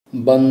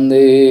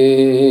वंदे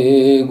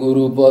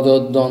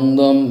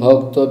गुरुपद्वंद्वं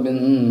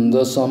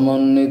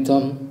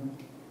भक्तबिंदसमन्वितं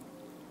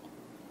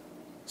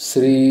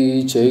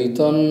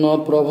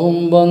श्रीचैतन्यप्रभुं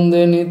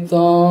वंदे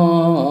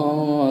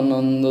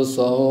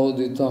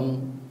नित्यानन्दसहोदितं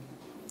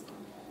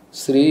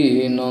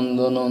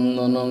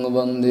श्रीनन्दनन्दनं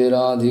वंदे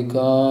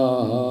राधिका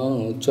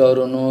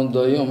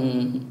चरणोदयं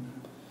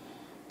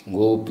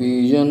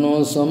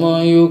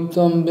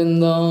गोपीजनसमायुक्तं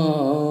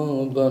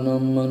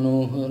बिन्दावनं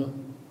मनोहरम्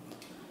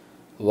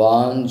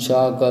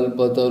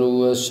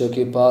वाञ्छाकल्पतरुश्च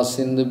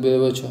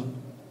कृपासिन्धुभ्यः च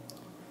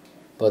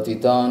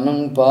पतितानं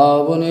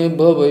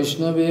पावनेभ्यो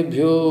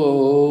वैष्णवेभ्यो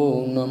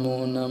नमो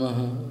नमः।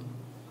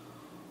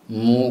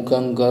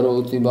 मूकं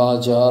करोति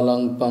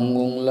वाचालं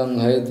पङ्गुं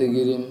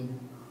लङ्घयतिगिरिं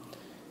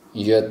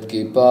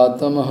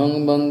यत्कृपातमहं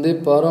वन्दे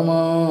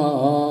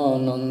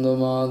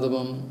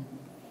परमानन्दमाधवं।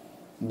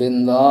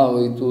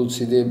 बिन्दावै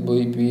तुलसीदेव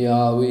वै पिया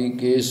वै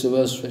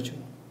केशवस्व च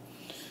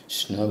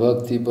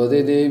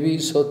कृष्णभक्तिपदे देवी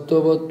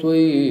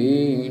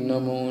सत्त्ववत्त्वयि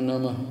नमो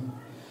नमः।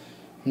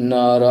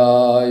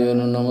 नारायण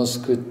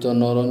नमस्कृत्य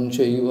नरं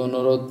चैव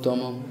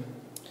नरोत्तमं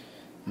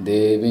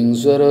देवीं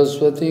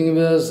सरस्वतीं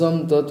व्यासं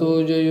ततो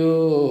जयो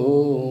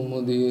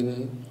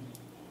मुदीरये।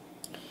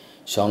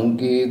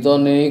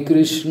 संकीर्तने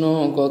कृष्ण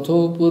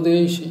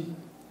कथोपदेशे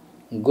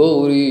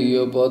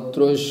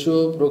गौरीयपत्रस्य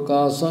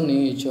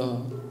प्रकाशने च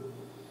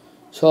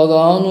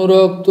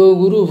सदानुरक्तो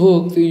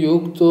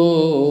गुरुभक्तियुक्तो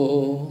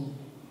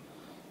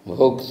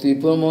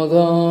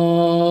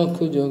भक्तिप्रमदाख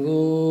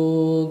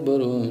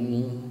जगोद्वरुण्य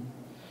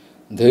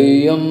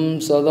धैर्यं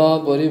सदा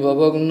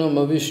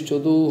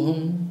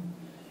परिभवग्नमविष्टदोहं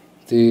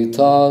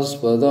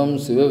तीर्थास्पदं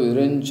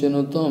शिवविरञ्चन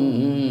तं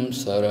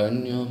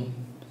शरण्यं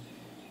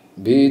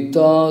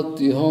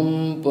भीतात्युहं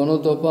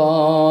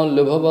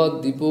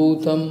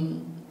पनुतपाल्भवद्दिपूतं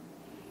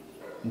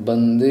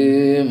वन्दे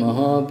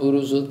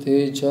महापुरुष ते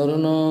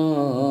चरणारविन्दम्।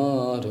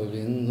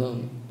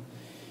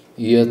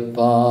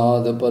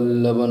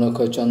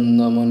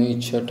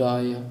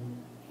 यत्पादपल्लवनखचन्दमणिच्छटाय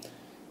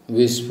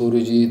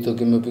विस्फुरिजित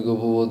किमपि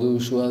गपवधू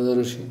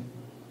स्वदर्शि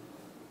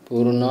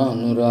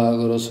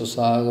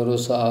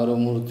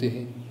पूर्णानुरागरससागरसारमूर्तिः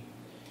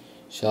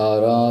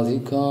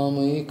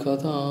साराधिकामयि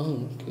कथां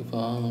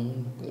कृपां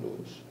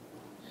करोषि।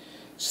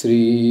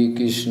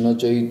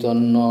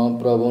 श्रीकृष्णचैतन्य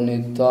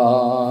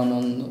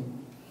प्रभुनित्यानन्द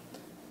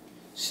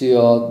श्री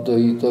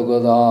अद्वैत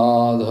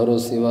गदाधर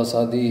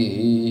शिवसदि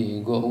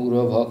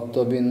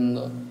गौरभक्तबिंद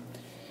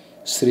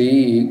श्री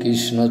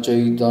कृष्ण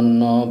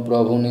चैतन्य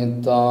प्रभु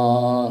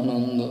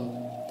नित्यानंद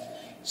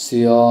श्री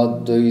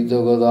अद्वैत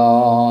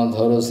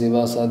गदाधर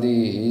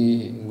शिवसदि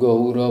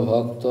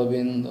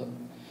गौरभक्तबिंद।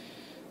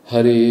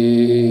 हरे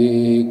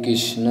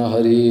कृष्ण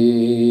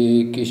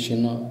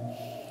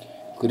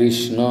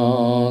कृष्ण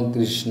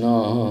कृष्ण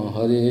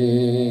हरे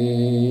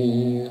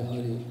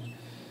हरे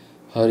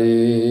हरे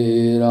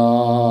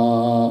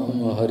राम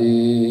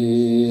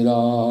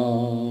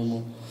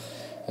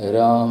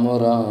राम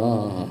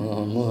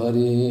राम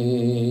हरे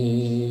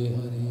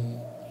हरे।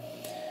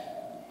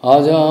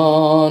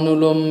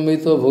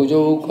 आजानुलंबित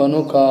भुजौ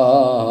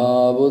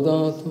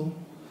कनकावदातु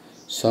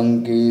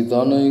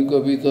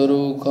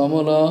संकीर्तनैकवितरो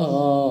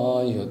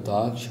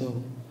कमलायताक्षो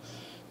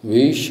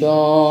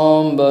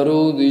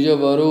विश्वाम्बरो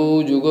द्विजवरो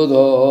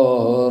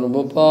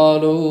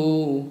जुगधर्मपालो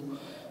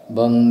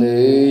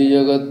वन्दे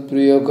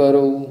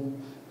जगत्प्रियकरो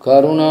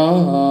करुणावतारो।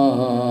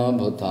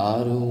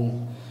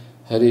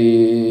 हरे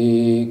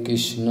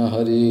कृष्ण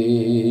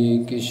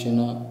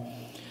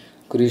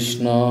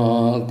कृष्ण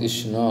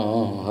कृष्ण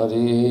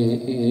हरे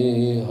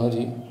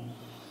हरे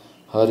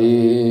हरे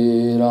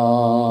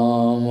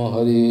राम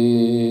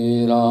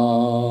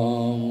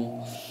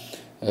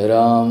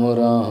राम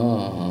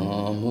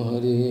राम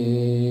हरे।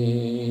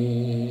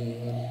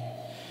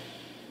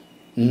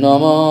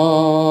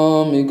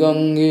 नमामि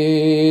गंगे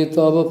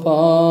तव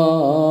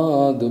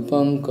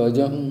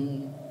पादपङ्कजं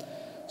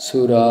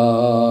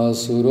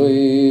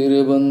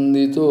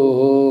सुरासुरैर्वन्दितो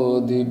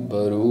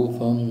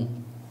दिव्यरूपं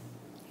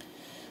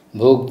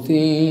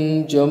भुक्तिं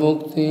च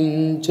मुक्तिं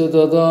च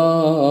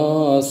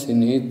ददासि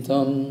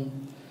नित्यं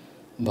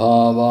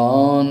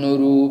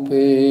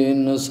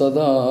भावानुरूपेण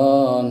सदा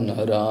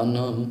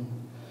नरानं।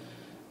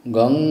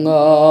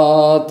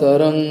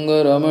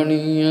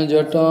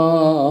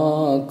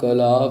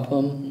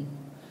 गंगातरङ्गरमणीयजटाकलापं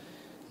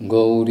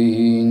गौरी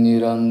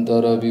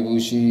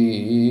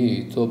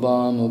निरन्तरविभूषित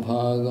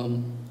वामभागं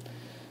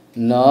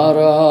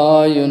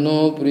नारायणो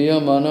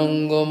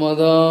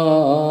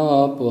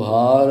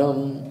प्रियमनङ्गमदापहारं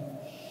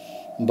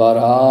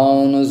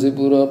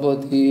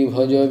वरानसीपुरपति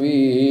भज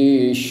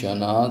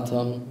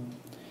विश्वनाथं।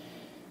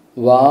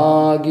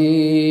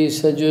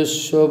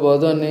 वागीसजस्व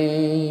वदने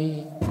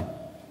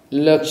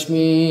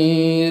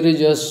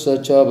लक्ष्मीर्यस्य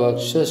च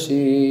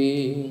वक्षसि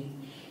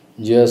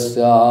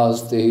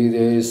यस्यास्ति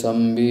हृदये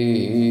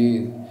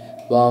संवित्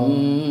त्वं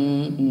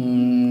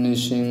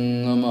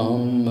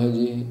नृसिंहमहं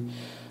भजे।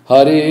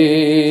 हरे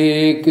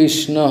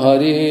Krishna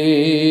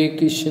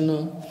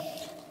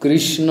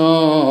Krishna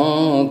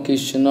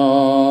Krishna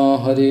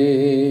Hare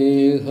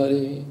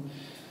Hare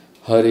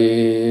Hare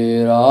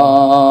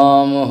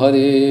Ram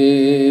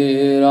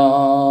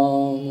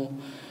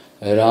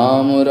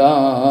Ram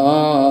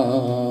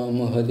Ram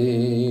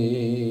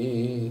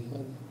Hare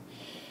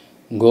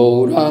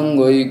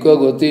Gaurangoika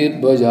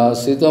Gatir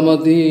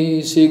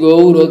Bhajasitamati Si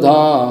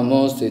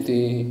Gauradhamo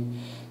Sthiti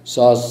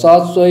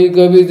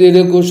Satsatsaika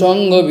Vidire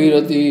Kusanga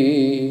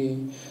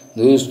Virati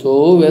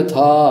Dusto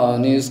Vetha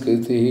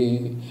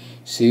Niskriti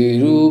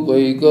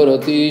Sirupaika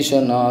Rati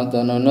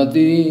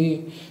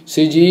Sanatananati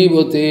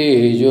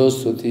Sijivate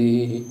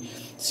Jostuti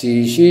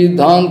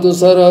Siddhanta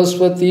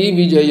Sarasvati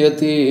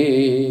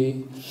Vijayate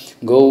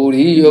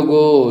Gauri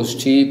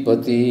Yogoshti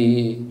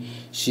Pati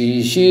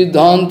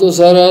Siddhanta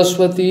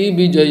Sarasvati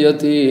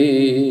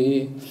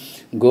Vijayate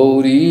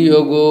Gauri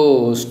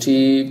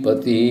Yogoshti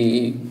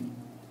Pati.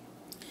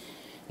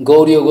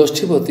 Gauri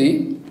Yogoshti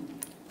Pati,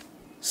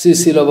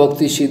 Srila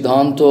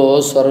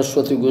Bhaktisiddhanta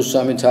Saraswati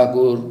Goswami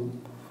Thakur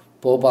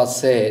Prabhupada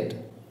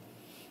said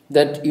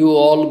that you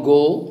all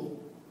go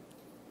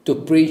to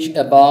preach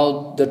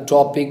about the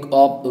topic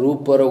of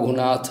Rupa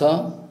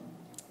Raghunatha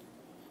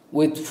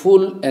with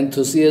full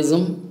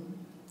enthusiasm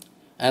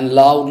and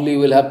loudly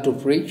will have to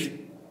preach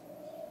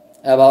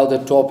about the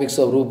topics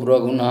of Rupa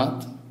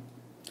Raghunath.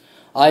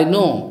 I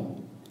know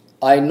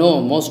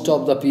most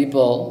of the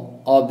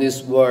people of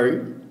this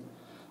world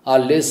are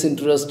less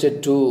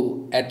interested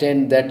to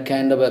attend that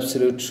kind of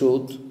absolute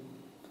truth.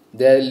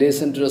 They are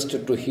less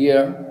interested to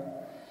hear.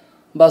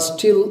 But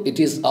still it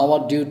is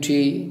our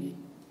duty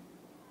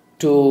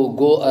to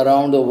go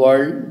around the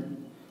world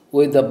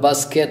with a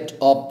basket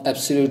of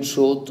absolute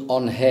truth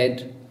on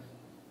head,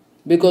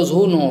 because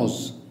who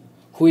knows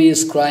who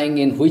is crying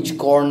in which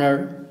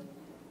corner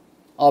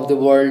of the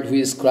world, who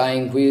is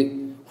crying,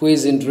 who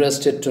is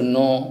interested to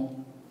know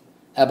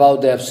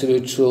about the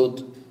absolute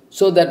truth.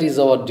 So that is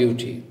our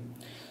duty.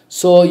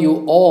 So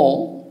you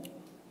all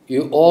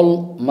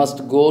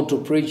must go to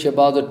preach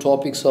about the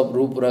topics of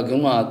Rupa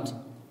Raghunath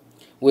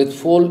with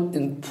full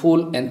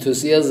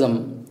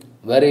enthusiasm.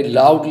 Very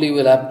loudly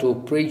will have to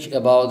preach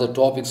about the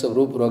topics of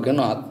Rupa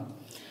Raghunath.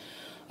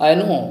 I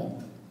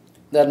know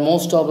that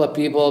most of the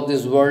people of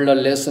this world are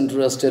less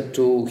interested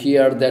to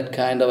hear that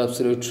kind of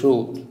absolute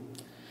truth.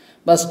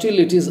 But still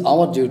it is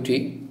our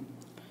duty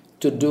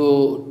to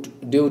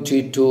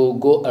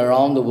go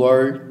around the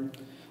world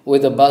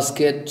with a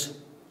basket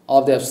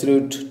of the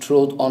absolute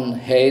truth on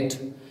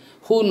head.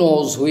 Who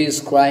knows who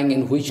is crying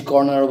in which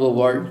corner of the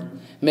world?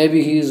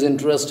 Maybe he is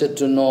interested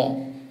to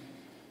know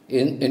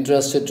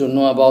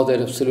about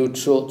that absolute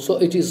truth. So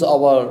it is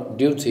our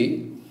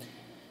duty,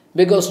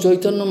 because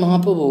Chaitanya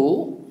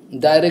Mahaprabhu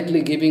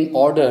directly giving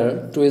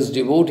order to his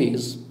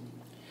devotees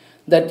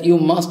that you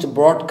must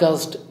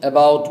broadcast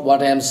about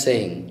what I am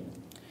saying.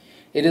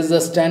 It is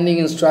the standing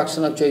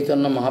instruction of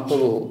Chaitanya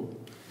Mahaprabhu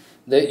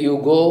that you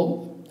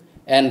go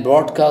and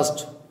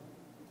broadcast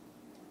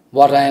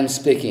what I am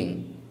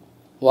speaking.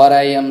 What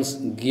I am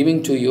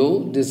giving to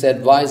you, this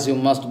advice you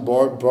must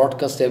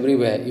broadcast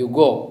everywhere you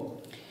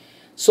go.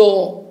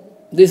 So,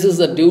 this is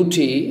the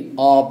duty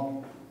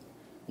of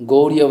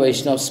Gauriya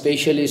Vaishnava,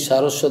 especially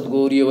Saraswati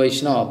Gauriya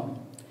Vaishnava.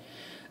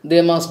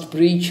 They must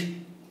preach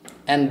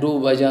and do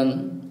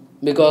bhajan,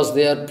 because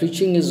their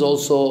preaching is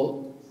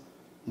also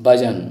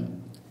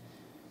bhajan.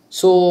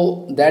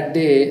 So, that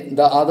day,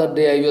 the other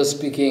day I was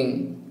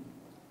speaking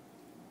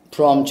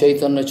from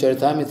Chaitanya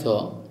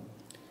Charitamrita,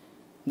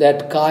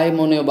 that Kaya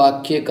Mone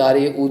Vakya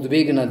Karya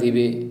Udvegna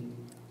Dive.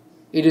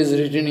 It is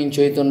written in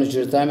Chaitanya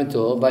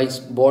Charitamrita, by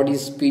body,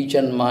 speech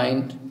and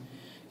mind,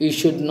 you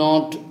should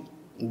not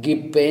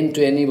give pain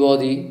to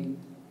anybody,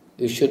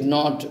 you should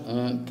not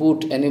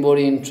put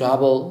anybody in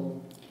trouble.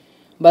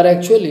 But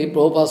actually,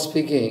 Prabhupada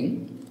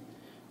speaking,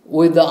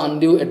 with the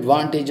undue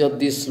advantage of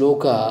this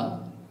sloka,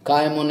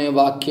 Kayamone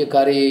Vakya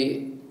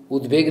Kare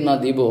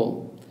Udvegna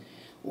Divo,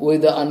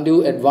 with the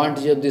undue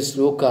advantage of this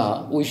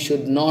sloka, we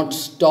should not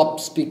stop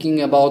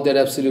speaking about that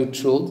absolute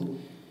truth.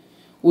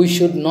 We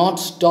should not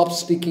stop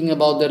speaking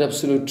about that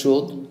absolute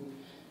truth,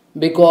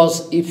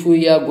 because if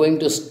we are going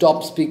to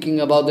stop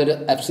speaking about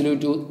that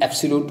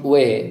absolute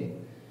way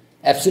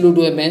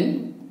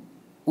means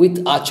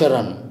with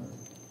acharan.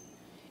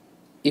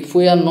 If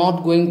we are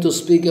not going to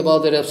speak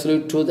about that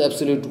absolute truth,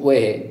 absolute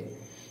way,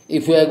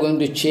 if we are going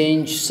to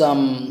change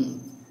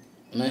some,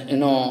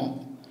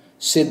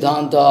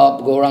 Siddhanta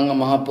of Gauranga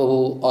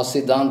Mahaprabhu or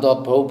Siddhanta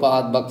of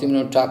Prabhupada,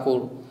 Bhaktivinod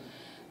Thakur,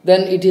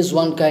 then it is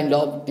one kind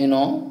of,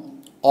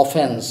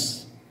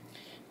 offense.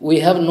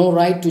 We have no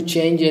right to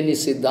change any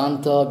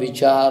Siddhanta,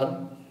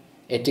 Vichar,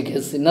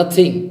 etiquette,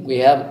 nothing. We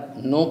have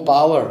no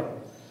power,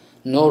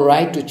 no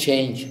right to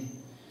change.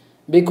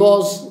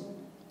 Because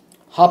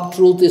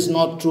half-truth is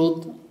not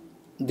truth.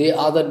 The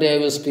other day I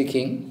was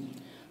speaking,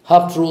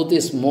 half-truth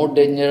is more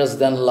dangerous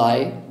than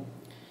lie.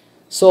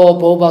 So,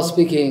 Prabhupada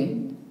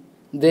speaking,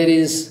 there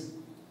is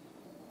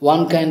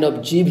one kind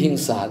of jiv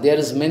hingsa. There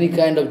is many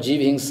kind of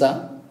jiv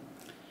hingsa.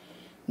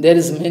 There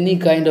is many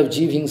kind of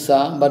jiv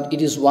hingsa, but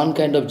it is one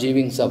kind of jiv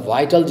hingsa,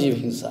 vital jiv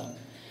hingsa.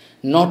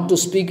 Not to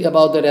speak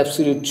about that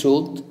absolute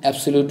truth,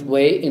 absolute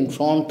way in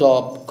front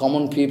of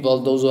common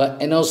people, those who are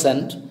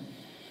innocent.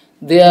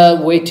 They are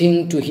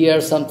waiting to hear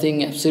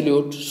something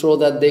absolute so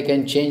that they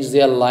can change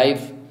their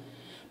life.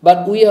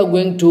 But we are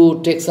going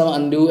to take some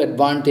undue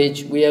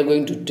advantage. We are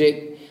going to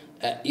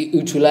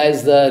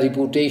utilize the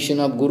reputation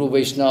of Guru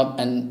Vaishnava,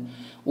 and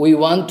we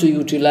want to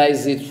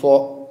utilize it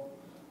for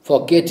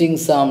getting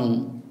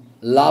some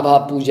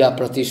labha puja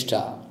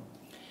pratishtha.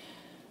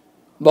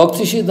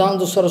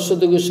 Bhaktisiddhanta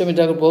Saraswati Goswami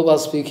Thakur Prabhupada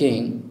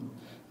speaking,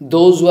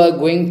 those who are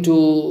going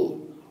to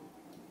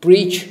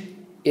preach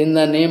in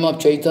the name of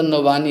Chaitanya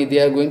Vani, they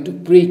are going to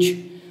preach.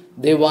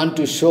 They want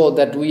to show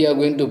that we are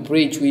going to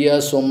preach, we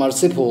are so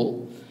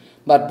merciful.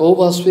 But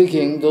Prabhupada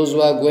speaking, those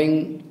who are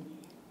going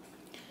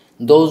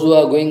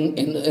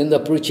in the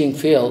preaching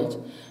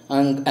field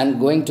and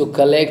going to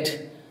collect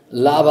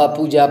labha,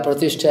 puja,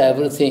 pratishtha,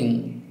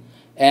 everything,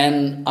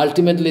 and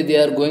ultimately they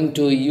are going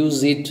to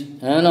use it,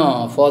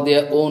 for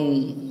their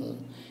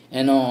own,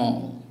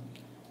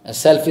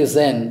 selfish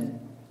end.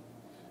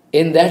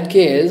 In that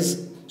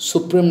case,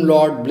 Supreme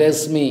Lord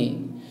bless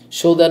me,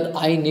 so that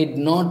I need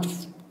not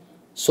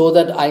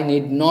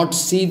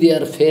see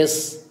their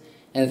face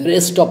and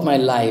rest of my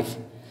life.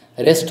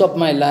 Rest of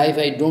my life,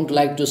 I don't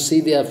like to see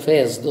their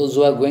face. Those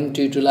who are going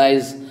to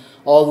utilize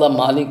all the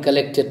money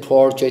collected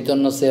for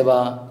Chaitanya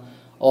Seva,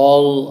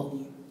 all,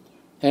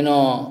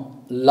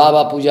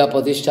 Labha Puja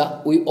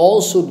Pratishtha, we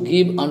all should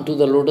give unto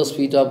the lotus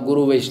feet of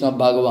Guru Vaishnava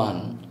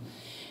Bhagavan.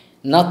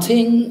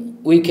 Nothing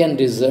we can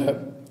deserve.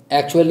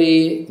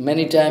 Actually,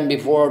 many times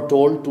before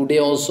told, today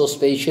also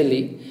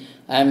specially,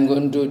 I am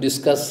going to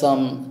discuss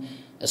some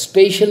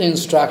special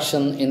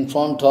instruction in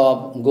front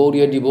of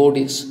Gauriya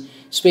devotees,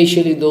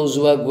 especially those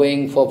who are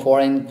going to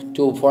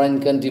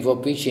foreign country for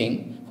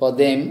preaching, for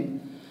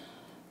them.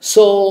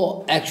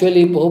 So,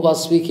 actually, Prabhupada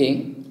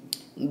speaking,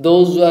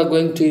 those who are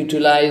going to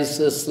utilize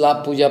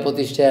slab puja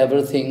pratishtha,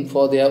 everything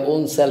for their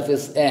own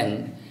selfish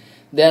end,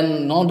 they are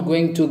not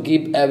going to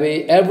give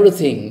away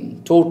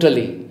everything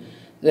totally.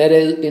 There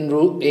is in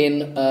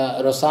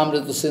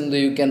Rasamrita Sindhu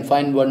you can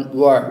find one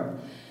word,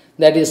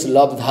 that is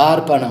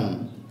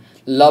labdharpanam.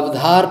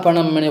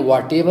 Labdharpanam means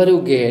whatever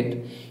you get,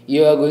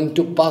 you are going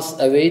to pass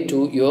away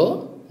to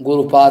your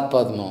Gurupad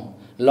Padma.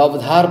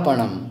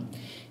 Labdharpanam.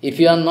 If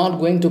you are not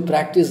going to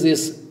practice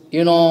this,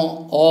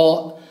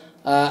 or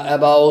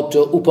about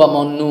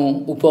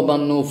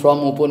Upamannu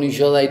from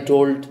Upanishad I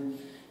told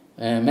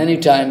many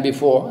times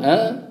before,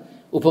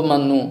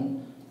 Upamannu.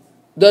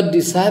 The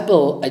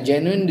disciple, a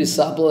genuine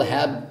disciple,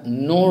 have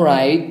no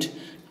right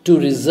to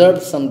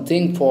reserve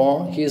something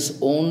for his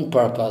own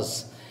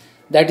purpose.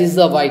 That is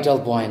the vital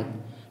point.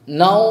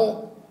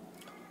 Now,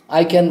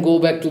 I can go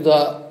back to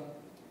the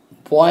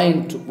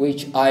point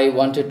which I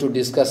wanted to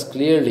discuss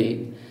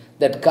clearly,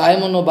 that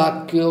Kaimano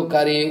Bhakyo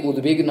Kare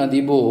Udvigna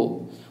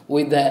Dibo,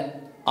 with the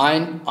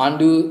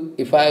undue,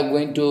 if I am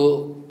going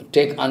to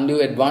take undue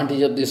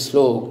advantage of this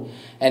sloka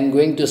and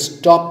going to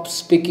stop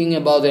speaking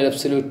about the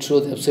absolute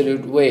truth,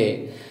 absolute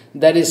way,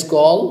 that is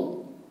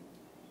called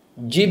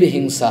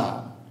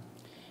Jivhingsa.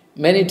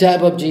 Many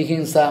type of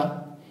Jivhingsa.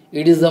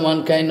 It is the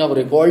one kind of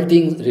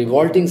revolting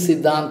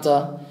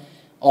Siddhanta.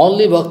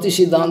 Only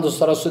Bhaktisiddhanta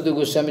Saraswati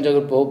Goswami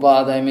Thakur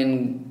Prabhupada,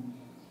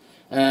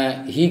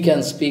 he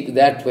can speak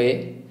that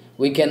way.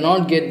 We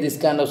cannot get this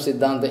kind of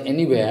Siddhanta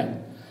anywhere.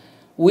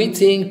 We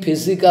think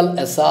physical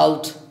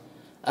assault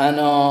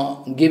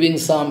and giving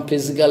some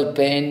physical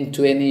pain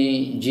to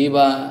any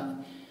jiva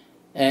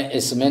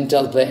is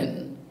mental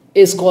pain,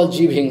 is called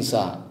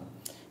jivhingsa.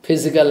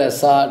 Physical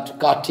assault,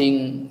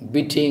 cutting,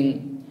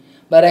 beating,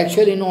 but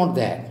actually not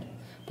that.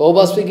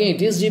 Prabhupada speaking,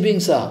 it is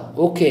jivhingsa,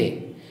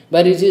 okay,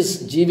 but it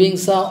is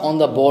jivhingsa on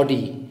the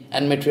body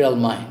and material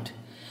mind.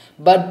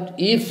 But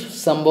if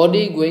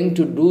somebody going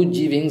to do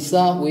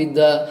jivhingsa with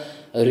the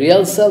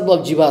real self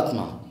of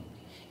jivatma,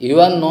 you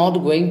are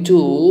not going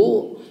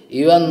to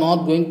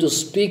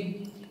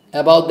speak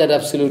about that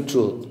absolute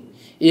truth.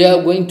 You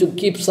are going to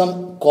keep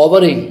some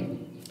covering.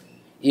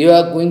 You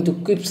are going to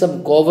keep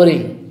some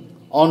covering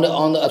on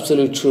the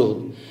absolute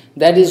truth.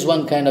 That is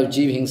one kind of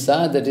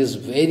jivhingsa. That is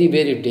very,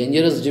 very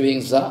dangerous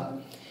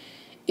jivhingsa.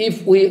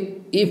 If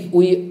we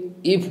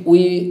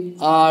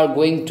are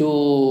going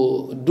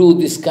to do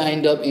this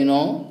kind of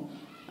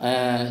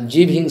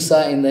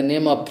jivhingsa in the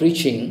name of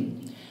preaching,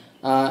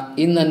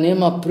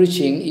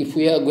 if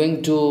we are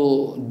going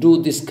to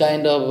do this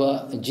kind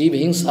of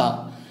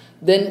jivhingsa,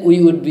 then we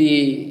would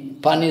be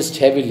punished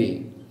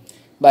heavily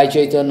by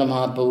Chaitanya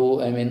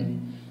Mahaprabhu.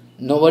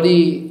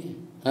 Nobody...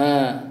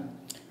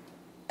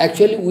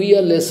 actually, we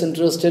are less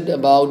interested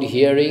about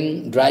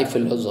hearing dry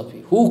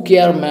philosophy. Who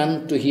care,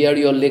 man, to hear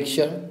your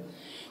lecture?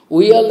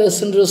 We are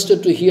less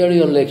interested to hear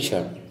your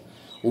lecture.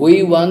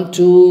 We want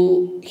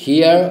to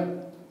hear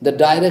the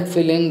direct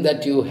feeling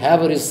that you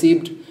have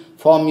received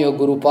from your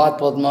Guru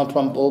Padma,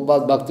 from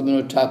Prabhupada,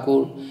 Bhaktivinod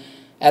Thakur.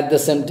 At the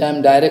same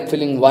time, direct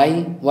feeling,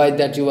 why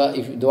that you are,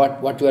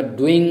 what you are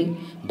doing,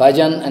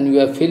 bhajan, and you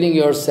are feeling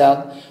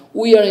yourself.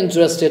 We are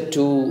interested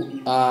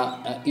to,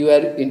 you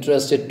are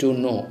interested to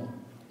know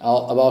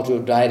about your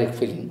direct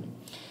feeling.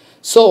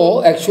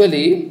 So,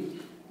 actually,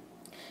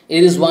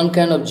 it is one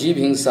kind of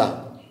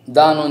jivhingsa,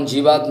 done on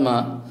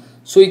jivatma.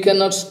 So, we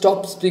cannot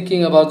stop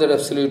speaking about that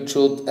absolute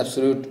truth,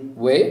 absolute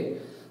way.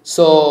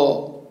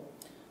 So,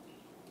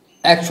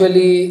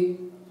 Actually,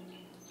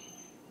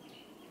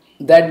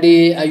 that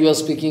day I was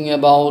speaking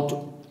about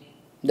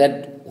that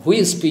who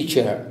is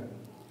preacher.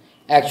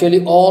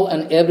 Actually, all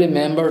and every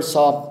members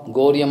of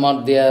Gauriya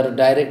Math, they are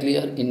directly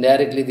or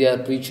indirectly they are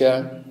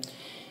preacher.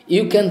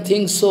 You can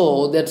think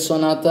so that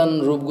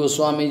Sanatan, Rup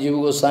Goswami,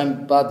 Jiva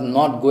Goswami Path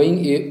not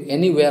going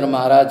anywhere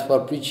Maharaj for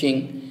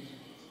preaching.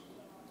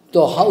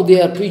 So how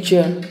they are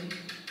preacher?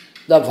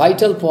 The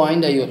vital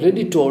point I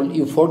already told,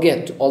 you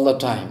forget all the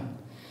time.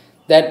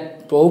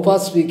 That Prabhupada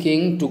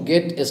speaking to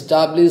get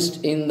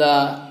established in the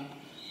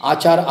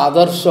Achar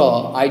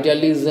Adarsha,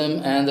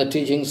 idealism and the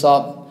teachings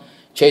of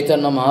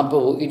Chaitanya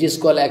Mahaprabhu, it is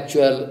called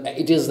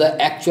it is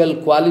the actual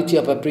quality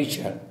of a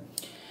preacher.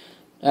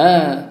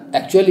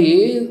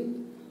 Actually,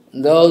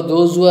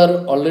 those who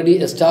are already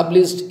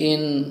established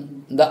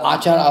in the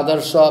Achar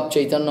Adarsha of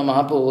Chaitanya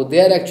Mahaprabhu, they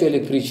are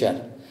actually preacher.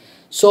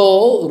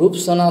 So, Rup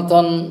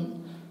Sanatan,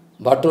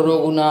 Bhatto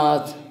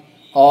Raghunath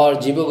or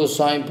Jiva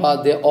Goswami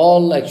Pad, they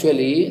all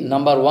actually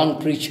number one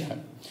preacher.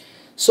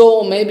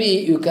 So maybe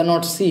you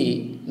cannot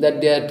see that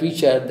they are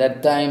preacher.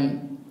 That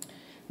time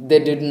they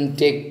didn't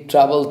take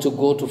trouble to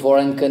go to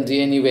foreign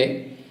country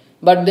anyway.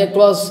 But that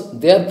was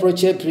their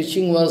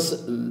preaching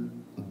was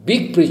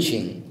big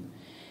preaching.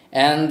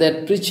 And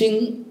that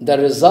preaching, the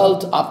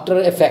result after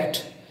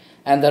effect,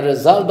 and the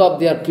result of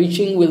their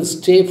preaching will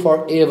stay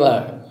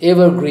forever,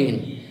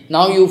 evergreen.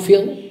 Now you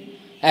feel?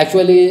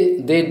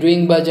 Actually, they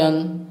doing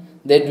bhajan,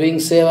 they doing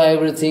seva,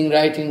 everything,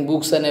 writing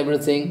books and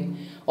everything.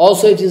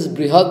 Also, it is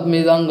Brihad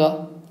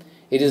Midanga.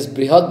 It is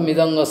Brihad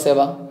Midanga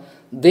seva.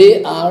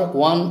 They are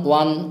one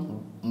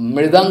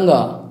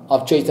Mridanga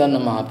of Chaitanya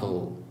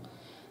Mahaprabhu.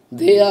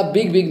 They are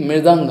big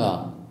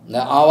Mridanga.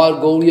 Our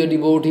Gauriya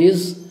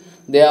devotees,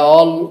 they are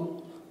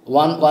all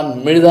one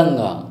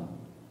Mridanga.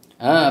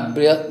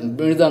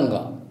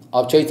 Mridanga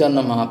of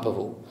Chaitanya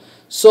Mahaprabhu.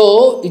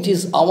 So, it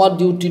is our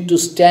duty to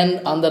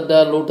stand under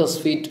the lotus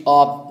feet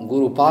of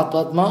Guru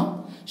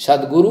Padma,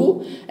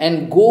 Sadguru,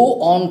 and go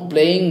on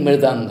playing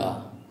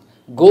Mridanga.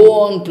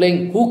 Go on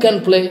playing. Who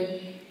can play?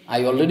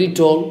 I already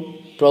told,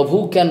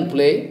 Prabhu can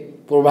play,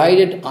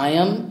 provided I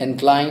am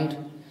inclined.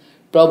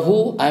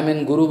 Prabhu, I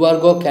mean Guru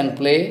Varga can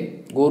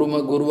play, Guru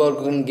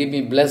Varga can give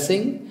me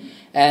blessing,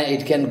 and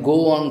it can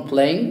go on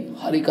playing.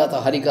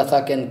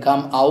 Harikatha can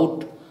come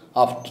out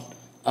of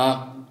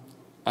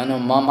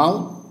my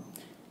mouth.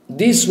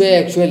 This way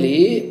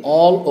actually,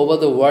 all over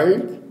the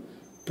world,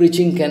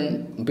 preaching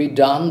can be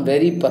done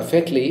very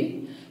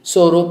perfectly.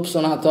 So Rup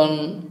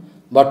Sanatan,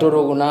 Bhatto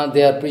Raghunath,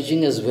 their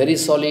preaching is very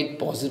solid,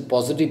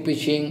 positive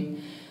preaching.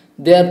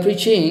 Their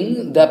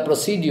preaching, the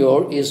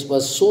procedure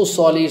was so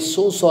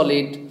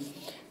solid,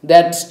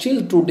 that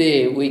still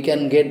today we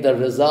can get the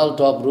result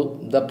of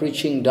the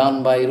preaching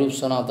done by Rup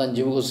Sanatan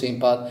Jiva Goswami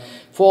Pad.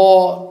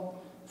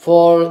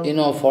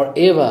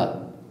 Forever.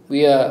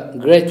 We are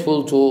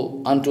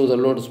grateful unto the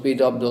lotus feet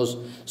of those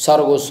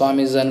Sara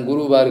Goswamis and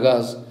Guru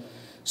Vargas.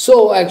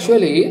 So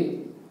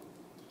actually,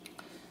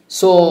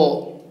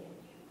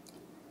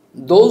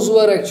 those who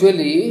are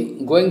actually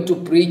going to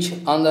preach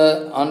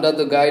under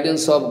the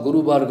guidance of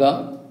Guru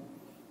Varga,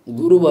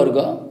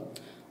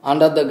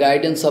 under the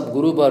guidance of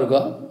Guru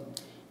Varga,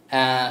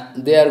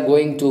 they are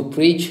going to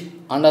preach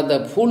under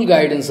the full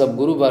guidance of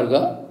Guru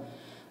Varga.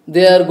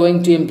 They are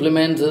going to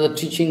implement the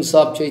teachings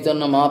of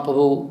Chaitanya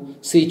Mahaprabhu,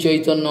 Sri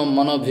Chaitanya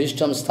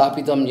Manobhishtam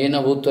Sthapitam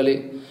Jena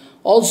Bhutale.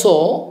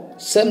 Also,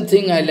 same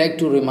thing I like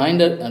to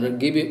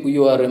give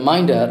you a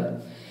reminder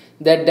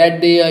that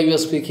day I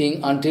was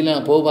speaking,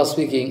 Prabhupada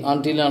speaking,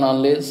 until and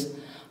unless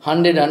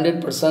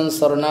 100%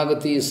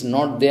 Saranagati is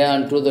not there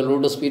unto the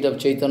lotus feet of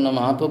Chaitanya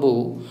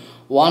Mahaprabhu,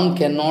 one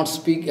cannot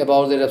speak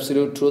about that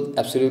absolute truth,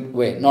 absolute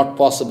way, not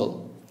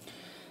possible.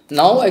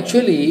 Now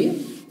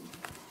actually,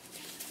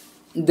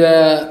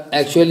 Srila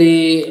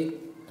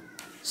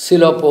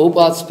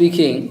Prabhupada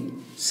speaking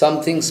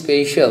something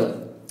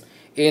special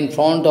in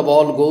front of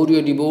all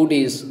Gauriya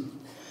devotees.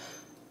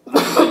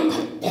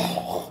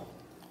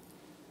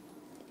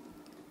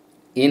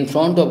 In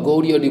front of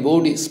Gauriya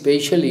devotees,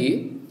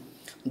 especially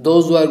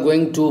those who are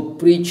going to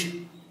preach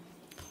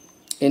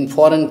in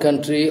foreign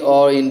country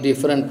or in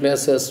different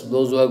places,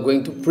 those who are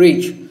going to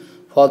preach,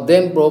 for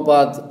them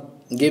Prabhupada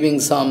giving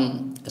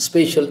some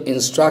special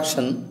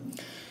instruction.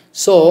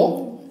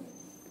 So,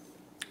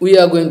 we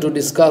are going to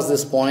discuss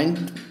this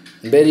point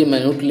very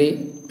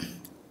minutely,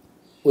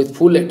 with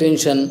full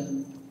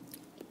attention.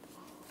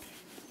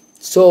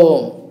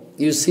 So,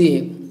 you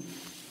see,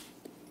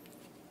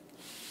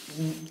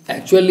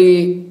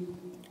 actually,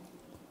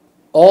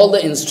 all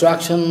the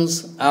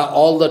instructions,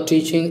 all the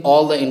teaching,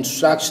 all the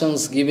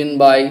instructions given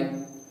by,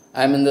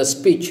 the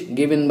speech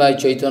given by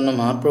Chaitanya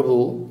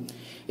Mahaprabhu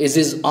is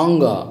his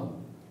Anga.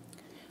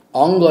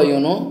 Anga,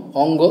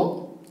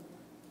 Anga.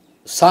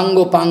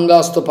 Sango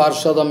Pangasto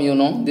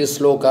Parshadam, this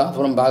sloka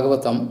from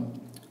Bhagavatam.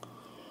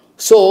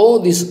 So,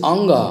 this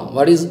Anga,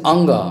 what is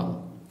Anga?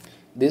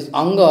 This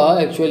Anga,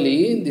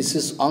 actually, this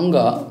is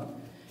Anga,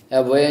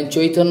 when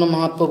Chaitanya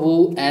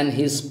Mahaprabhu and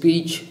his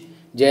speech,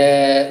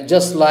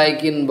 just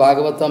like in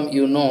Bhagavatam,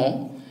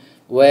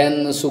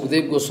 when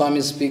Sukdev Goswami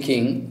is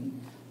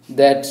speaking,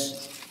 that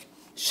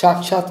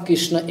Sakshat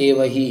Krishna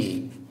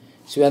Evahi.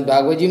 Srimad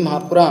Bhagavaji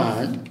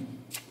Mahapuran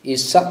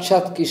is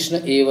Sakshat Krishna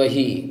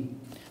Evahi,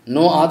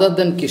 no other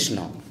than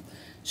Krishna.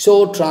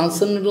 So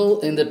transcendental,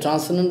 in the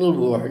transcendental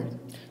world,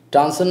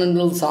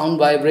 transcendental sound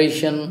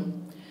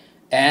vibration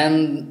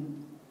and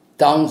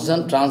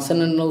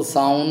transcendental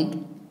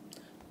sound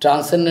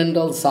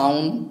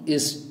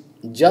is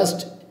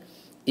just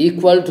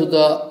equal to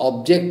the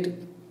object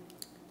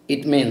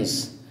it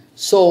means.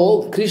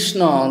 So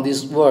Krishna,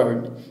 this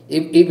word,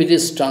 if it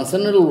is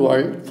transcendental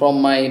word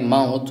from my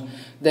mouth,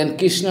 then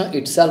Krishna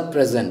itself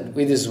present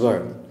with this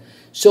word.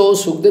 So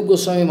Sukdev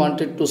Goswami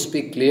wanted to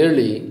speak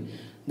clearly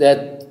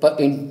that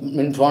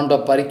in front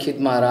of Parikshit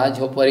Maharaj,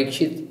 or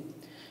Parikshit,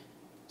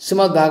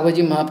 Srimad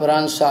Bhagavaji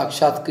Mahapuran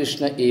Sakshat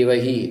Krishna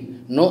Evahi,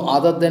 no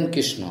other than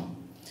Krishna.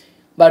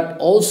 But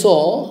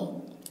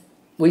also,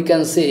 we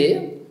can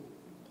say,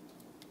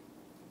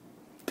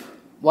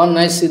 one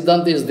nice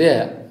Siddhanta is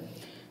there,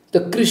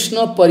 the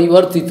Krishna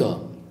Parivartita.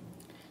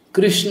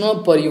 Krishna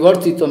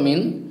Parivartita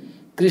means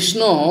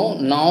Krishna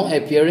now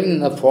appearing in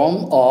the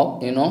form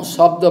of,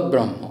 Sabda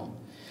Brahma.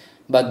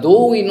 But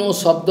though we know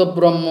Sabda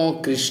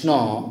Brahma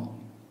Krishna,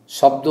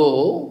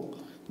 Sabdo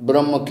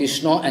Brahma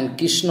Krishna and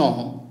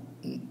Krishna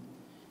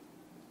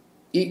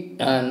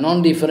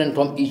non-different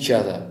from each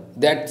other.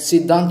 That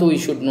Siddhanta we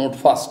should note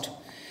first.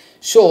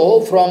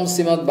 So, from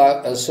Srimad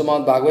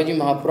Bhagavaji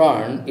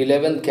Mahapuran,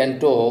 11th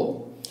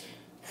canto,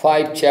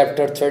 5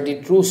 chapter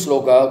 32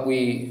 sloka,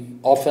 we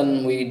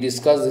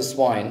discuss this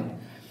point.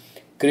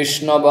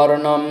 Krishna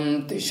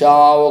Varnam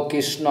Tishao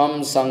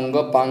Krishnam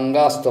Sangha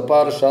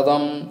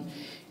Pangastaparshadam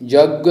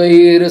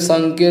Jaggair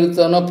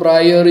Sankirtana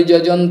Prayar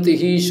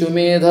Jajantihi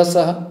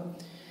Sumedhasa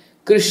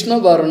Krishna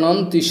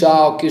Varnam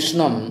Tishao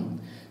Krishnam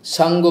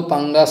Sangha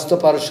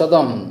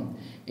Pangastaparshadam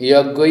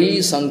Yaggai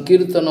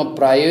Sankirtana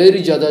Prayar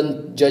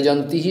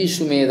Jajantihi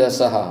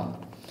Sumedhasa.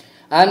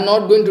 I am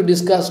not going to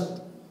discuss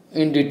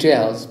in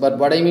details, but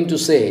what I mean to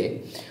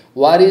say,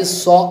 what is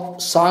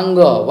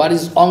Sangha, what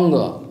is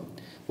Anga?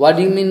 What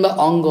do you mean by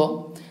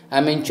Anga?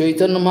 I mean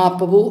Chaitanya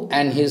Mahaprabhu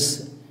and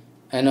his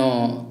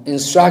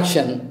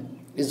instruction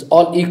is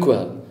all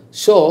equal.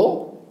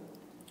 So,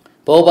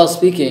 Prabhupada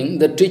speaking,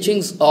 the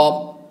teachings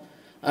of,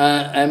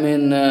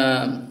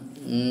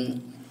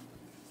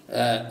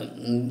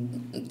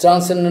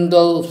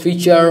 transcendental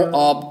feature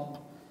of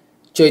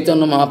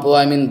Chaitanya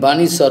Mahaprabhu,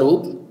 Bani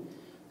Sarup.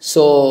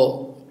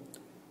 So,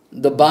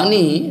 the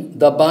Bani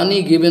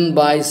given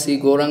by Sri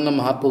Gauranga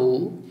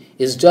Mahaprabhu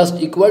is just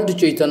equal to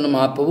Chaitanya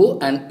Mahaprabhu,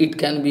 and it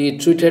can be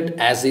treated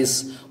as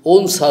his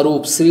own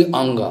Sarup, Sri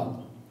Anga.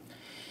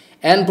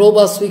 And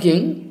Prabhupada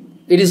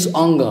speaking, it is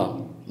Anga,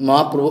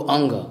 Mahaprabhu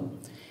Anga.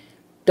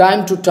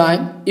 Time to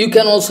time, you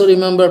can also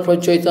remember from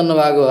Chaitanya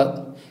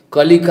Bhagavat,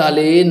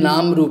 Kalikale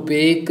Nam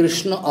Rupe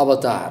Krishna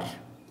Avatar.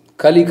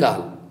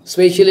 Kalikal,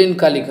 especially in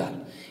Kalikal.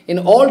 In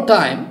all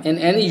time, in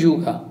any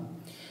yuga,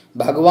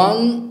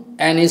 Bhagavan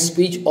and his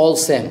speech all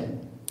same.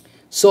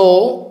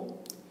 So,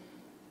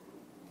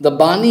 the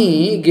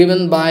Bani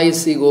given by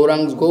Sri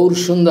Gaurang Gaur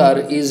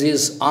Sundar is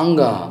his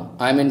Anga,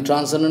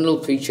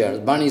 transcendental features,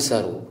 Bani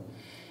Sarup.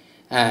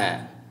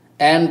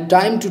 And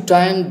time to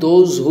time,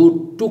 those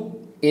who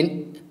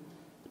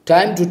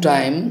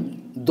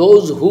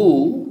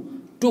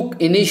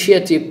took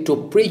initiative to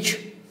preach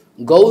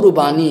Gaur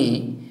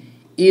Bani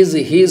is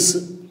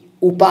his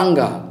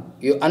Upanga.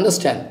 You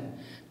understand?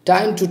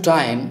 Time to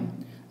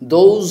time,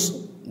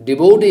 those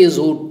devotees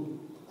who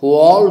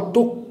all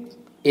took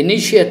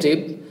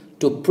initiative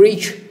to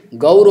preach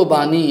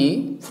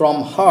Gauravani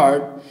from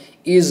heart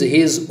is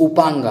his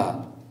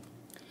Upanga.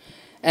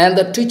 And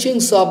the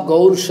teachings of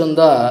Gaur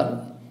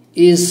Sundar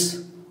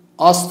is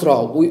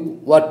Astra.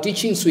 What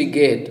teachings we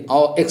get,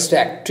 our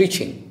extract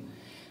teaching.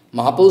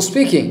 Mahaprabhu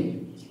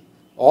speaking,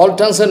 all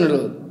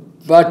transcendental.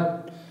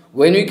 But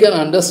when we can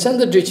understand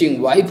the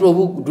teaching, why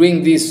Prabhu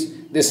doing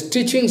this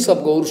teachings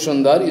of Gaur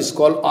Sundar is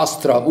called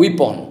Astra,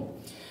 weapon.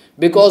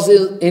 Because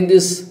in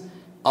this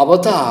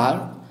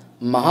avatar,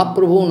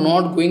 Mahaprabhu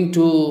not going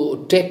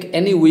to take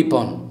any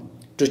weapon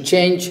to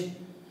change,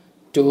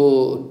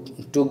 to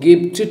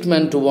give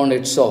treatment to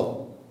wounded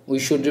soul. We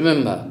should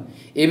remember.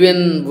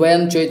 Even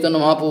when Chaitanya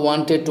Mahaprabhu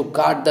wanted to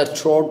cut the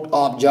throat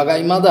of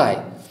Jagai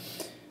Madai,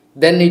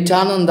 then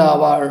Nityananda,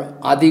 our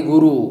Adi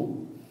Guru,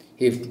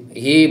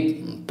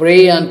 he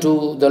pray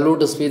unto the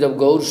lotus feet of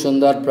Gaur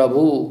Sundar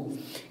Prabhu,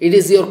 it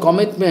is your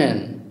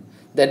commitment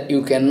that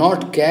you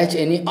cannot catch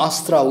any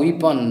astra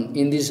weapon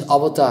in this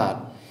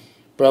avatar.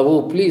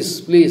 Prabhu,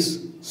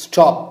 please,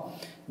 stop.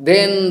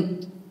 Then,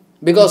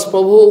 because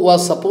Prabhu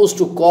was supposed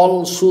to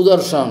call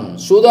Sudarshan,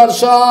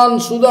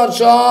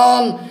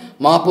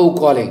 Mahaprabhu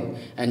calling.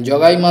 And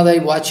Jagai Madai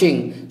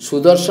watching,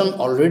 Sudarshan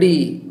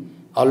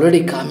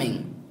already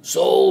coming.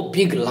 So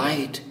big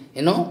light,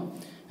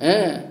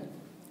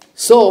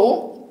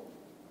 So,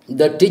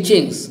 the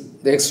teachings,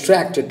 the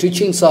extract, the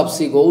teachings of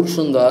Sri Gaur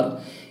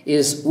Sundar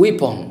is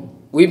weapon.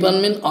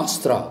 Weapon means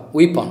astra,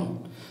 weapon.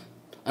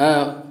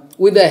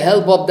 With the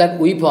help of that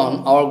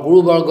weapon, our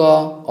Guru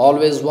Varga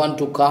always want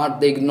to cut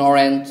the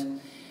ignorant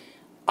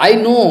I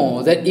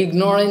know that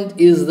ignorance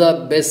is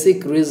the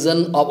basic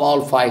reason of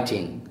all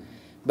fighting.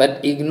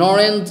 But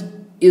ignorance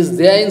is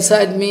there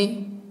inside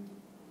me.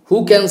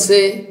 Who can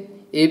say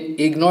if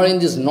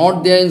ignorance is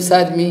not there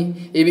inside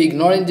me? If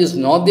ignorance is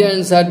not there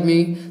inside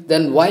me,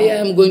 then why I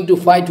am going to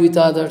fight with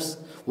others?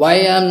 Why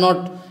I am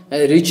not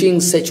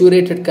reaching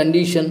saturated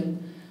condition?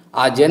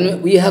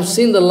 We have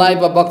seen the life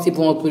of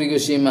Bhaktivinod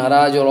Goswami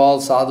Maharaj or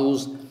all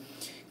sadhus,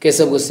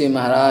 Kesav Goswami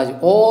Maharaj,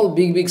 all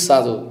big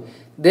sadhus.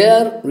 They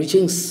are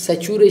reaching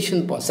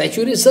saturation point.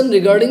 Saturation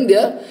regarding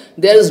there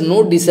is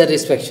no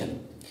dissatisfaction.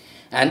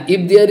 And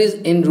if there is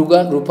in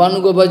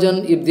Rupanuga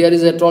Bhajan, if there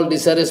is at all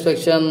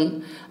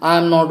dissatisfaction, I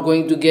am not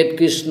going to get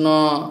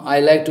Krishna, I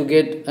like to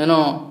get,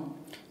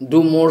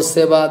 do more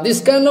seva.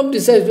 This kind of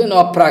dissatisfaction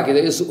of prakita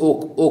is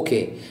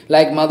okay.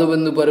 Like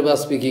Madhavendu Pariva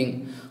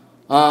speaking,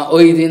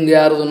 Oidin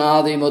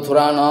Dhyardunadi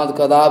Mathuranad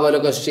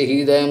Kadabalakasya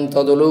Hidayam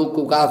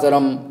Tadaloku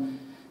Kataram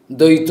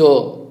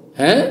Daito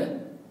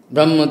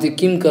Brahmati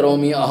Kim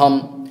Karomi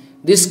Aham.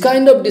 This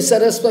kind of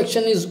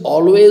dissatisfaction is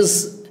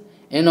always,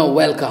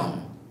 welcome.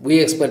 We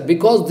expect,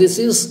 because this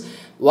is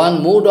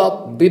one mode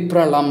of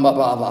Vipralamba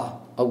Baba,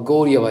 of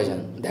Gauriya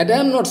Bhajan. That I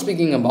am not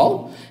speaking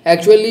about.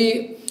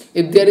 Actually,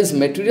 if there is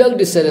material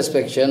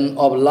dissatisfaction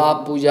of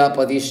love, puja,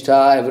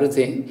 padishta,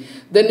 everything,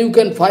 then you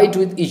can fight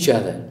with each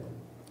other.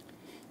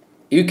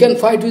 You can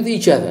fight with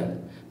each other.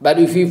 But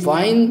if you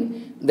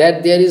find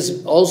that there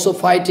is also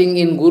fighting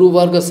in Guru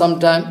Varga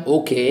sometime,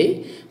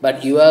 okay,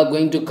 but you are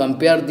going to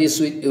compare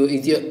this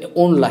with your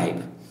own life.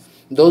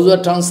 Those who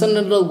are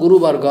transcendental Guru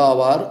Varga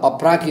are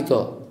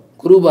aprakita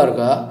Guru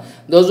Varga,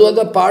 those who are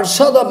the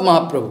Parshad of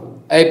Mahaprabhu.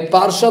 A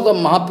Parshad of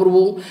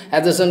Mahaprabhu,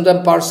 at the same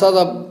time Parshad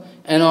of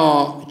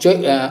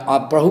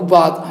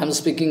Prabhupada, I am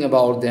speaking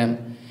about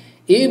them.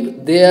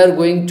 If they are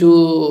going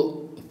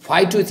to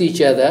fight with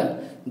each other,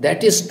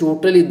 that is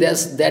totally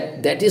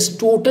that is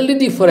totally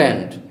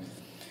different.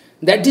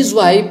 That is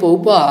why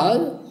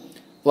Prabhupada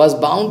was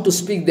bound to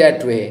speak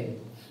that way.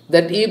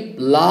 That if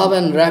love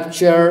and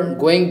rapture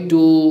going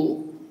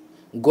to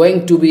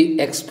be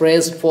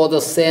expressed for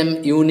the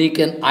same unique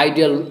and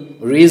ideal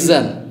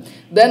reason,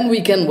 then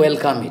we can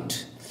welcome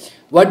it.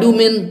 What do you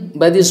mean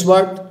by this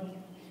word?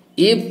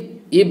 If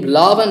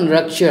love and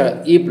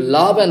rapture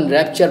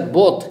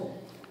both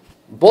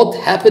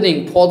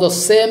happening for the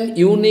same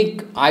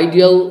unique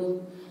ideal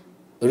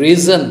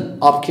reason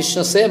of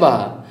Krishna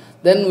Seva,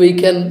 then we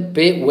can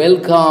pay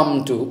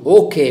welcome to,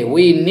 okay,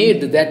 we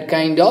need that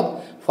kind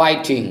of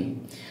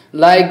fighting.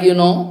 Like, in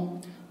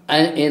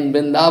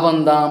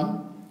Vrindavan Dham,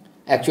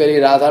 actually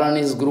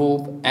Radharani's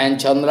group and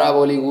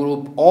Chandravali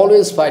group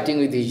always fighting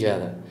with each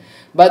other.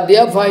 But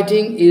their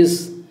fighting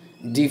is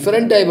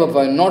different type of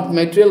fighting, not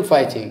material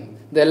fighting.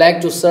 They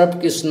like to serve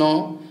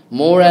Krishna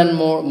more and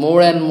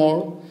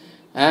more.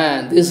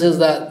 And this is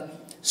the...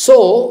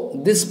 So,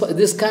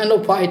 this kind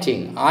of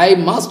fighting, I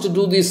must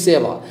do this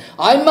seva.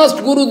 I must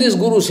guru this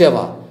guru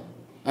seva.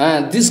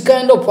 And this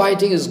kind of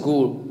fighting is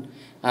good.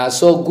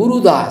 So, Guru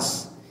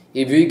Das,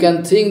 if you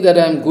can think that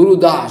I am Guru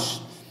Das,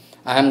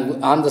 I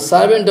am the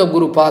servant of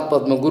Guru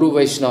Padma, Guru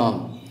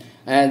Vaishnava.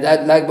 And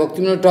that, like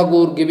Bhaktivinod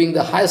Thakur giving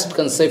the highest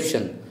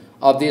conception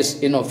of this,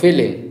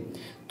 feeling.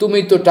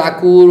 Tumi to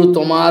Thakur,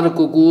 tomar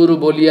kukur,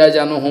 bolia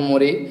jano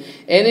homore.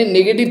 Any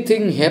negative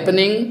thing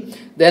happening,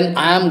 then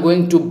I am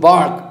going to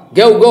bark.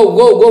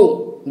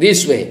 Go,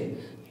 this way.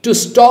 To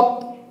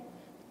stop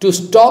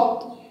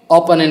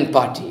opponent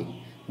party.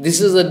 This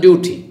is a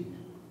duty.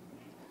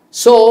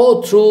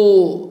 So,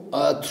 through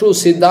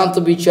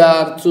Siddhanta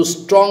Vichar, through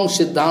strong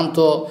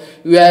Siddhanta,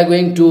 we are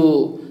going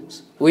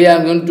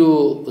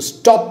to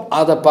stop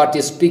other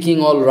parties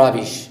speaking all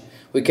rubbish.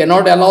 We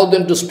cannot allow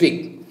them to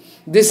speak.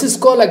 This is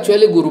called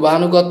actually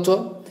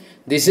Gurvanugatva.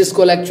 This is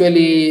called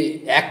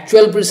actually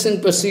actual preaching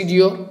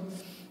procedure.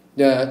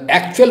 The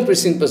actual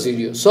preaching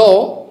procedure.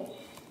 So,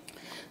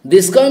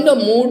 this kind of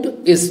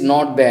mood is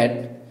not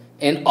bad.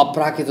 In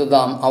Aprakita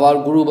Dham,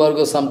 our Guru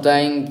Varga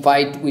sometimes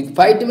fight means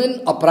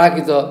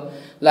Aprakita,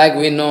 like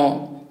we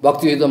know,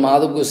 Bhaktivinod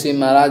Madhav Goswami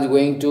Maharaj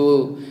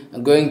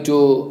going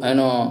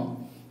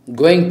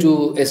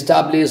to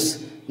establish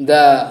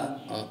the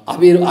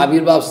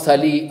Abhirbhav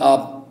Sthali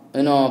of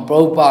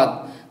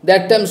Prabhupada.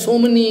 That time so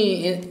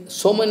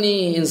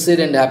many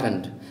incidents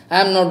happened.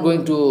 I am not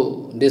going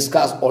to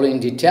discuss all in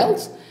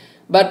details,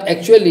 but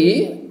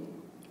actually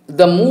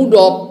the mood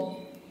of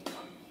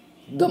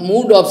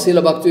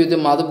Srila Bhaktivinod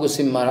Madhav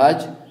Goswami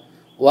Maharaj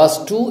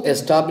was to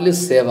establish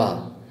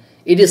seva.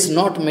 It is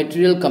not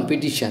material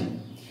competition.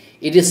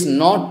 It is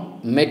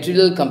not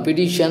material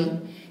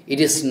competition. It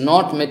is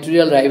not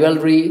material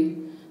rivalry.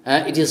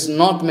 It is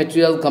not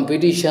material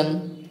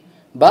competition.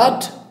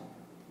 But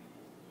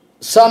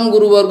some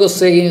Guru Varga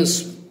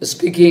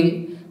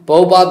speaking,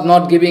 Prabhupada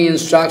not giving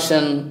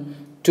instruction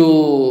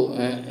to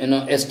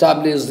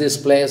establish this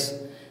place.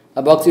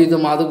 Bhaktivinod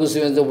Madhav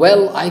Goswami said,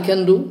 well, I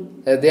can do.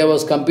 There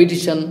was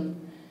competition.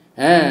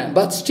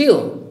 But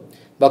still,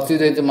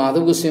 Bhaktivinod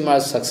Madhav Goswami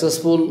was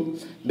successful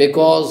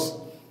because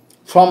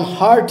from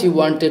heart he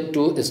wanted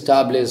to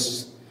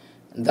establish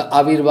the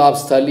Abhirbhav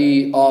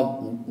Sthali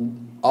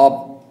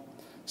of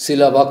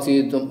Srila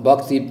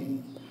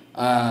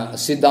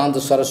Siddhanta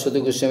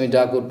Saraswati Goswami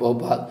Thakur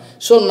Prabhupada.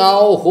 So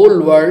now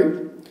whole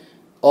world,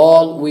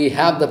 all we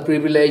have the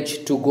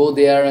privilege to go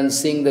there and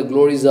sing the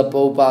glories of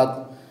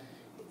Prabhupada.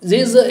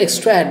 This is the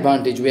extra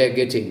advantage we are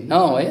getting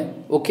now,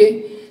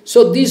 okay?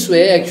 So this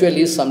way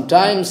actually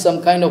sometimes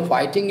some kind of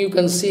fighting you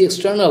can see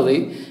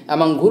externally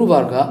among Guru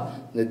Varga,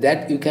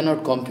 that you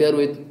cannot compare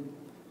with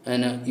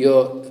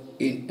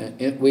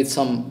with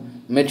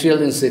some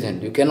material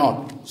incident. You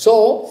cannot.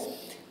 So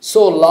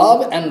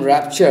love and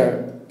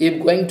rapture,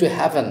 if going to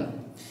happen,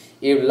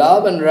 if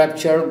love and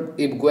rapture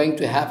if going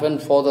to happen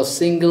for the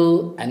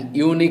single and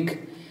unique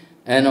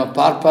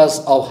purpose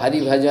of Hari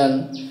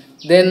Bhajan,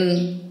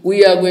 then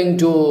we are going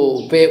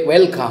to pay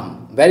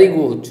welcome, very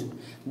good,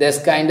 this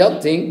kind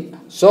of thing.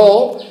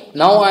 So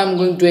now I am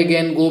going to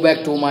again go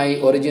back to my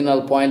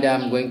original point I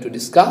am going to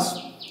discuss.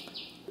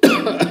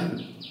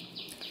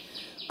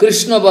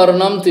 Krishna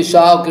Varnam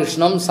Tishav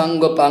Krishnam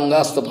Sangha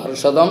Pangasta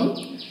Parshadam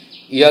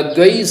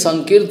Yagai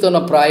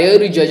Sankirtana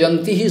Prayari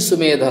Jajantihi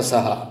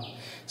Sumedhasaha.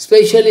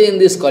 Especially in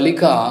this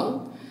Kalika,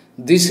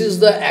 this is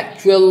the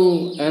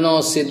actual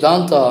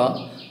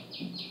Siddhanta.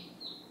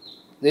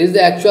 This is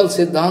the actual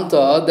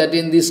Siddhanta that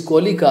in this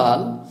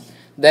Kalika,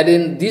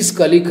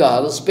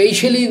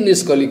 especially in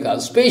this Kalika,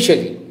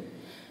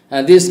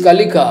 this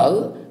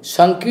Kalika,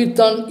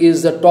 Sankirtan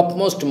is the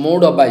topmost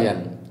mode of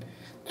bhajan.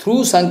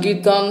 Through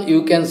Sankirtan,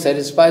 you can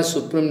satisfy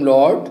Supreme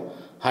Lord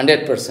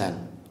 100%.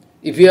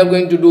 If you are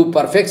going to do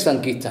perfect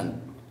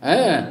Sankirtan.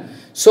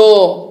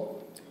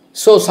 So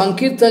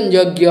Sankirtan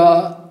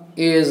Yajna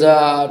is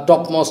a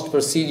topmost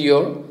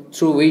procedure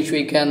through which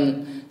we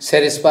can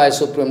satisfy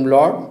Supreme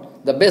Lord.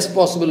 The best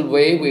possible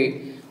way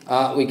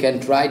we can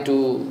try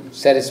to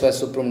satisfy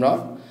Supreme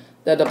Lord.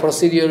 That the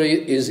procedure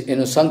is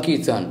in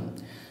Sankirtan.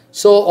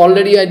 So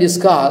already I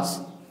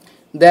discussed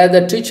that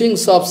the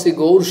teachings of Sri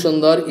Gaur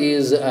Sundar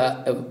is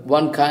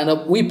one kind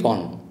of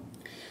weapon,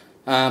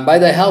 by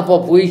the help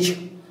of which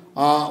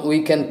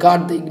we can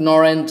cut the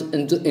ignorant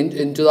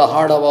into the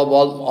heart of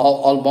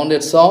all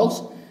bonded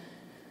souls.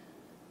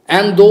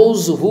 And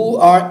those who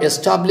are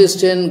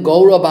established in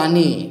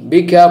Gauravani,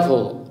 be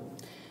careful.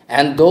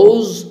 And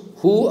those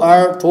who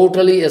are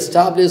totally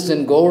established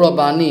in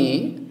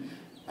Gauravani,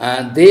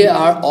 they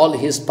are all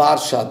his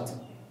Parshad.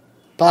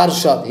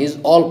 Parshad, he is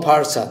all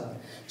Parshad.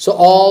 So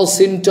all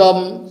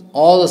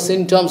the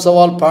symptoms of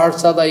all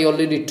Parshad I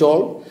already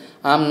told.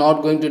 I am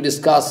not going to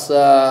discuss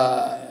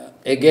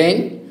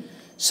again.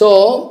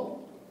 So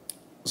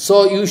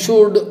you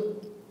should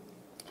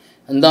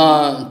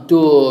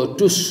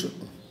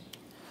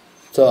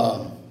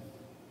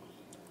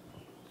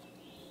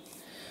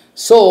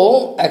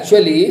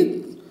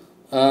actually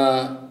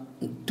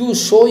to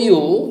show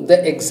you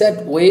the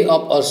exact way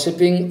of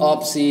worshipping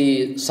of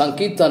the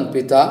Sankirtan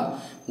Pita,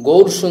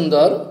 Gaur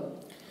Sundar,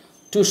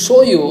 to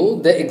show you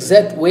the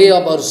exact way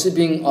of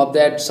worshipping of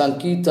that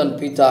Sankirtan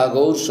Pita,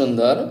 Gaur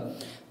Sundar,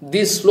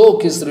 this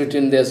slok is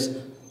written this,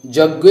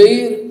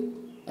 Jaggair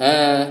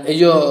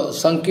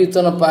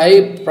Sankirtana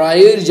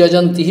Prayir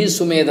Jajantihi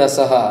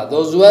Sumedasaha.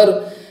 Those who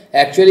are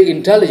actually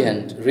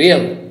intelligent,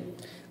 real,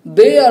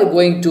 they are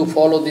going to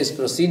follow this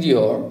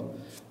procedure.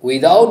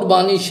 Without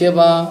Bani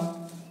Seva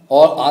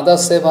or other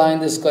Seva in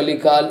this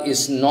Kalikal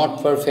is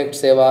not perfect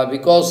Seva,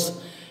 because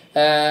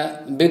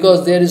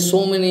there is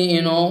so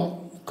many,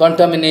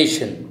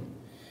 contamination,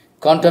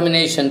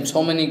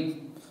 so many,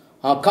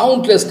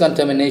 countless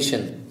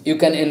contamination you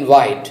can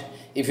invite.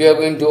 If you are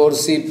going to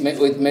worship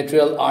with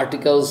material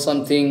articles,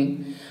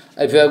 something,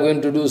 if you are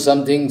going to do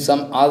something,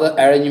 some other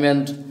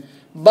arrangement,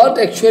 but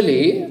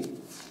actually,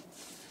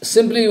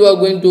 simply you are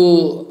going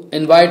to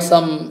invite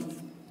some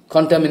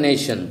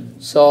contamination.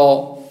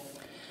 So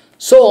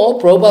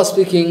Prabhupada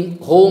speaking,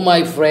 oh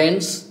my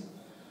friends,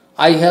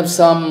 I have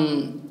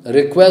some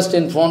request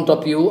in front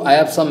of you, I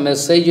have some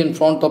message in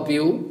front of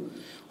you,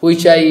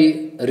 which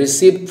I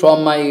received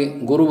from my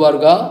Guru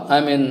Varga, I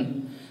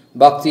mean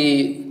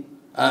Bhakti,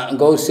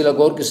 Srila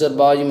Gaur Kishore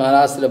Babaji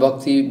Maharaj, Srila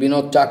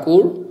Bhaktivinod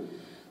Thakur.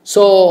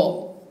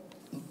 So,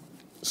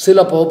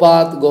 Srila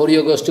Prabhupada,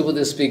 Gauriya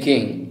Goshtipati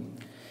speaking,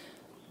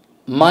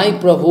 my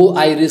Prabhu,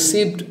 I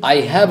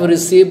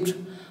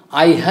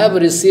have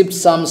received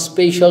some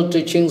special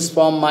teachings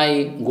from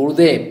my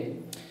Gurudev,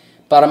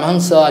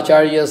 Paramahansa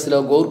Acharya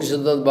Srila Gaur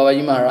Kishore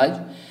Babaji Maharaj.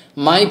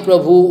 My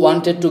Prabhu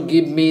wanted to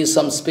give me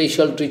some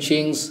special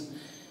teachings.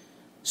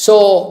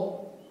 So,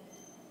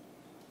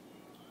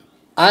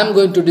 I am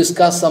going to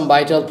discuss some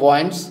vital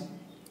points.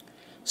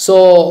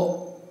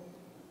 So,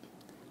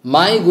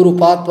 my Guru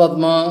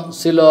Padma,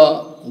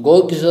 Srila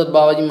Gaur Kishore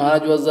Babaji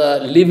Maharaj was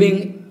a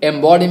living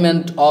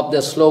embodiment of the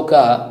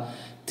sloka,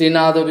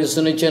 Trinada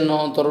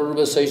Vishnuchenno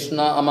Tarurva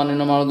Saishna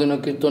Amanina Maraduna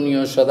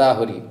Kirtaniya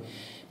Sadahari.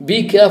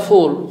 Be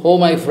careful, oh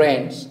my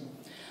friends.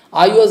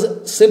 I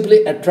was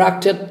simply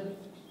attracted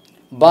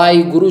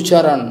by Guru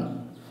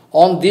Charan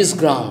on this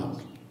ground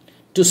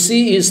to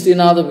see his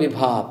Trinada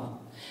Vibhav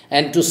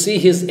and to see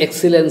his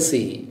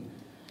excellency.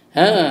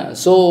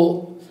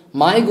 So,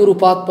 my Guru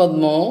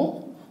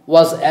Padma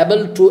was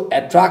able to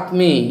attract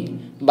me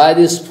by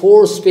these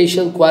four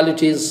special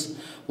qualities.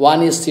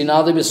 One is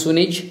Trinadavi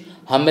Sunich,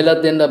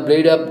 humbler than the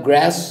blade of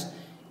grass.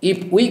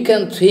 If we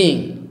can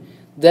think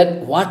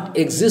that what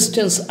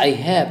existence I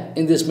have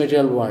in this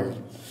material world,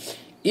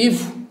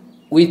 if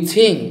we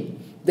think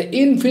the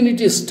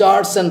infinity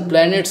stars and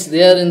planets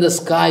there in the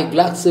sky,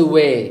 galaxy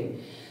away,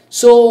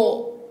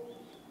 so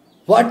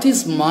what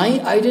is my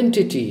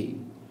identity?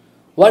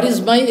 What is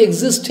my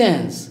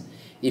existence?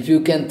 If you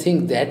can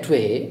think that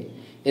way,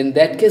 in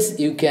that case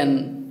you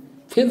can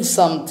feel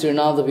some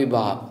Trinada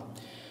Vibhav.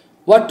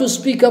 What to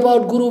speak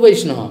about Guru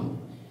Vaishnava?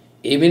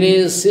 Even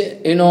his,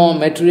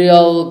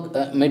 material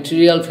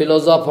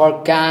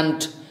philosopher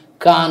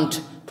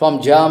Kant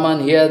from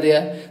German here,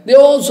 there, they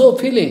are also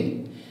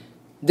feeling.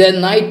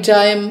 Then night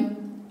time,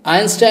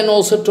 Einstein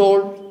also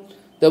told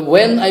that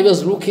when I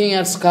was looking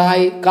at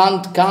sky,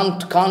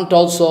 Kant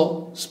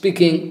also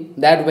speaking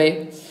that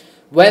way.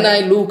 When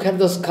I look at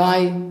the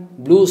sky,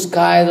 blue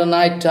sky, the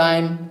night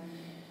time,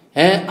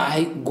 and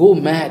I go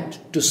mad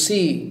to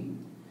see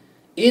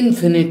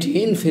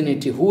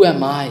infinity, who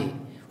am I?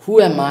 Who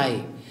am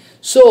I?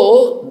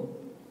 So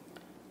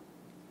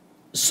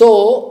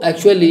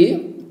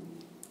actually,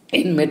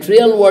 in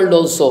material world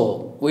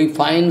also, we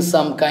find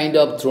some kind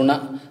of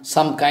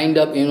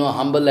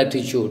humble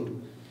attitude.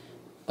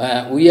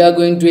 We are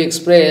going to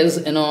express,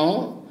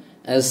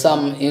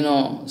 some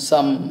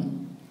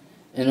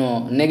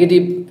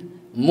negative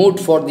mood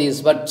for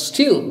this, but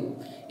still,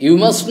 you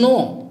must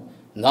know.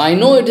 I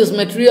know it is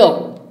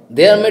material,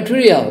 they are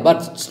material,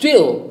 but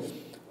still,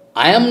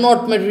 I am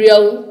not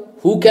material.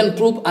 Who can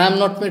prove I am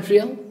not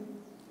material?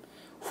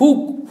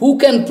 Who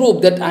can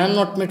prove that I am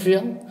not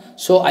material?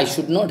 So I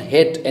should not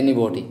hate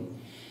anybody.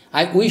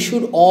 We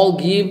should all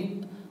give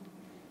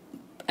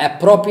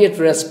appropriate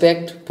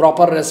respect,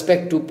 proper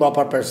respect to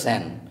proper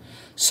person.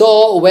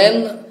 So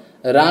when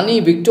Rani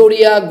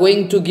Victoria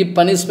going to give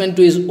punishment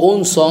to his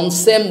own son,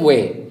 same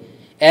way,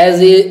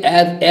 as he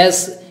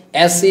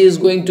is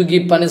going to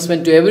give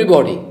punishment to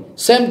everybody,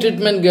 same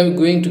treatment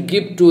going to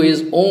give to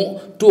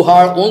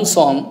her own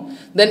son,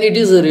 then it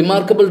is a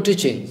remarkable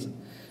teaching.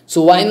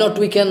 So why not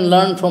we can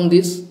learn from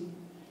this?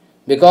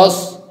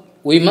 Because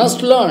we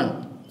must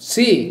learn.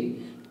 See,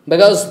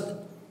 because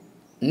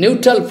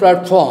neutral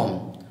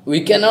platform,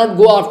 we cannot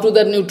go after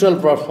that neutral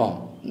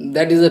platform.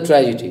 That is a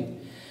tragedy.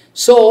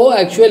 So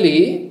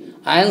actually,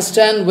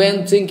 Einstein,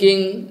 when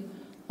thinking,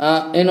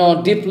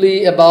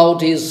 deeply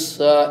about his,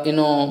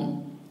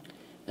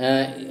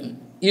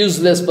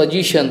 useless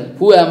position,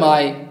 who am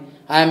I?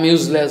 I am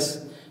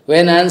useless.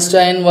 When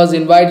Einstein was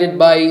invited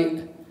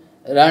by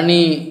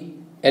Rani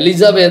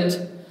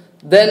Elizabeth,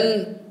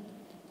 then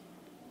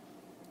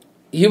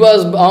he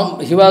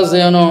was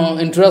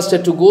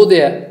interested to go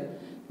there.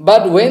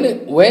 But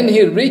when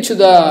he reached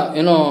the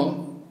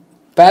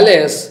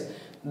palace,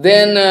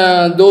 then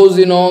those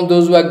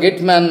who are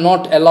gate men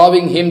not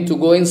allowing him to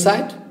go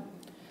inside.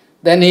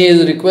 Then he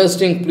is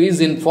requesting,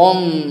 please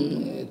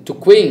inform to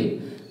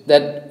Queen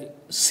that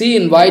she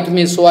invite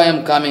me, so I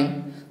am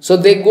coming. So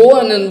they go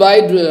and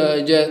invite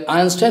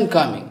Einstein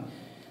coming.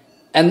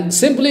 And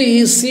simply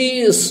he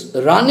sees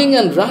running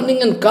and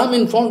come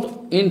in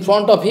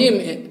front of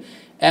him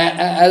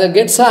at the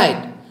gate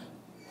side.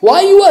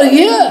 Why you are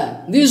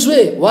here this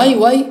way?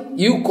 Why?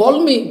 You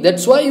call me,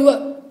 that's why you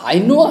are. I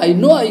know,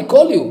 I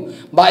call you.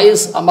 I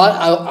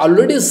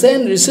already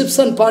sent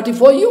reception party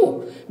for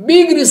you.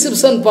 Big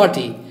reception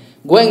party.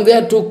 Going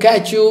there to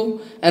catch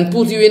you and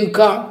put you in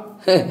car.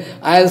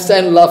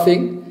 Einstein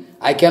laughing.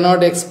 I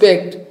cannot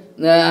expect.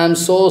 I am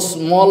so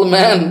small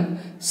man.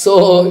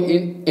 So,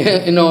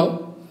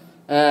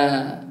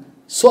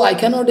 so I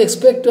cannot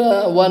expect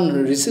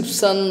one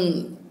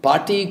reception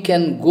party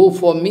can go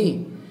for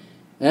me.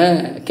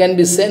 Can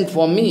be sent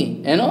for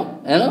me. I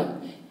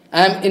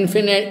am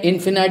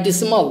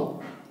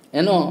infinitesimal.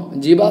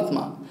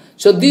 Jivatma.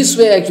 So this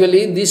way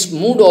actually, this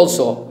mood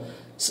also.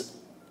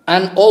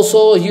 And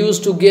also he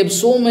used to give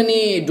so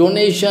many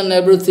donation,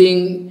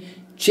 everything,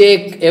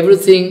 check,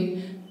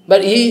 everything,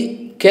 but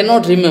he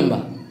cannot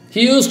remember.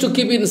 He used to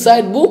keep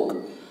inside book.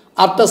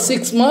 After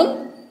 6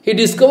 months, he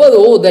discovered,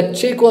 oh, that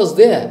check was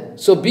there.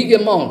 So big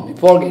amount, he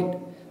forget,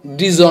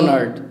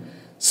 dishonored.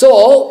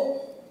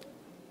 So,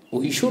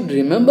 we should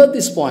remember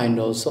this point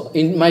also.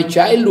 In my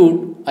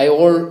childhood,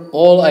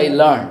 all I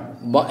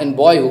learned, in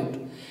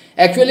boyhood.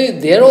 Actually,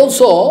 there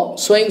also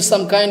showing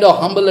some kind of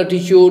humble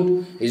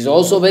attitude is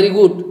also very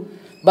good.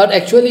 But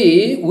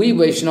actually, we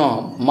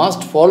Vaishnava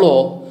must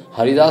follow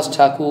Haridas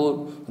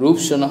Thakur, Rup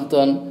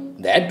Sanatan.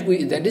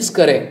 That is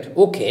correct.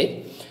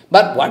 Okay.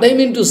 But what I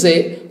mean to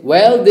say,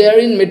 well, they are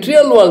in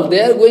material world,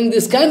 they are going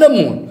this kind of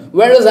mood.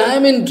 Whereas I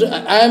am in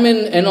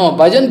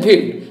bhajan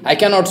field, I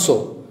cannot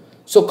so.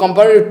 So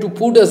to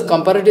put as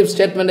comparative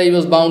statement, I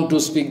was bound to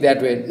speak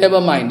that way.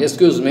 Never mind,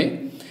 excuse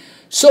me.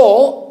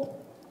 So,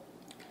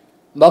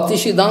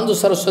 Bhaktisiddhanta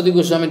Saraswati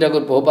Goswami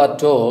Thakur Prabhupada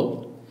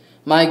told,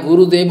 my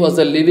Gurudev was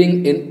a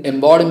living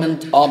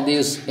embodiment of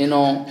this,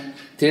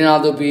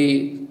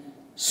 Trinadapi,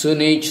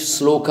 Sunich,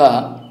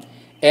 Sloka.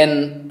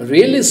 And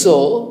really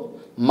so,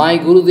 my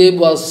Gurudev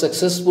was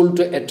successful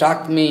to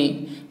attract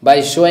me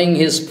by showing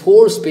his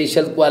four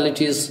special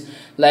qualities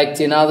like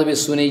Tinadavi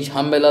Sunij,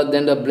 humble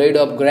than the blade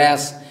of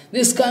grass.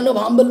 This kind of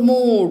humble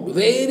mood,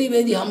 very,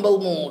 very humble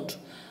mood.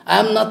 I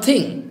am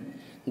nothing.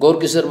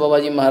 Gaur-Kishore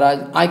Babaji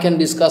Maharaj, I can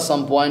discuss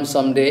some points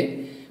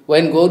someday.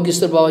 When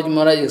Gaur-Kishore Babaji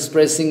Maharaj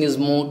expressing his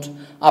mood,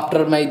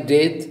 after my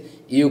death,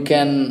 you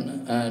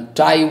can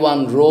tie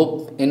one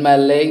rope in my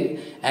leg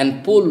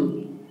and pull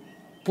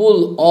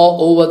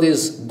all over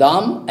this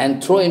dam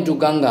and throw into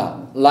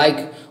Ganga.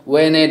 Like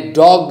when a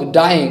dog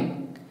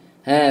dying,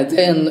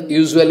 then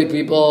usually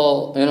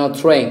people,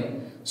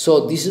 throwing.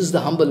 So this is the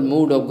humble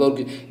mood of Gaur.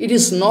 It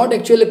is not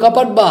actually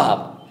Kapat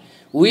Bhav.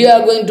 We are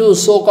going to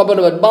show Kapat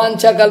Bhav.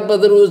 Bancha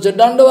Kalpataruja,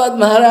 Dandavad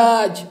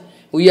Maharaj.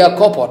 We are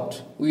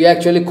Kapat. We are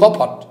actually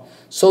Kapat.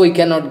 So we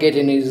cannot get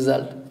any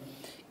result.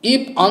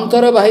 If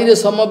Antara Bahira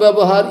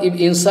Samabhavahar, if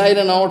inside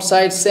and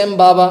outside same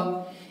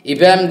Baba,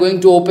 if I am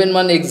going to open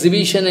one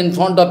exhibition in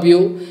front of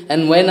you,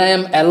 and when I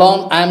am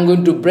alone, I am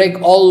going to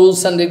break all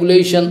rules and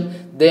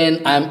regulation,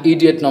 then I am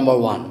idiot number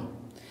one.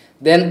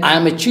 Then I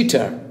am a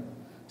cheater.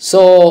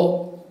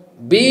 So,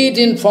 be it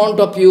in front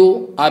of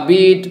you, or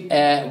be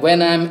it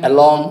when I am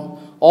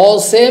alone, all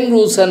same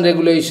rules and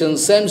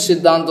regulations, same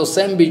Siddhanta,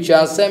 same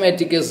Vichar, same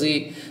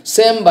efficacy,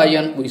 same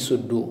Bayan we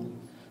should do.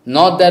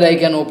 Not that I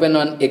can open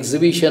an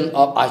exhibition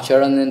of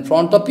Acharan in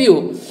front of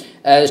you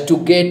as to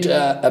get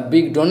a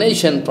big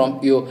donation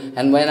from you.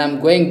 And when I am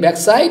going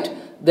backside,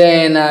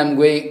 then I am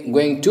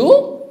going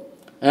to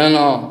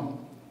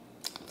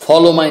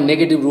follow my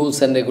negative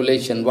rules and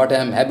regulation, what I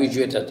am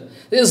habituated.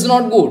 This is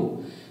not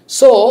good.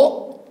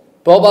 So,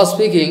 Prabhupada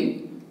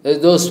speaking,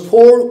 those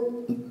four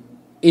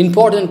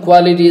important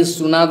qualities,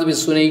 Sunad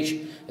Visunij,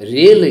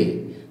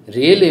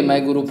 really my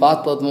Guru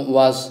Padma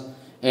was,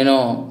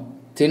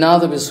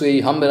 Tinada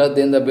Visui, humbler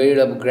than the blade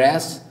of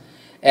grass,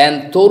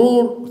 and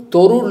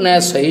Torur na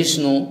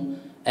Sahishnu,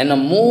 and a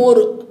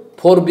more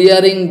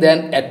forbearing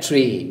than a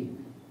tree.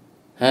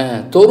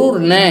 Torur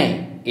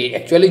na,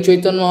 actually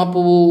Chaitanya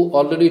Mahaprabhu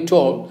already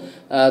told,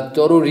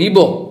 Torur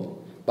Ribo,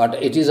 but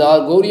it is our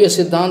Gauriya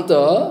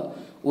Siddhanta,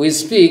 we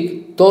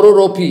speak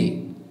Toruropi.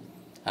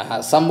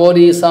 Some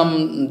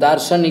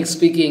darshanik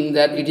speaking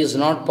that it is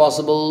not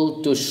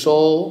possible to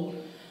show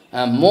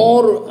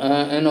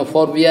more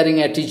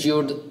forbearing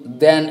attitude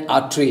than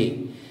a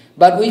tree.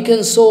 But we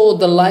can show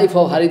the life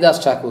of Haridas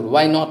Thakur.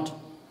 Why not?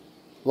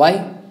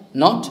 Why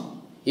not?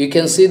 You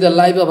can see the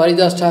life of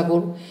Haridas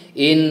Thakur.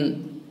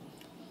 In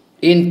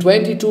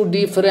 22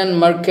 different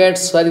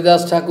markets,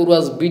 Haridas Thakur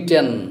was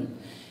beaten,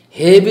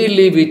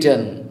 heavily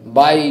beaten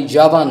by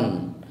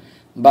Javan,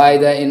 by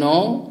the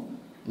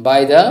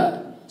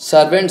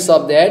servants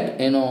of that,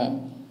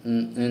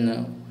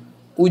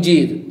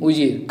 Ujir,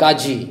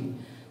 Kaji.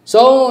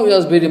 So he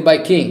was beaten by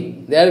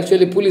king. They are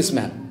actually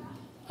policemen.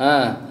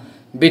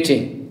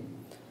 Beating.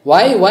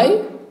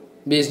 Why?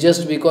 It's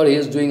just because he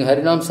is doing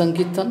Harinam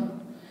Sankirtan.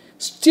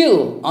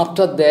 Still,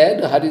 after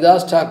that,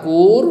 Haridas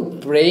Thakur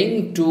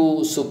praying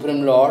to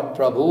Supreme Lord,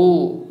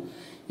 Prabhu,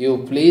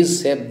 you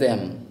please save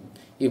them.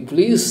 You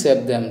please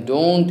save them.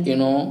 Don't,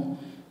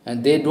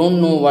 and they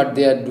don't know what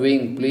they are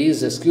doing.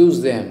 Please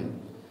excuse them.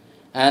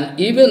 And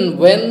even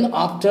when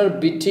after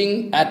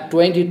beating at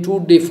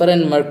 22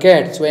 different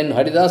markets, when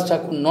Haridas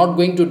Thakur not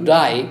going to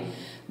die,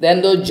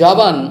 then the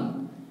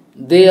Javan,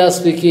 they are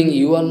speaking,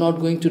 you are not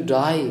going to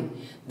die.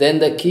 Then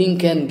the king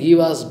can give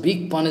us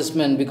big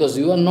punishment because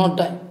you are not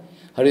dying.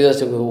 Haridas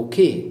Thakur,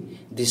 okay,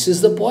 this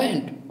is the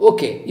point.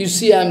 Okay, you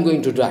see I am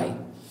going to die.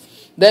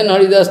 Then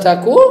Haridas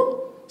Thakur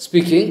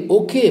speaking,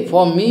 okay,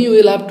 for me you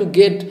will have to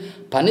get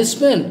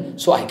punishment,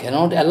 so I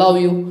cannot allow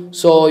you,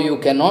 so you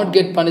cannot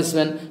get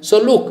punishment, so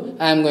look,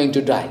 I am going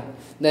to die.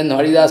 Then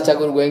Haridas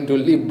Thakur going to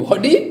leave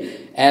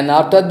body, and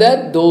after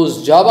that,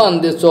 those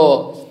Javan, they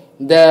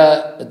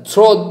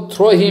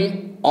throw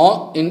him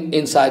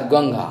inside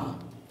Ganga.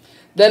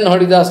 Then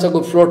Haridas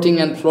Thakur floating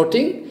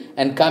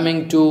and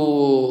coming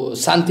to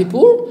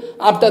Santipur.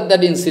 After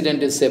that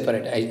incident is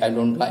separate. I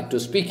don't like to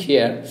speak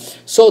here.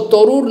 So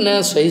Torur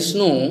na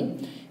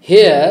Sahisnu,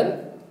 here,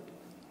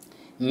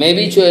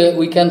 maybe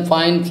we can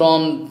find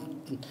from,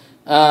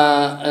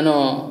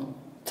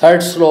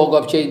 third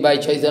slok by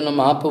Chaitanya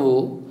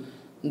Mahaprabhu,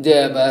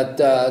 but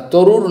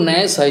Torur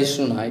na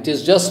Sahisnuna. It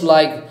is just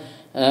like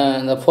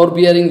the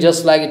forbearing,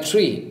 just like a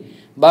tree.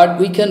 But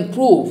we can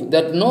prove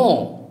that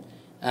no,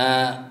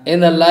 in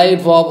the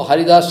life of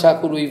Haridas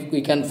Thakur,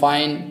 we can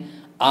find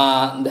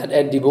that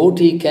a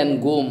devotee can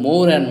go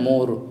more and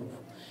more.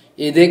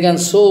 They can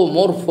show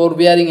more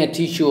forbearing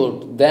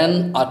attitude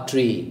than a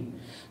tree.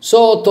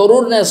 So,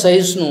 Torur na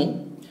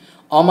Sahisnu,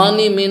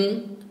 Amani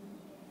mean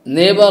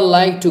never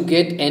like to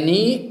get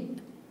any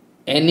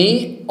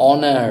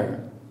honor.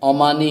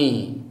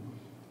 Amani.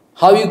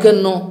 How you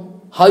can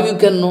know? How you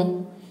can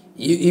know?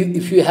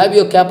 If you have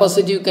your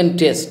capacity, you can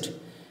test.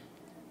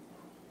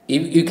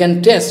 You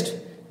can test.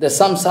 That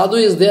some sadhu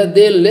is there,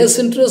 they are less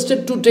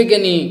interested to take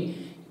any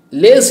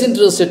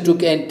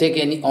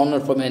honor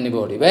from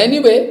anybody. But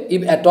anyway,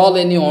 if at all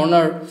any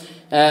honor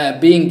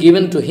being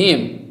given to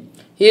him,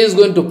 he is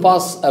going to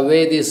pass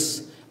away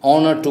this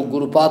honor to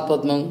Guru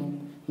Padma.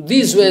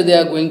 This way they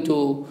are going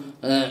to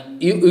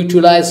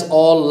utilize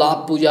all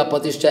lap, puja,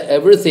 patishtha,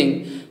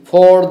 everything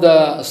for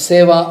the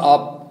seva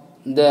of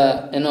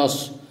the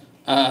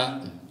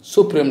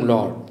Supreme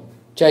Lord,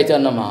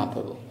 Chaitanya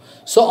Mahaprabhu.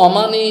 So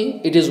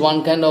Amani, it is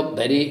one kind of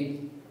very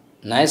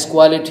nice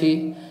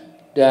quality.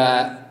 They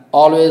are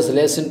always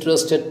less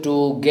interested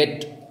to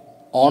get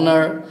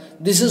honor.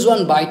 This is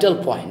one vital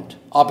point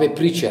of a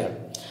preacher.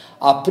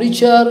 A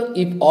preacher,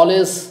 if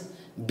always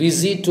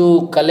busy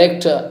to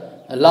collect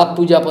lap,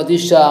 puja,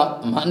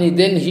 patishtha, money,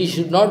 then he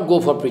should not go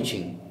for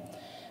preaching.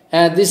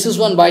 And this is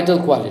one vital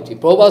quality.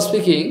 Prabhupada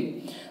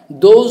speaking,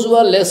 those who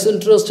are less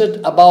interested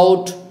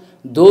about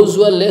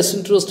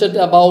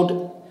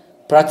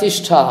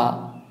pratishtha,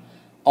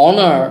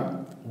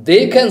 honor,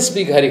 they can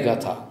speak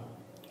Harikatha.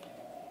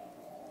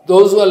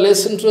 Those who are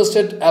less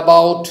interested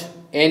about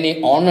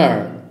any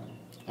honor,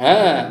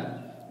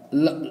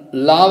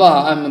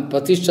 lava,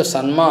 pratishtha,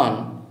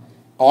 sanman,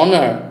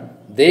 honor,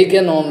 they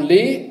can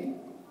only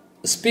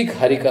speak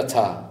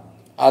Harikatha.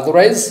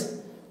 Otherwise,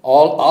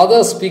 all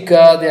other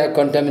speaker, they are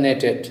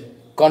contaminated.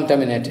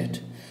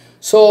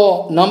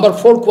 So, number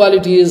 4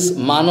 quality is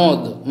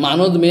manod.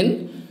 Manod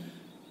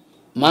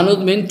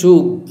mean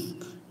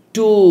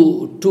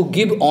to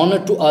give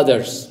honor to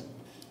others,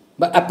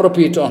 but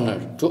appropriate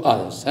honor to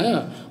others.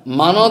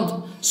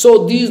 Manod.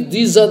 So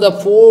these are the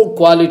 4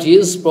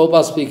 qualities,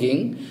 Prabhupada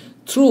speaking,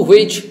 through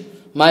which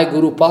my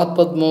Guru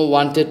Padma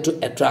wanted to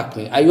attract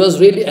me. I was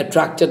really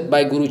attracted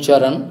by Guru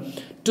Charan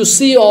to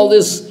see all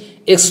these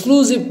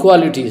exclusive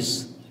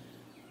qualities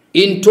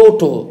in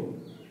toto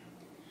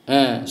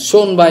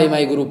shown by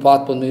my Guru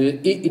Padma.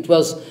 It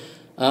was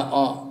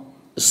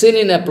seen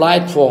in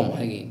applied form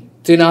again.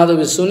 Trinada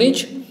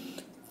Visunich,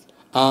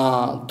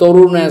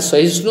 Toruna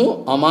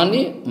Sahisnu,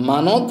 Amani,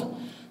 Manod.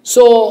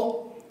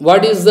 So,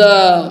 what is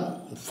the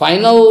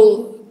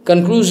final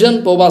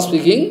conclusion? Prabhupada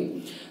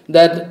speaking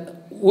that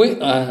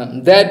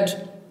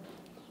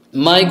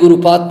my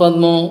Guru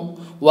Padma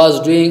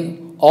was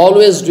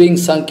always doing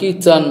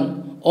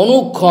Sankirtan,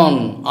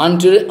 Anukhan,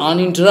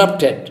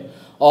 uninterrupted,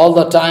 all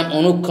the time,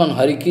 Anukhan,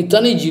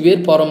 Harikirtani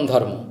Jiver Param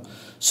Dharma.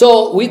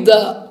 So,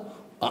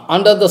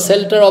 under the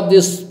shelter of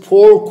these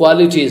 4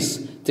 qualities,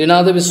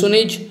 Trinada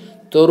Visunich,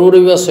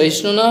 Toruriva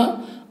Sahisnuna,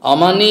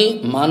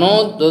 Amani,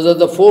 Manod, those are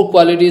the 4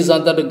 qualities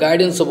under the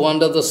guidance of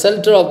under the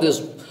shelter of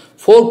these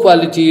 4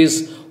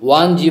 qualities,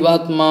 one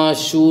Jivatma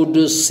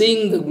should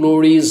sing the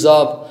glories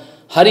of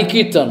Hari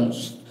Kirtan,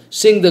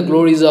 sing the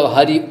glories of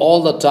Hari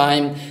all the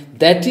time.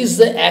 That is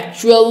the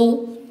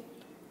actual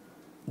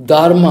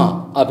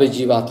dharma of a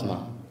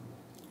Jivatma.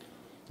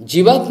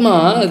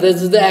 Jivatma,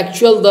 this is the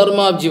actual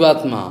dharma of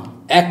Jivatma.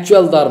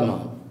 Actual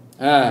dharma.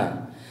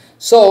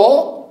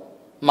 So,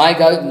 my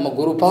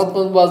Guru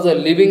Padma was the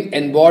living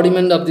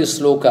embodiment of this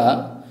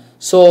sloka.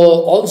 So,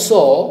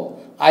 also,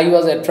 I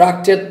was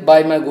attracted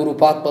by my Guru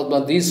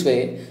Padma this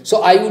way.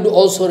 So, I would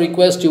also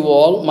request you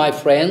all, my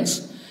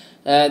friends,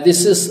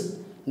 this is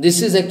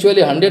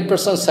actually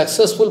 100%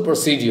 successful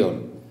procedure.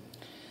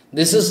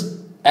 This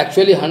is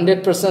actually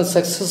 100%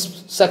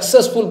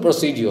 successful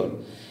procedure.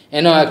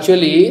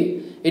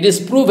 Actually, it is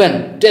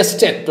proven,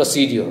 tested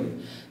procedure,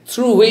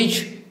 through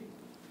which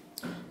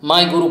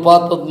my Guru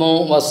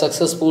Padma was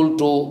successful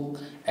to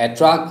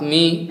attract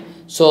me.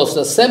 So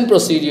the same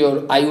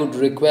procedure I would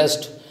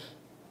request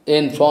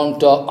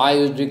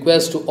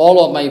to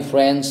all of my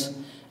friends,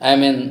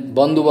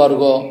 Bandhu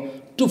Varga,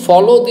 to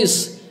follow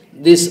this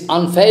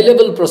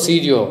unfailable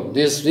procedure,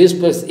 this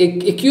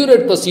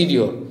accurate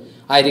procedure.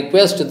 I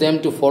request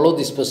them to follow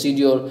this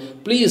procedure.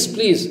 Please,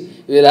 you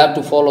will have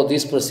to follow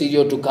this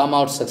procedure to come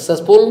out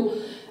successful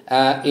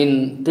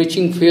in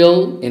preaching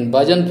field, in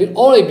bhajan field,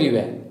 or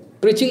everywhere.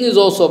 Preaching is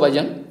also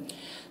bhajan.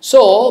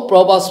 So,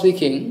 Prabhupada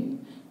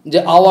speaking,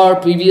 our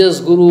previous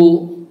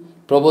Guru,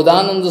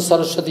 Prabodhananda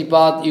Saraswati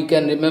Path, you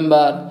can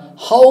remember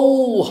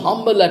how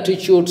humble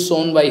attitude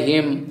shown by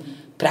him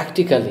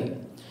practically.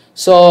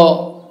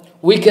 So,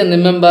 we can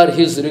remember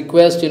his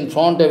request in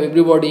front of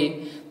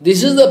everybody.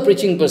 This is the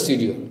preaching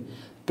procedure.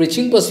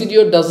 Preaching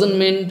procedure doesn't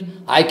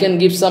mean I can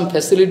give some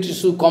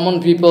facilities to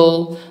common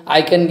people,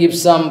 I can give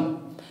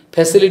some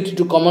facility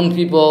to common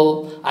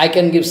people, I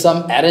can give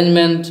some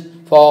arrangement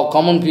for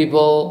common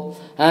people,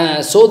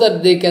 so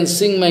that they can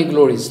sing my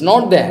glories.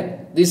 Not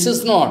that. This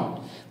is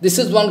not. This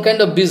is one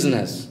kind of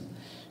business.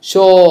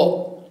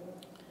 So,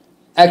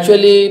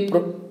 actually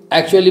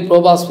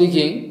Prabhupada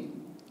speaking,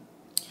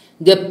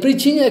 the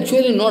preaching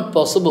actually not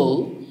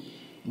possible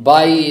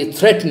by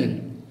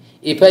threatening.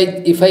 If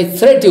I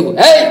threat you,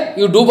 hey,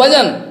 you do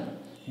bhajan,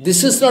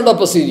 this is not a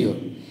procedure.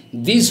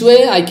 This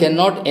way I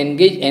cannot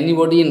engage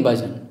anybody in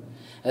bhajan.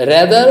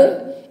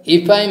 Rather,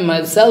 if I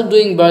myself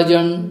doing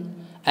bhajan,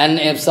 and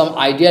if some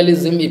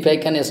idealism, if I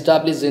can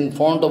establish in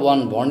front of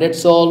one bonded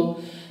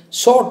soul,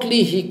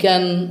 shortly he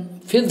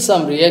can feel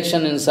some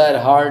reaction inside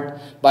heart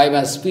by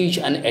my speech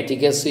and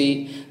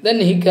efficacy, then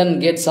he can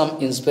get some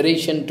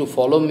inspiration to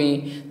follow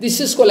me. This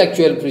is called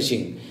actual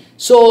preaching.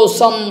 So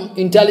some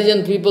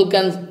intelligent people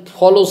can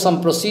follow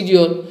some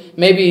procedure,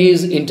 maybe he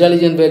is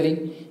intelligent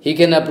really, he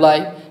can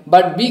apply,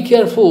 but be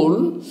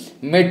careful,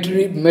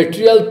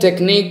 material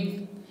technique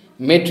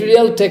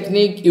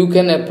you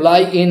can apply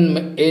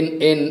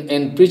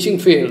in preaching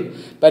field,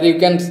 but you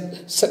can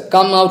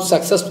come out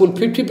successful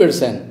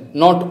 50%,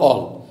 not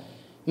all.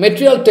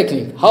 Material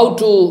technique, how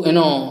to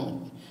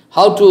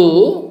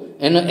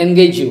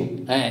engage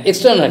you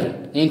externally,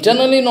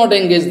 internally not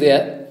engage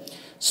there.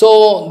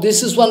 So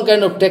this is one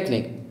kind of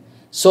technique.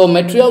 So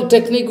material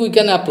technique we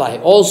can apply.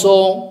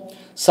 Also,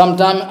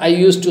 sometime I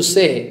used to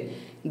say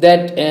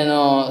that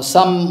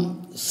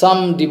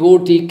some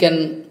devotee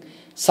can,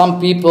 some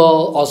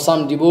people or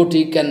some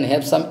devotee can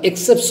have some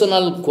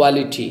exceptional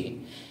quality.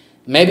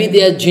 Maybe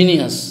they are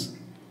genius.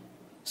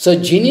 So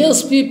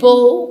genius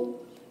people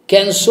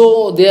can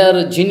show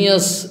their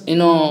genius,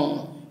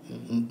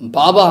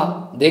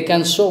 Baba, they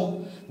can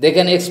show. They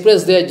can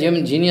express their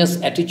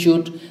genius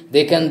attitude.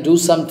 They can do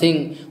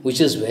something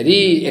which is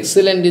very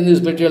excellent in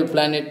this material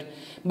planet.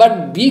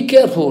 But be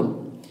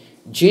careful.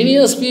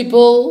 Genius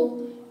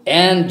people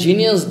and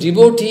genius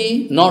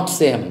devotee, not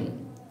same.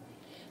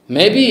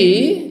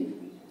 Maybe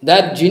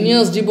that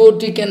genius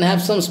devotee can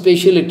have some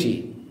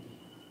speciality.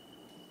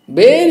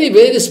 Very,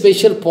 very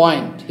special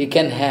point he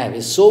can have.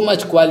 Is so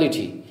much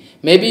quality.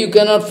 Maybe you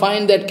cannot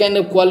find that kind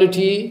of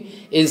quality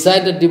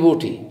inside the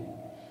devotee.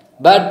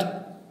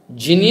 But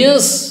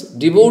genius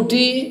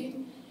devotee,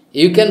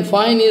 you can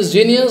find his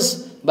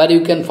genius, but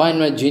you can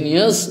find a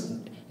genius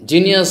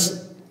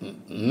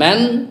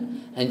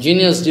man and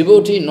genius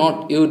devotee,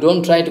 not, you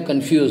don't try to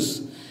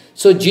confuse.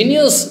 So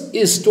genius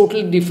is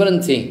totally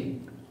different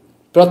thing.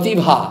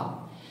 Pratibha,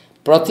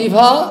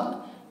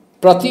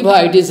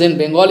 it is in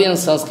Bengali and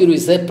Sanskrit we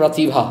say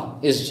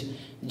Pratibha, is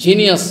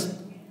genius,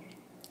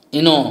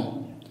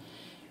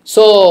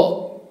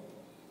 So,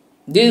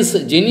 this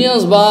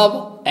genius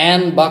bhav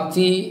and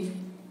bhakti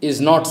is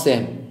not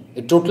same,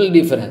 a total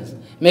difference.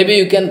 Maybe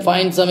you can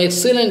find some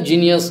excellent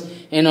genius,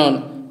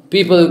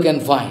 people you can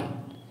find.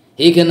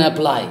 He can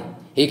apply,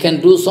 he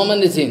can do so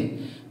many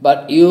things,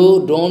 but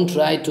you don't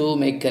try to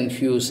make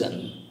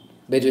confusion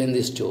between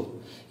these two.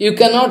 You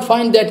cannot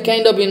find that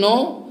kind of,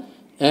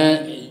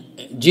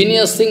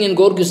 genius thing in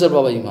Gaur-Kishore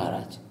Babaji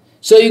Maharaj.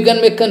 So you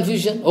can make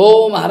confusion.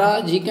 Oh,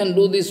 Maharaj, he can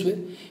do this way.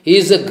 He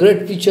is a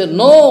great preacher.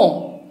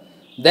 No,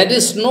 that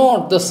is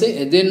not the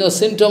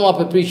symptom of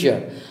a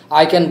preacher.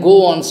 I can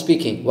go on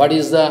speaking. What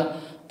is the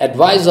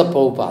advice of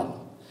Prabhupada?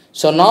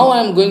 So now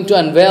I am going to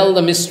unveil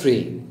the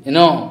mystery,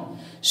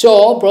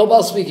 So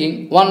Prabhupada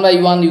speaking, one by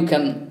one you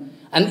can,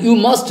 and you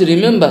must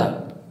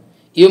remember,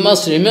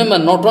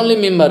 not only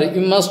remember,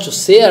 you must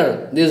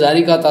share this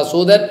Harikatha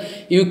so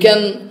that you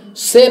can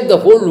save the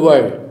whole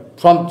world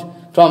from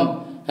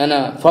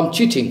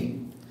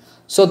cheating.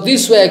 So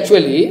this way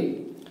actually,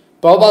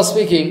 Prabhupada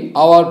speaking,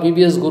 our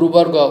previous Guru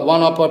Varga,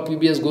 one of our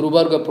previous Guru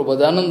Varga,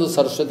 Prabhupada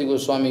Saraswati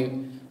Goswami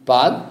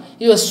Pad,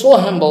 he was so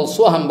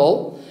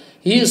humble.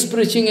 He is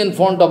preaching in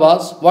front of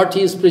us. What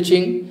he is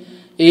preaching?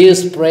 He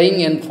is praying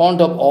in front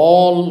of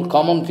all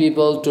common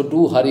people to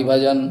do Hari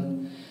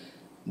Bhajan.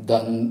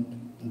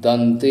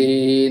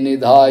 Dante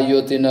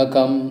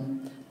nidhayotinakam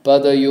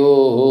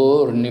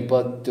padayor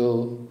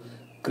nipatyo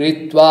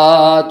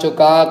kritva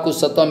chokaku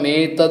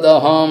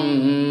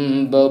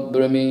satametadaham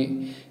babrami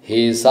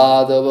he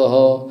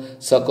sadavaha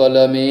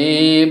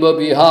sakalameva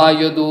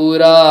vihaya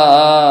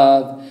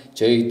durat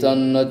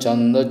chaitanya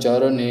chanda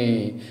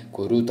charane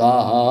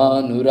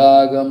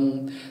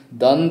kurutahanuragam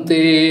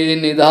dante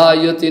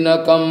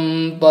nidhayatinakam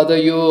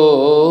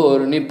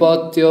padayor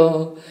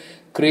nipatya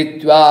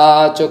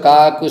kritva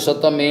chokaku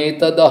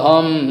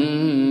satametadaham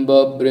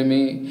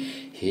babrami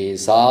he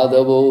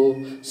sadavo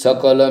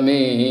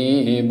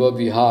sakalame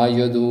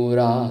vihaya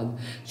durat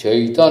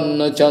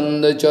chaitanya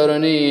chanda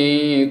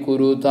charane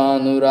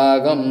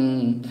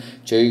kurutanuragam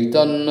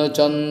chaitanya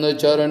chanda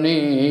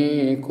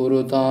charane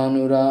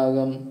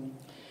kurutanuragam.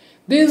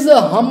 This is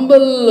a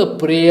humble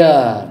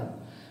prayer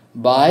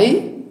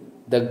by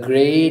the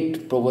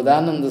great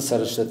Prabhupada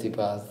Saraswati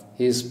Pad.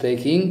 He is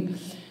speaking,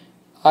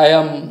 I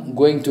am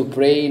going to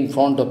pray in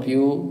front of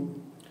you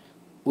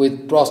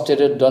with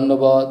prostrated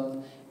dandavat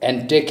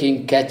and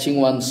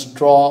catching one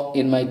straw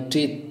in my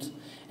teeth,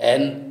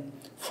 and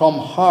from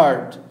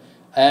heart,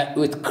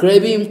 with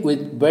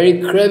very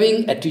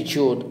craving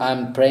attitude, I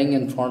am praying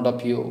in front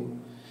of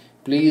you.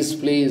 Please,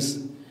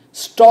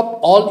 stop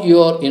all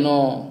your,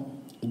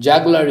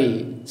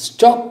 jugglery.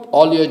 Stop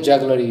all your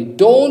jugglery.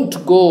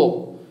 Don't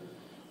go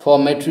for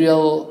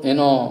material,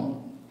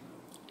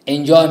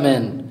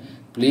 enjoyment.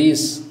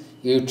 Please,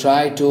 you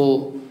try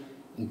to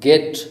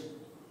get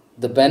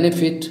the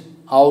benefit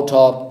out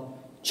of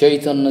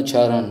Chaitanya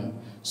Charan.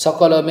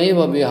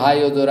 Sakalameva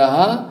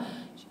vihayoduraha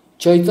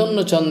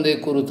Chaitanya chande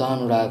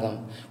kurutanuragam.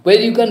 Where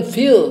you can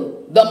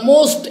feel the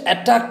most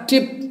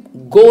attractive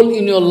goal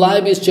in your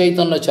life is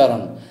Chaitanya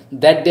Charan.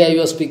 That day I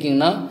was speaking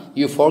now,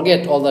 you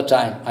forget all the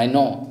time, I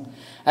know.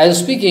 I was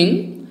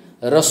speaking,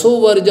 Raso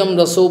varjam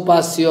raso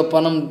pasya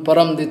param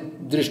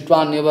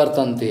drishtva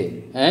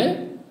nivartante.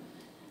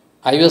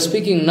 I was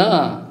speaking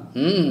now,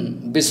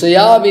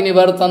 Visaya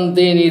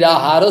vinivartante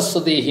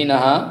niraharasya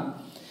dehinaha.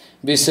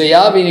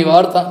 Visaya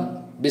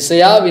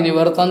Visaya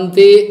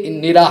vinivartante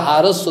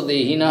niraharasya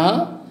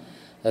dehinaha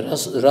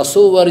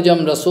raso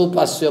varjam raso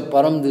pasya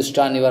param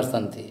dishta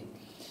nivartante.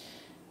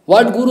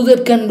 What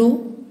Gurudev can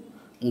do?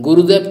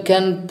 Gurudev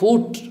can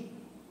put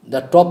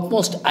the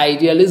topmost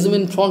idealism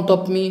in front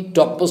of me,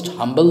 topmost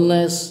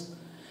humbleness.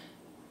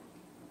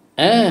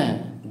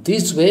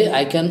 This way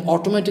I can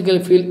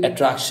automatically feel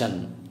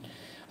attraction.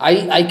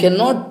 I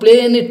cannot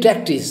play any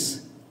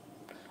tactics.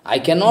 I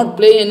cannot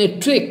play any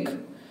trick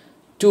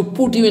to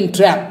put you in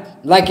trap,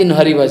 like in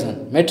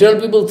Haribhajan. Material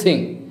people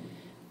think.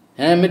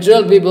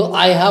 Material people,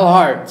 I have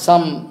heard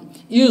some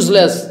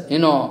useless,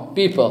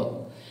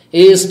 people.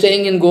 He is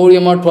staying in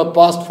Gauriya Math for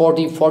past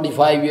 40,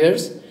 45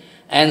 years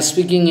and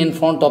speaking in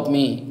front of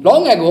me.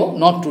 Long ago,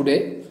 not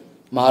today.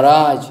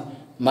 Maharaj,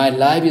 my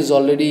life is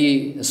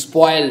already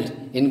spoiled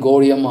in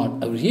Gauriya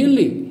Math.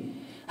 Really?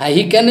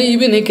 He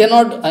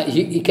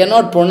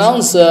cannot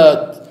pronounce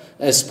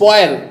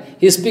spoil.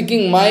 He is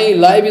speaking, my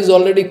life is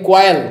already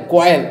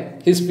quail.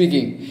 He is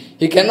speaking.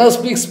 He cannot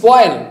speak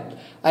spoil.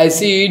 I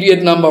see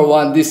idiot number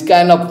one. This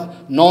kind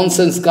of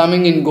nonsense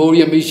coming in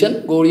Gauriya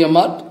Mission, Gauriya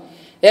Math.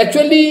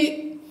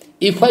 Actually,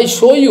 if I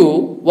show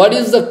you what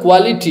is the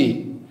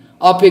quality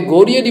of a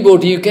Gauriya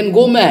devotee, you can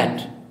go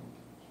mad.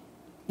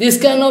 This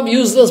kind of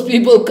useless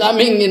people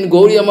coming in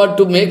Gauriya Math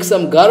to make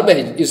some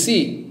garbage, you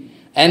see.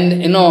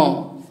 And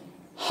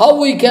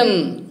how we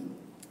can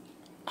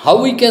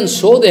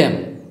show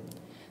them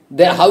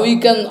that how we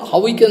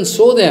can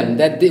show them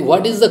that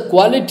what is the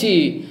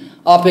quality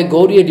of a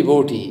Gauriya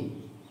devotee.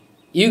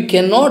 You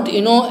cannot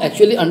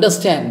actually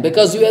understand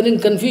because you are in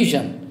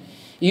confusion.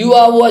 You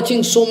are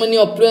watching so many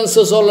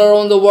appearances all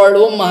around the world.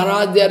 Oh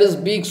Maharaj, there is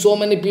big, so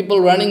many people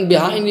running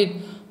behind it.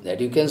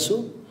 That you can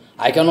show.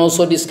 I can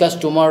also discuss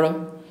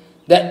tomorrow.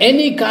 That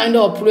any kind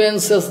of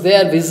appearances they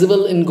are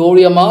visible in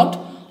Gauriya Math,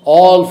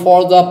 all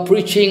for the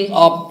preaching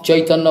of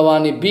Chaitanya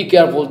Vani. Be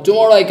careful.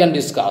 Tomorrow I can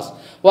discuss.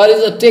 What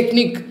is the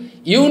technique,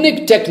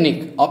 unique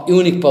technique of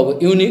unique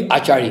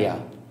Acharya?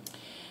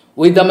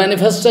 With the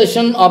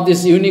manifestation of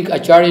this unique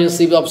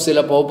Acharyaship of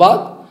Srila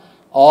Prabhupada,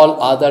 all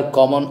other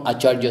common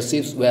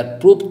Acharyaships were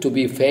proved to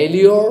be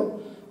failure,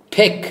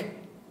 fake.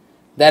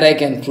 That I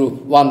can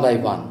prove one by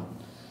one.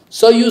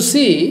 So you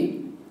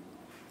see,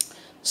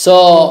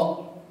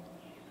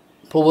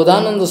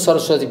 Prabhupada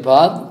Saraswati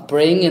Pad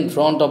praying in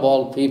front of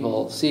all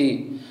people.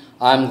 See,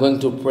 I am going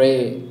to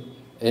pray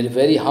in a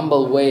very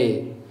humble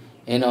way,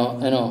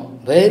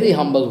 very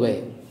humble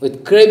way,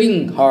 with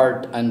craving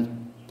heart and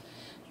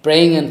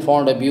praying in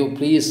front of you.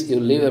 Please, you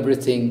leave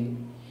everything.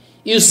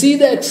 You see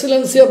the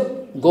excellency of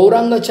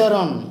Gauranga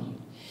Charan.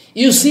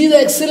 You see the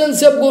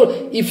excellency of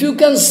if you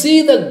can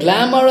see the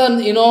glamour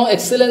and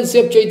excellency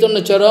of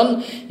Chaitanya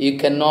Charan, you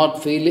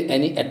cannot feel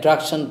any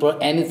attraction for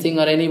anything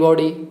or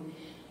anybody.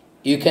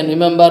 You can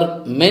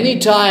remember many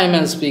times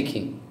and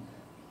speaking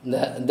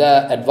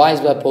the advice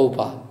by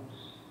Prabhupada.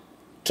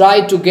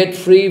 Try to get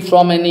free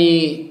from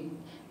any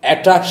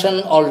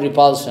attraction or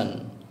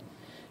repulsion.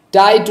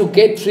 Try to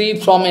get free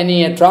from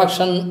any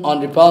attraction or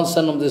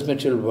repulsion of this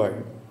material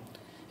world.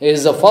 It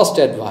is the first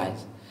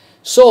advice.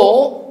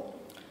 So,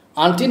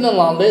 until and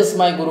unless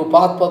my Guru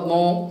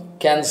Padma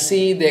can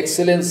see the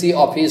excellency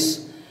of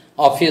his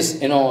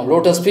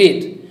lotus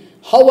feet,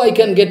 how I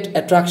can get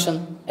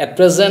attraction? At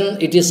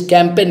present, it is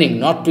campaigning,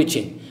 not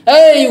preaching.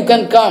 Hey, you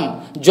can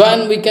come,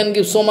 join, we can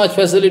give so much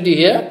facility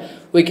here.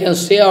 We can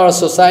stay our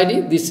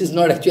society. This is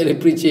not actually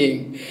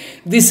preaching.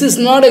 This is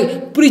not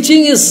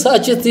preaching is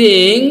such a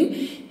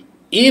thing.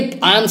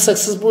 If I am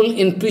successful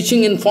in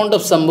preaching in front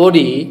of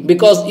somebody,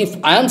 because if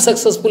I am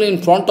successful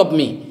in front of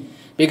me,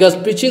 because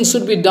preaching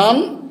should be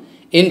done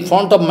in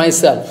front of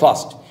myself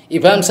first.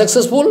 If I am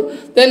successful,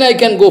 then I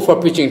can go for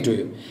preaching to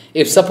you.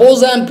 If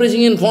suppose I am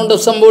preaching in front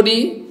of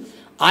somebody,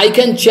 I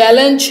can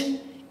challenge,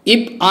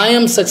 if I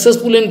am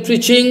successful in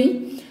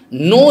preaching,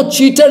 no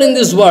cheater in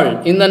this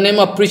world, in the name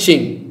of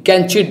preaching,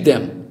 can cheat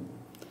them.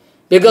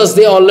 Because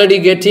they are already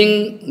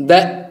getting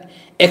the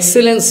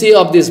excellency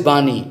of this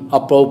Bani,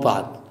 of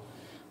Prabhupada.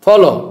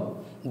 Follow.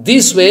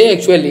 This way,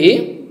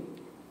 actually,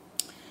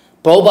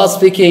 Prabhupada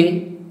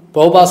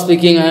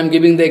speaking, I am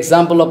giving the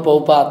example of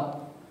Prabhupada.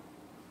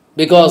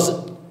 Because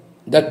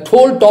the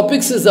whole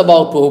topics is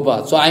about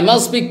Prabhupada. So I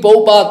must speak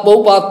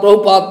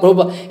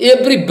Prabhupada.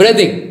 Every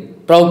breathing,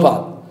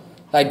 Prabhupada.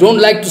 I don't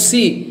like to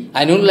see,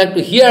 I don't like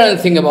to hear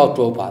anything about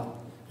Prabhupada.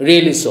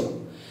 Really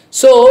so.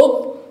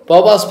 So,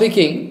 Prabhupada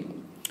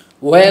speaking,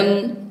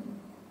 when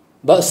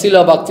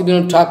Srila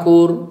Bhaktivinod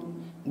Thakur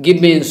give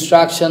me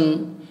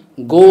instruction,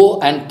 go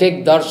and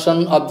take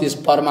darshan of this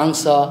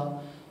Paramahansa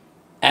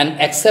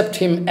and accept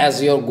him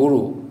as your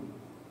Guru.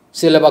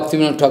 Srila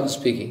Bhaktivinod Thakur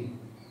speaking.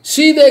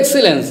 See the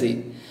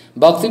excellency.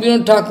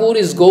 Bhaktivinod Thakur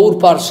is Gaur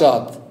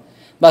Parshad,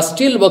 but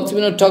still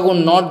Bhaktivinod Thakur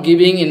not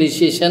giving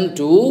initiation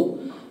to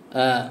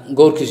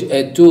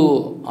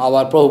to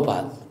our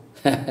Prabhupada.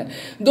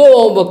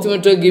 Though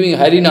Bhaktivinod Thakur giving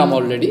Harinam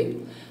already,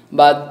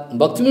 but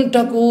Bhaktivinod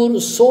Thakur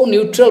so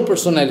neutral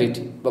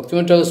personality.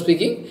 Bhaktivinod Thakur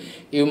speaking,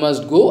 you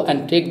must go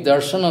and take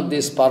darshan of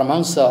this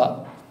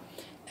Paramahansa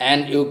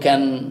and you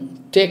can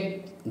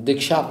take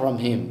diksha from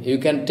him. You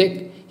can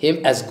take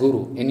him as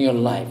Guru in your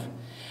life.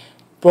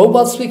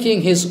 Prabhupada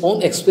speaking his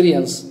own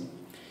experience,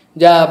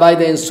 by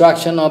the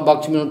instruction of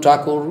Bhaktivinod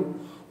Thakur,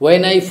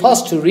 when I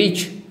first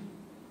reach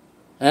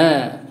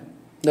the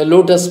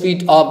lotus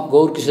feet of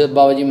Gaur-Kishore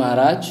Babaji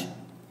Maharaj,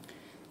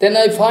 then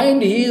I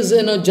find he is,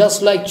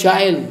 just like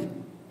child,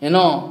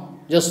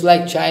 just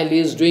like child, he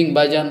is doing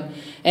bhajan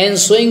and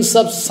showing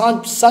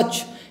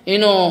such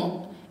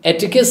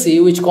efficacy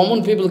which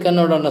common people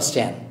cannot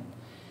understand.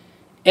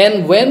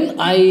 And when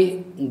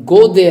I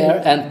go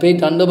there and pay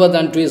Dandavat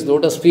unto his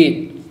lotus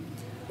feet,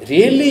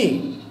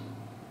 really,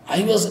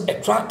 I was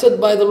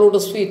attracted by the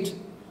lotus feet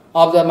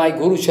of my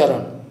Guru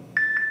Charan.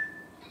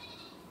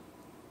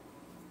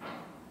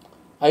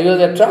 I was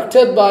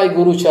attracted by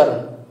Guru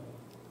Charan.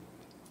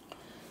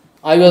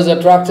 I was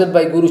attracted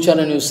by Guru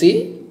Charan, you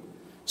see.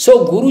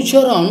 So Guru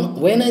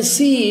Charan, when I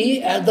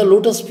see at the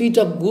lotus feet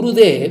of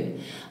Gurudev,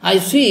 I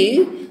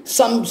see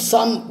some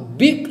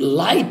big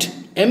light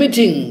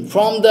emitting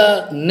from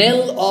the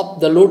nail of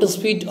the lotus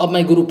feet of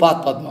my Guru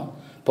Padma.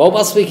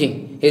 Prabhupada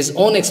speaking, his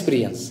own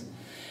experience,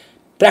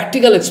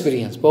 practical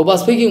experience. Prabhupada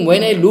speaking,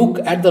 when I look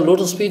at the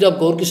lotus feet of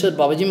Gaur-Kishore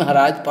Babaji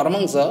Maharaj,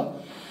 Paramahansa,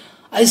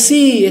 I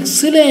see,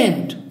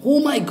 excellent, oh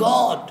my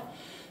God,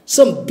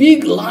 some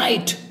big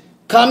light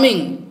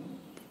coming.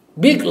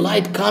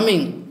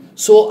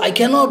 So I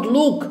cannot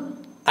look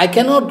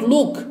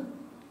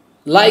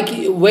like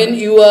when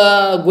you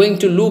are going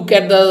to look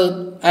at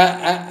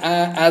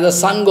the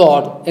sun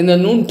god in the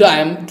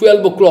noontime,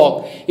 12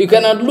 o'clock, you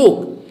cannot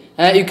look,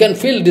 you can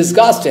feel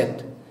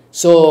disgusted.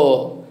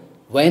 So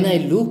when I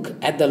look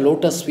at the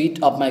lotus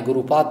feet of my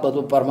Guru Padma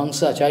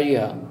Paramahansa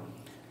Acharya,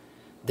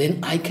 then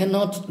I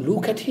cannot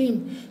look at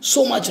him.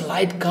 So much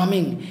light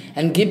coming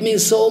and give me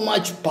so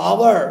much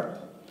power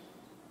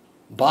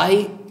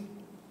by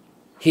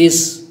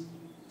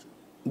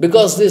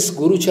because this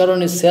Guru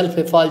Charan is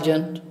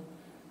self-effulgent.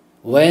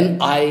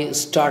 When I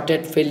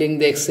started feeling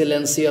the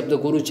excellency of the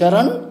Guru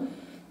Charan,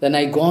 then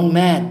I gone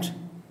mad.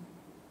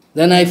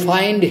 Then I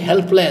find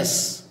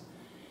helpless.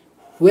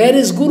 Where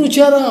is Guru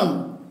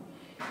Charan?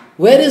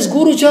 Where is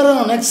Guru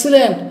Charan?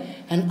 Excellent.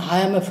 And I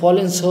am a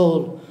fallen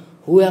soul.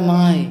 Who am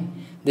I?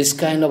 This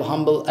kind of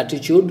humble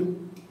attitude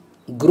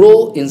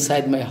grow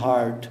inside my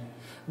heart.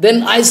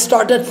 Then I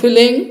started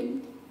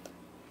feeling,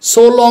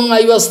 so long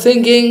I was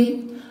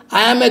thinking,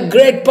 I am a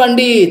great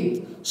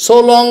Pandit. So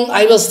long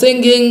I was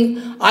thinking,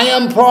 I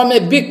am from a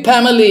big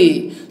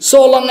family.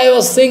 So long I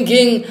was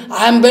thinking,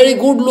 I am very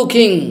good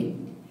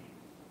looking.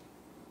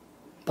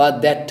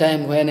 But that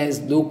time when I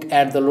look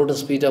at the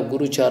lotus feet of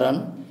Guru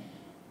Charan,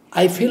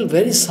 I feel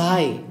very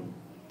shy.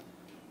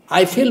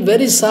 I feel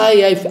very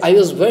shy. I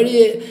was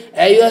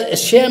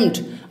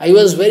ashamed. I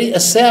was very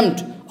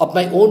ashamed of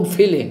my own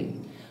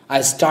feeling.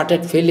 I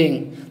started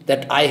feeling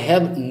that I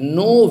have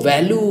no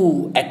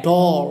value at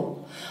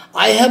all.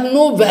 I have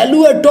no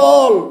value at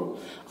all.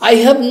 I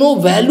have no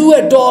value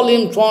at all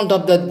in front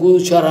of that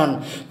Guru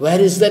Charan. Where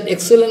is that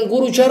excellent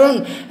Guru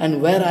Charan?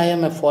 And where I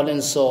am a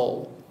fallen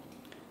soul.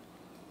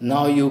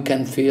 Now you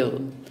can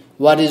feel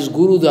what is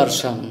Guru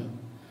Darshan.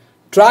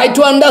 Try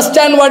to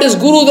understand what is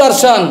Guru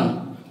Darshan.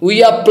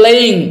 We are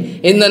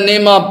playing in the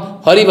name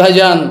of Hari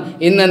Bhajan,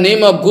 in the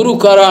name of Guru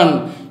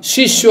Karan,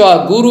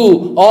 Shishwa,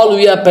 Guru, all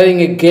we are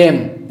playing a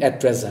game at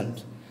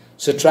present.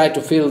 So try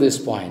to feel this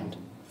point.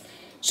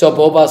 So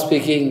Prabhupada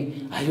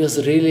speaking, I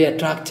was really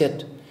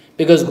attracted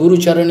because Guru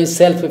Charan is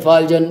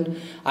self-effulgent.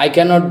 I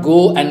cannot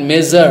go and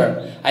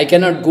measure. I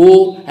cannot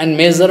go and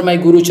measure my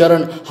Guru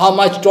Charan, how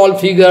much tall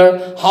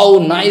figure, how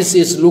nice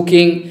is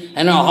looking,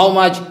 and how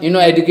much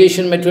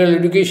education, material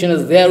education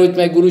is there with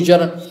my Guru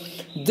Charan.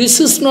 This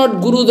is not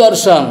Guru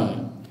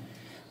Darshan.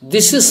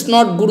 This is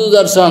not Guru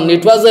Darshan.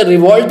 It was a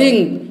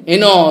revolting,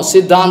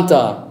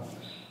 Siddhanta.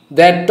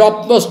 That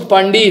topmost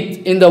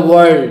Pandit in the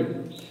world,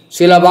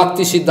 Srila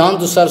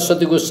Bhaktisiddhanta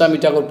Saraswati Goswami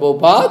Thakur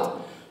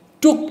Prabhupada,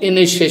 took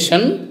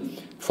initiation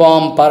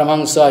from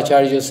Paramahansa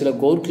Acharya Srila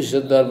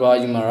Gaur-Kishore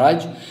Babaji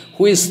Maharaj,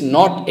 who is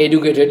not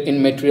educated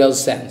in material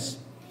sense.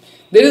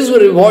 There is a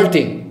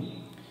revolting.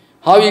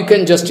 How you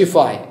can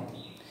justify?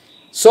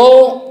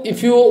 So,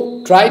 if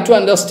you try to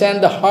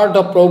understand the heart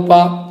of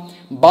Prabhupada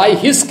by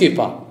his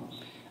kripa,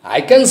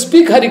 I can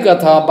speak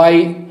Harikatha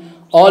by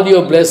all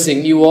your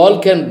blessing. You all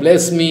can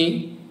bless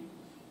me.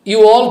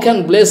 You all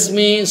can bless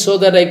me so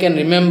that I can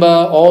remember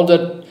all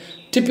the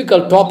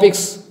typical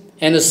topics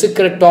and the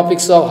secret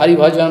topics of Hari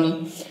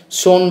Bhajan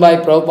shown by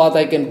Prabhupada.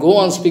 I can go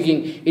on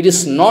speaking. It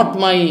is not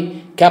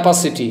my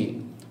capacity.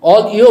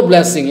 All your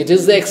blessing. It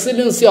is the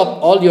excellency of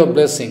all your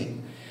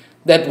blessing.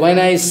 That when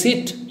I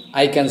sit,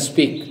 I can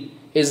speak.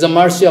 It is the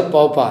mercy of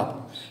Prabhupada.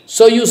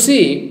 So you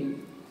see,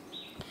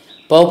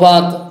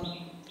 Prabhupada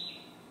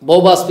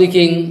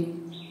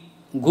speaking,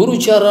 Guru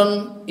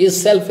Charan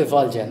is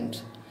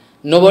self-effulgent.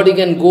 Nobody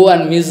can go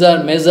and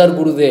measure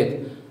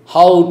Gurudev.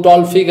 How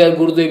tall figure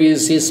Gurudev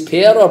is. He is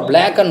fair or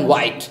black and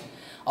white.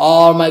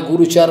 Or my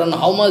Guru Charan,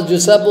 how much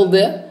disciple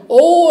there?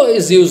 Oh,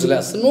 is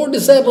useless. No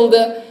disciple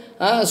there.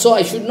 So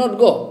I should not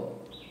go.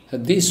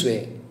 This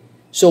way.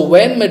 So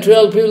when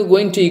material people are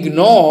going to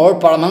ignore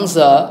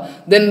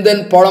Paramahansa, then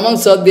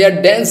Paramahansa, they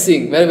are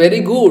dancing, very,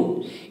 very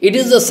good. It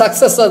is the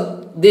success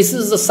of, this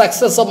is the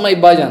success of my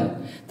bhajan,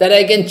 that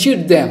I can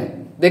cheat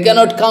them. They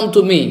cannot come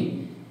to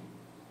me.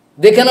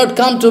 They cannot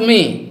come to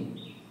me.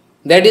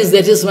 That is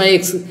my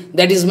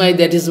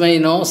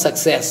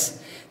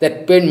success.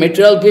 That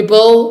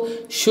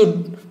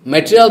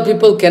material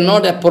people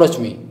cannot approach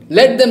me.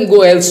 Let them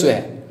go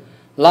elsewhere.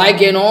 Like,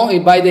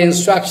 by the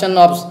instruction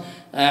of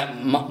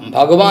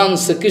Bhagavan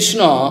Sri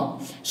Krishna,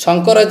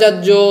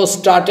 Shankaracharya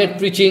started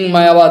preaching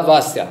Mayavad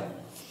Vasya.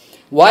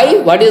 Why?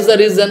 What is the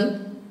reason?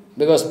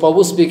 Because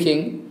Prabhu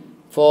speaking,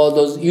 for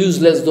those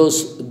useless,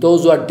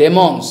 those who are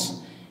demons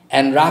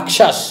and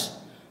Rakshas,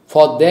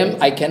 for them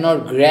I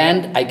cannot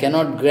grant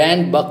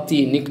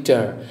bhakti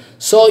nectar.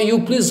 So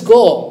you please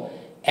go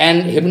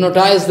and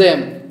hypnotize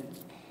them.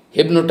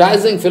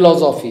 Hypnotizing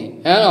philosophy,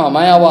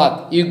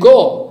 Mayavad. You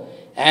go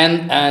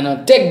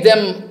and take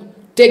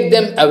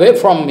them away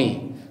from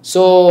me.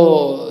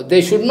 So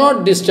they should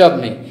not disturb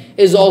me.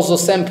 Is also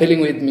same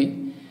feeling with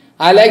me.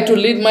 I like to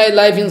lead my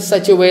life in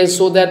such a way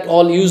so that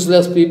all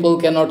useless people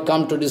cannot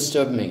come to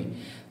disturb me.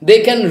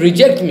 They can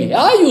reject me.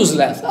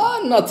 Useless.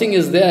 Nothing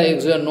is there.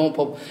 It's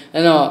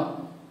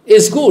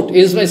good. It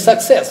is my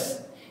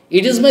success.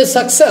 It is my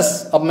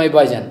success of my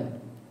bhajan.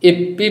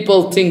 If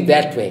people think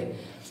that way.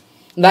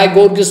 Like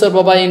Gaur-Kishore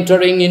Baba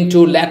entering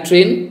into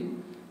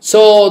latrine.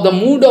 So the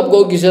mood of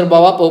Gaur-Kishore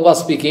Baba, Prabhupada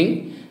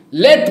speaking,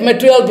 let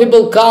material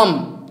people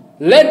come.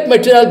 Let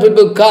material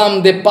people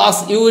come. They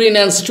pass urine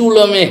and stool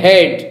on my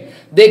head.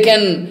 They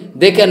can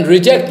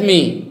reject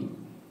me.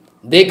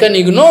 They can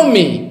ignore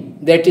me.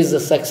 That is the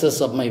success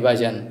of my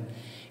bhajan.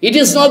 It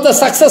is not the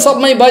success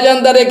of my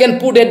bhajan that I can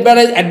put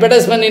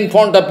advertisement in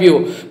front of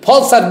you,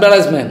 false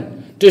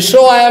advertisement, to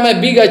show I am a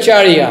big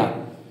Acharya.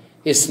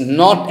 It's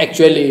not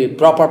actually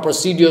proper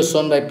procedure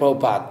shown by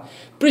Prabhupada.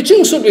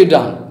 Preaching should be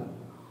done,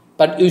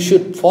 but you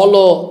should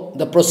follow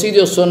the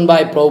procedure shown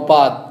by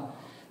Prabhupada,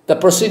 the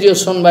procedure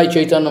shown by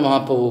Chaitanya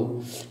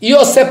Mahaprabhu.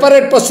 Your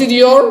separate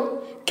procedure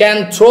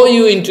can throw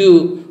you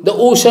into the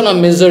ocean of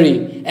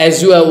misery,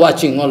 as you are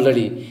watching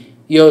already.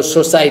 Your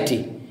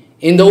society,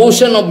 in the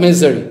ocean of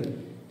misery.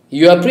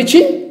 You are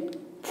preaching?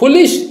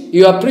 Foolish.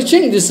 You are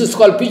preaching? This is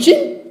called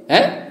preaching?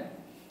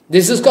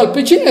 This is called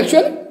preaching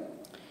actually.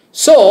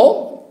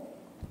 So,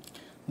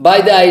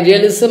 by the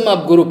idealism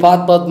of Guru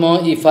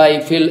Padma, if I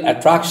feel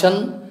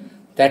attraction,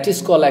 that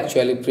is called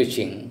actually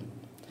preaching.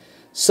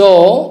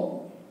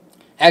 So,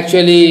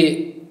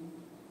 actually,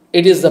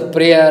 it is the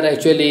prayer,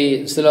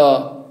 actually,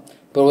 Srila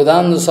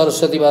Prabhupada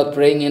Saraswati was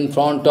praying in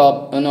front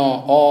of,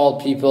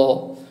 all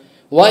people.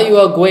 Why you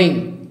are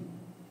going?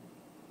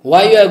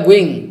 Why you are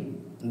going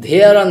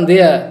here and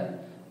there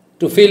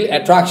to feel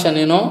attraction,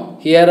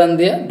 here and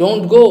there?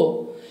 Don't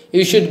go.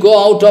 You should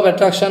go out of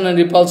attraction and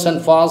repulsion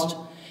fast.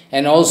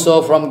 And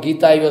also from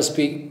Gita you are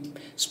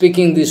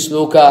speaking this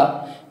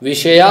sloka,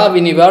 Vishaya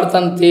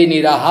vinivartante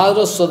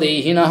niraharasya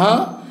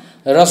dehinaha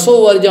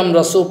raso varjam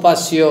raso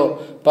pasyo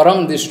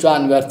param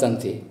dishtvan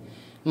vartante.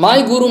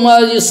 My Guru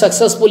Maharaj is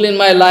successful in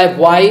my life.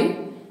 Why?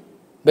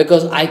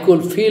 Because I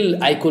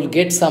could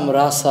get some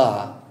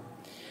rasa.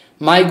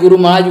 My Guru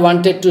Maharaj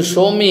wanted to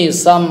show me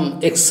some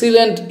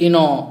excellent,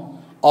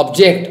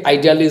 object,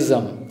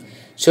 idealism,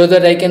 so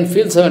that I can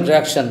feel some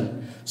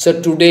attraction. So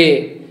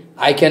today,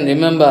 I can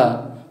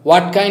remember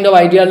what kind of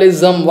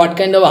idealism, what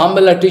kind of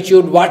humble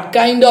attitude, what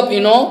kind of,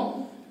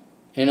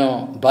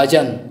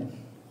 bhajan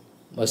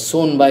was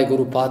shown by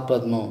Guru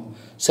Padma.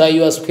 So I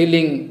was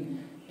feeling,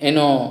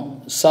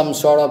 some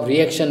sort of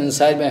reaction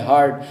inside my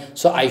heart.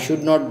 So I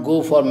should not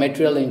go for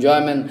material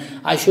enjoyment.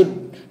 I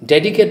should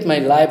dedicate my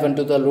life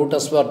unto the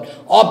lotus feet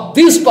of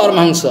this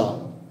Paramahansa.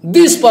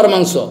 This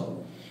Paramahansa.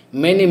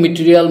 Many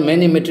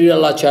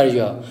material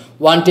Acharya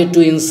wanted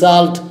to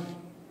insult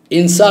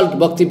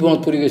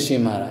Bhaktivinod Puri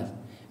Goswami Maharaj.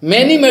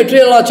 Many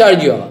material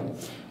Acharya,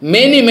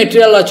 many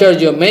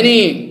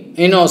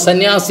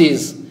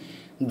sannyasis,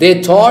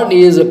 they thought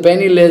he is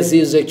penniless, he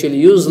is actually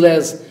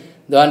useless.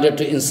 They wanted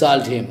to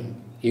insult him.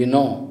 You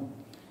know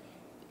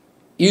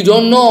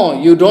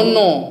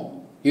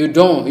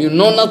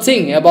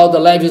nothing about the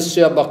life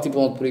history of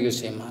Bhaktivinod Puri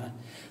Goswami Maharaj.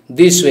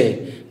 This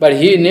way. But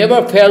he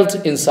never felt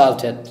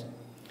insulted.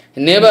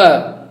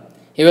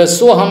 He was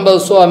so humble,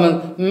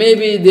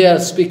 maybe they are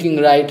speaking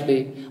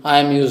rightly, I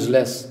am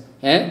useless.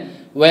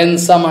 When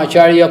some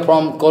Acharya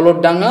from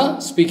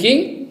Kolodanga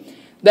speaking,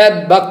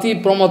 that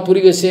Bhakti Pramod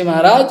Puri Goswami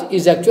Maharaj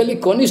is actually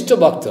Kanishta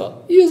Bhakta.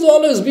 He is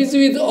always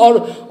busy with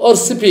or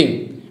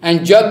sipping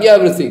and jagya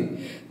everything.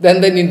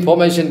 Then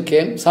information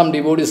came, some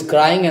devotees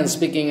crying and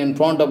speaking in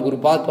front of Guru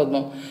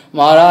Padma,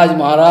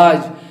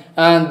 Maharaj,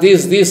 and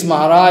this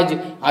Maharaj,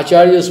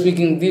 Acharya is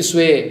speaking this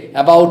way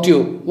about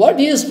you. What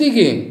he is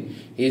speaking?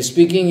 He is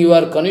speaking, you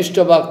are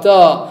Kanishta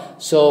Bhakta,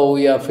 so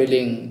we are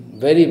feeling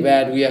very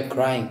bad, we are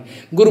crying.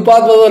 Guru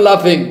Padma was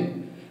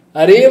laughing.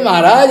 Arey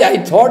Maharaj,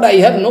 I thought I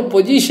have no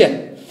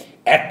position.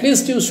 At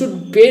least you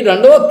should pay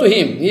dandavat to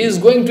him. He is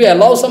going to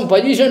allow some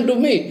position to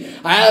me.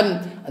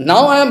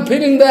 Now I am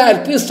feeling that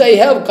at least I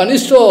have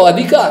Kanishta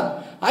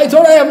Adhikar. I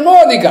thought I have no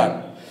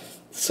adhikar.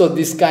 So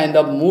this kind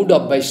of mood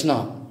of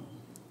Vaishnava,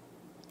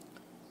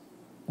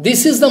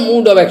 this is the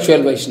mood of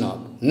actual Vaishnava.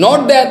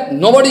 Not that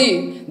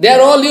nobody, they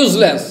are all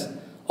useless.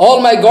 All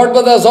my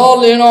godbrothers, all,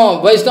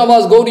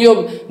 Vaishnavas,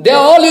 Gauriya, they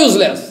are all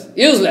useless.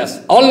 Useless.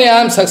 Only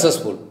I am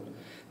successful.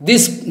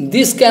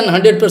 This can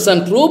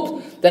 100%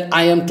 prove that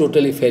I am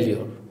totally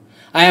failure.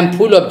 I am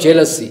full of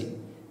jealousy.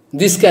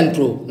 This can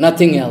prove,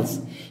 nothing else.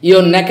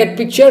 Your naked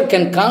picture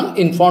can come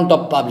in front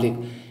of public.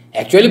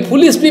 Actually,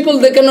 foolish people,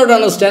 they cannot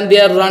understand. They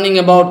are running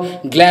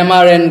about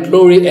glamour and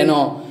glory,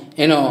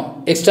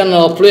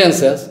 external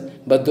influences.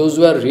 But those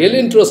who are really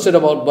interested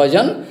about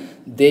bhajan,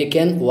 they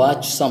can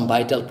watch some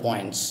vital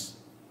points.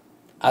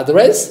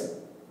 Otherwise,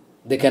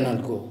 they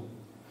cannot go.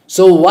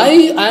 So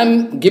why I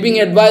am giving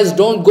advice,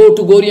 don't go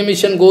to Gauriya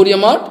Mission, Gauriya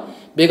Math?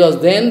 Because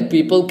then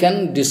people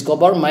can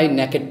discover my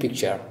naked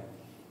picture.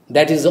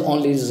 That is the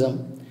only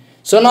reason.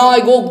 So now I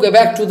go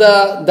back to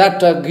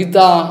that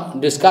Gita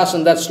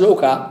discussion, that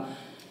sloka.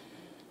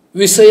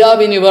 Visaya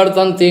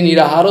vinivartanti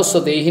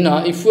niraharasya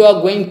dehina. If you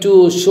are going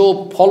to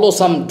follow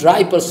some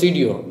dry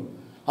procedure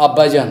of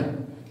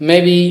bhajan,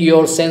 maybe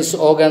your sense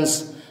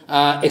organs,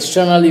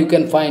 externally you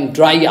can find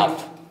dry up.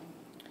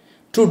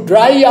 To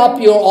dry up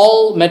your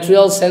all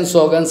material sense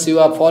organs, you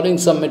are following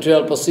some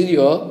material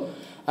procedure,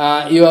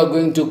 you are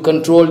going to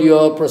control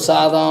your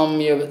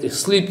prasadam, your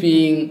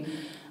sleeping,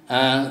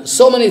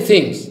 so many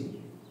things.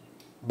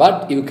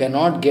 But you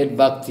cannot get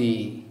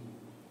bhakti.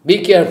 Be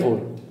careful.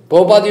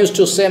 Prabhupada used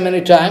to say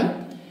many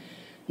times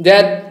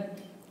that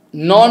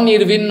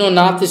non-nirvinno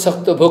nati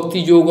sakta bhakti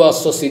yoga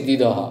asya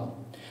siddhidaha.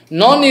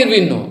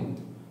 Non-nirvinno,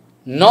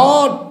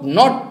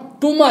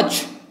 not too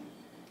much,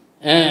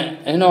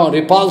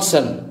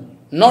 repulsion.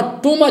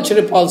 Not too much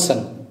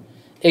repulsion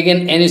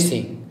against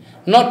anything.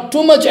 Not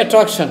too much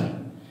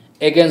attraction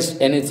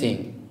against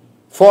anything.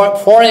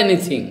 For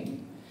anything.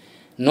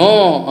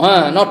 No,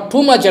 not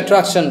too much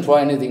attraction for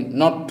anything.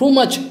 Not too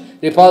much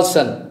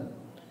repulsion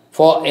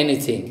for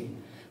anything.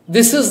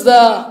 This is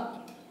the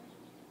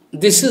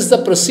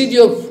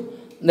procedure of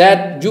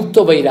that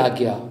yukta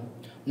vairagya.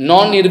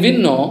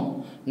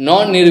 Non-nirvinno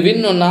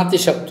nati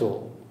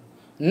shakto.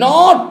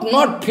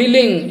 Not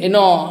feeling,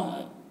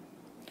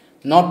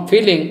 not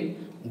feeling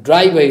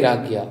dry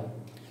vairagya.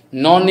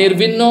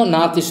 Non-nirvinno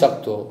nati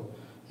shakto.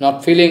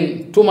 Not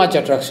feeling too much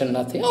attraction,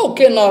 nothing.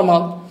 Okay,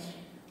 normal.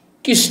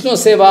 Krishna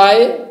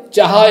sevai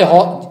jaha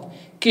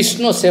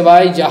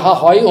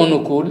hoy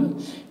anukul,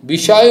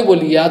 vishay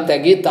boliya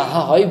tage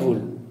taha hoy bhul.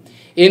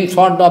 In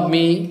front of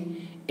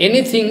me,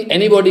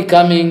 anybody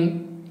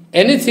coming,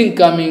 anything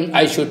coming,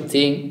 I should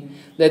think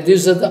that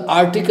these are the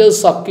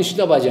articles of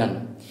Krishna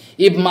bhajan.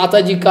 If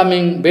Mataji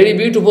coming, very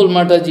beautiful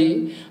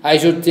Mataji, I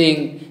should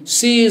think,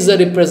 she is the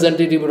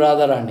representative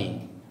Radharani.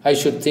 I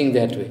should think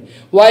that way.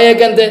 Why I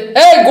can say,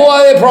 hey, go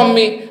away from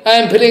me, I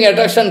am feeling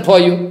attraction for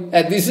you.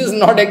 And this is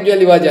not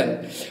actually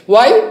bhajan.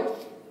 Why?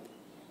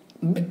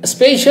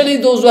 Especially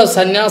those who are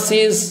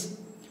sannyasis,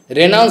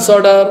 renounce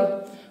order,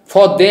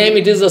 for them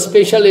it is a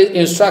special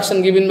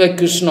instruction given by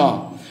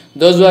Krishna.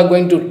 Those who are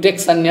going to take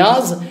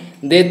sannyas,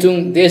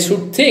 they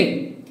should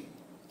think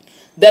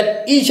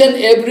that each and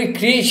every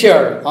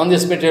creature on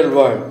this material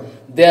world,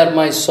 they are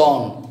my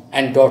son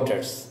and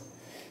daughters.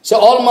 So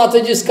all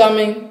Matajis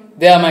coming,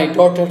 they are my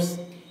daughters.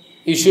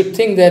 You should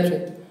think that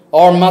way.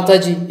 Or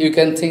Mataji, you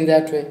can think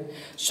that way.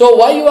 So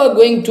why you are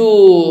going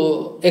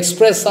to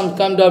express some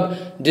kind of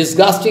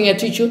disgusting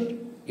attitude?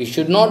 You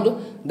should not do.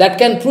 That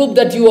can prove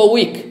that you are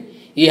weak.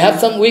 You have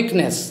some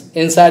weakness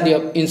inside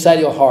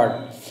your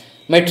heart.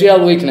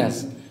 Material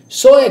weakness.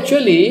 So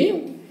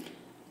actually,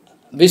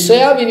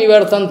 Visaya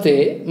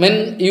vinivartante,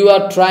 when you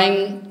are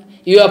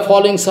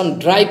following some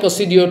dry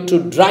procedure to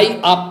dry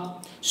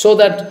up so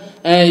that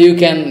you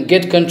can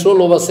get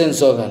control over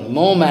sense organ.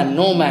 No man,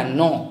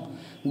 no.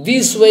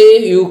 This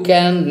way you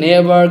can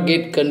never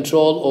get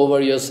control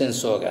over your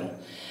sense organ.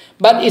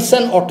 But it's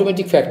an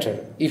automatic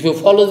factor. If you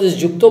follow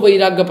this Yukta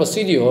Vairagya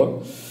procedure,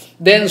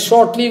 then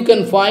shortly you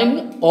can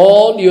find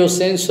all your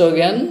sense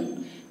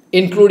organ,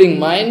 including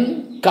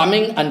mind,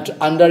 coming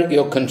under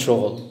your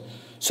control.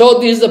 So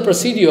this is the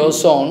procedure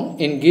shown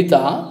in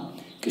Gita,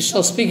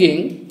 Krishna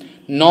speaking,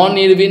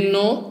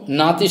 non-nirvinno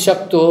nati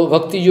shakto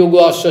bhakti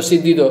yoga asya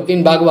siddhido,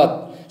 in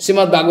Bhagavad,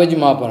 Srimad Babaji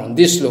Maharaj,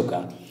 this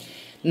sloka.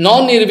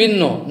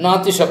 Non-nirvinno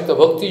nati shakto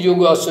bhakti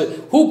yoga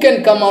asya. Who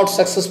can come out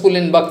successful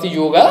in bhakti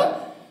yoga?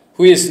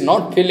 Who is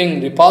not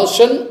feeling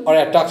repulsion or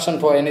attraction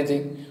for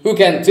anything. Who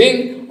can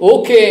think,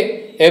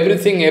 okay,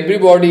 everything,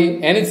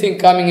 everybody, anything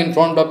coming in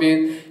front of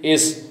you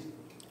is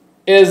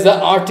the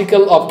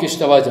article of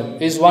Krishna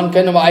Bhajan, is one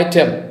kind of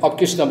item of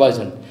Krishna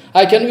Bhajan.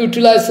 I can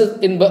utilize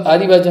it in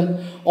Hari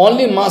Bhajan.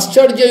 Only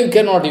Mascharya you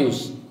cannot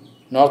use.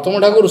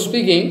 Narottama Thakur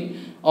speaking,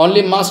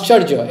 only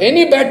Mascharya,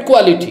 any bad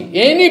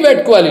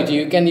quality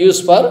you can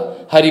use for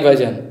Hari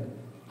Bhajan.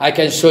 I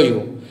can show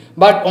you.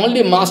 But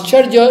only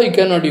Mascharya you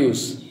cannot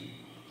use.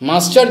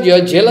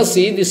 Mascharya,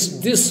 jealousy,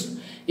 this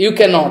you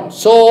cannot.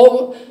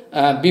 So,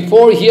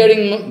 before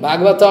hearing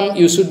Bhagavatam,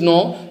 you should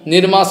know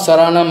Nirma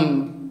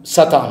Saranam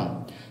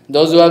Satam.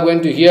 Those who are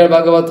going to hear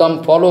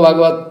Bhagavatam, follow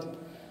Bhagavat,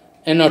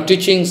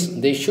 teachings,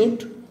 they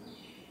should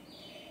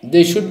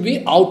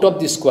be out of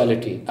this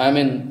quality. I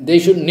mean, they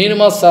should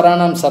nirma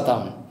saranam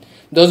satam.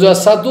 Those who are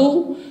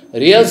sadhu,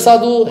 real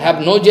sadhu,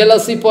 have no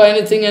jealousy for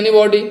anything,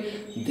 anybody,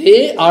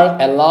 they are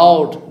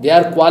allowed, they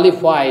are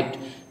qualified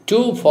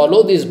to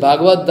follow this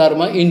Bhagavad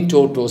Dharma in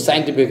toto,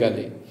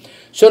 scientifically.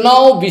 So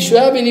now,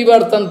 Vishwaya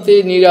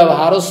vinivartante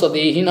niravharasya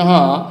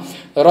dehinaha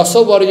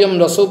raso varjam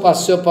raso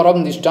pasya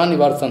param nishta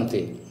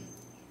nivartante.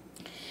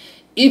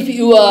 If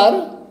you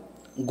are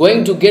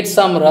going to get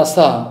some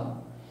rasa,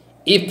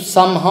 if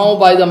somehow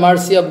by the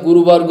mercy of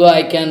Guru Varga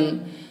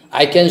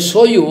I can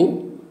show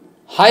you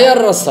higher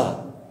rasa.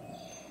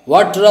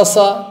 What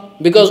rasa?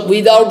 Because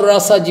without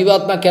rasa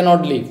Jivatma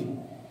cannot live.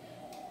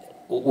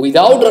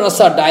 Without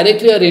rasa,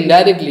 directly or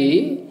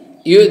indirectly,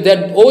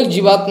 that old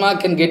Jivatma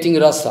can getting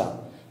rasa.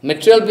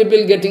 Material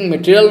people getting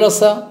material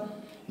rasa,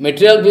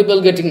 material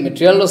people getting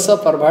material rasa,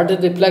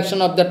 perverted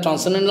reflection of the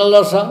transcendental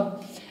rasa.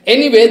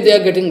 Anyway, they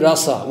are getting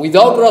rasa.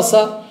 Without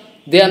rasa,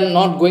 they are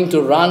not going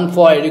to run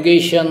for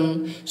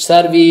education,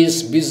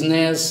 service,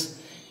 business,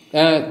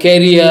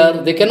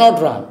 career. They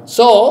cannot run.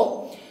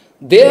 So,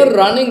 they are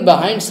running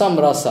behind some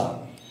rasa.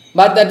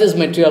 But that is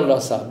material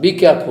rasa. Be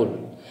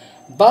careful.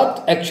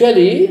 But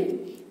actually,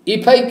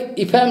 if I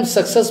am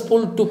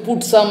successful to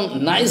put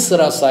some nice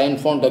rasa in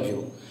front of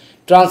you,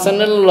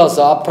 transcendental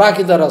rasa,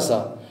 aprakita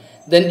rasa,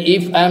 then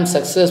if I am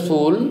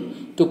successful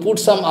to put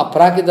some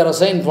aprakita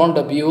rasa in front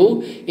of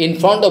you, in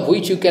front of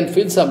which you can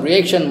feel some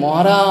reaction,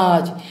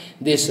 Maharaj,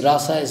 this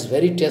rasa is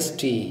very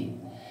tasty.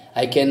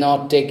 I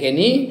cannot take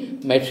any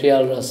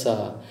material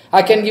rasa.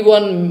 I can give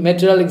one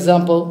material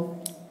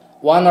example,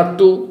 one or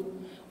two.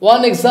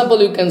 One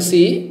example you can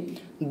see,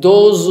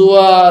 those who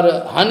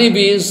are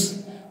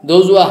honeybees,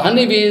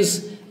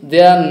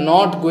 they are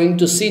not going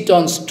to sit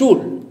on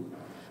stool.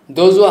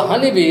 Those who are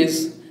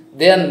honeybees,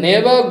 they are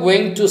never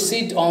going to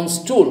sit on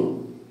stool.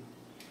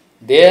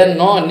 They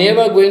are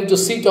never going to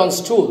sit on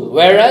stool.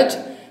 Whereas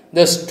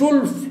the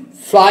stool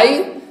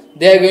fly,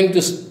 they are going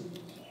to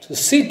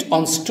sit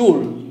on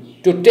stool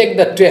to take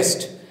the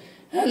test.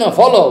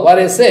 Follow what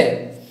I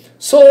say.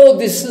 So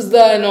this is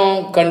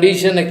the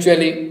condition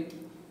actually.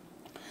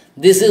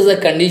 This is the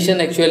condition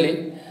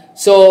actually.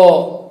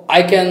 So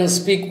I can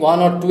speak one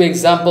or two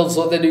examples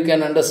so that you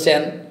can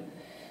understand.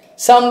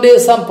 Someday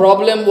some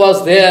problem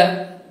was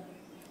there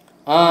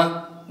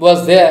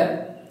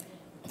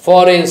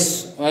for a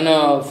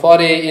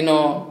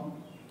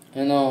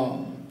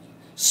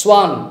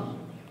swan.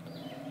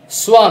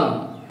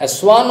 A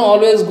swan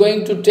always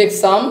going to take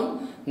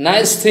some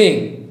nice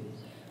thing.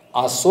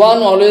 A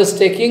swan always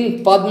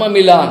taking Padma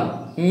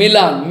Milan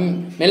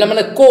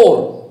means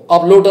core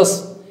of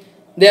lotus.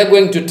 They are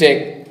going to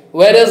take.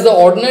 Whereas the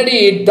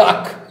ordinary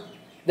duck,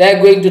 they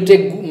are going to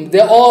take. They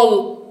are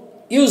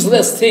all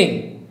useless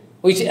thing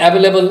which is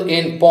available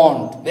in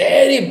pond.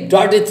 Very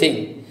dirty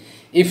thing.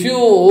 If you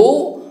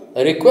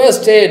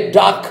request a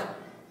duck,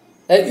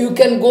 you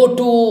can go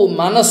to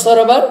Manas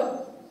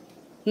Sarovar.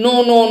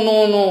 No.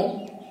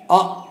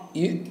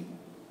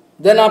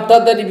 Then after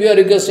that, if you are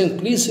requesting,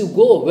 please you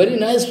go, very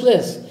nice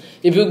place.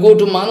 If you go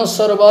to Manas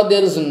Sarovar,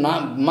 there is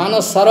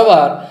Manas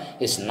Sarovar,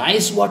 it's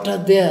nice water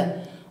there.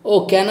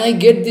 Oh, can I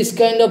get this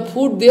kind of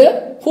food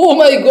there? Oh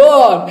my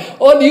God,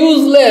 all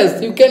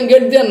useless. You can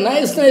get there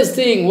nice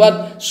thing.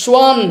 What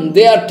swan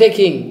they are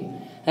taking.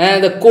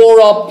 And the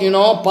core of,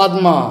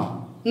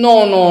 Padma.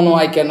 No,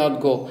 I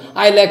cannot go.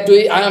 I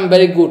am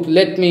very good.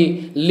 Let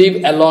me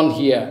live alone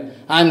here.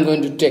 I am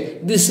going to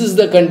take. This is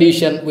the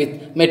condition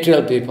with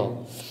material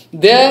people.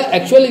 There,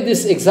 actually,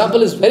 this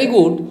example is very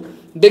good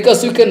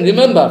because you can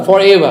remember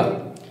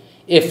forever.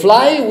 A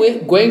fly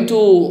going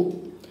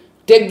to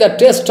take the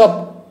test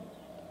of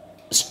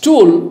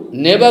stool,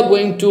 never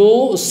going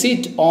to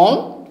sit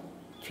on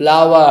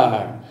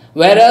flower.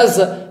 Whereas,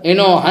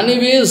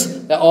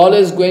 honeybees, they are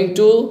always going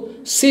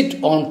to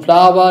sit on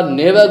flower,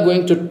 never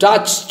going to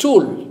touch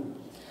stool.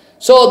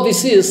 So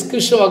this is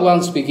Krishna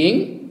Bhagavan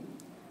speaking.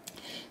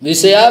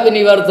 Visaya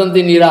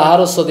vinivartanti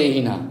niraharasya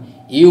dehina.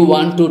 You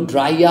want to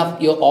dry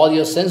up all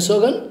your sense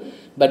organ,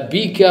 but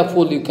be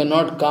careful, you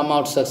cannot come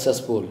out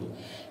successful.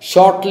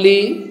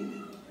 Shortly,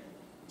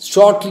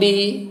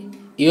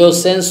 your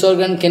sense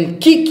organ can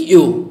kick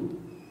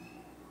you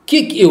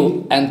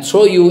and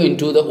throw you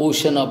into the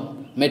ocean of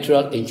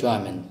material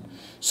enjoyment.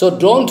 So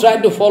don't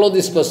try to follow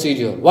this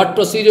procedure. What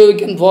procedure we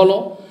can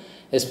follow?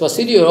 This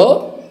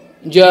procedure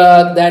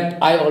that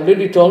I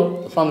already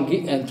told from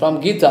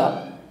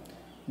Gita.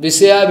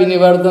 Visaya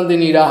vinivartanti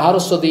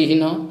niraharasya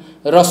dehina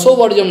raso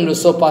varjam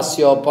raso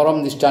pasya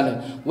param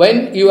nishtana.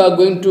 When you are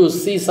going to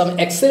see some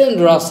excellent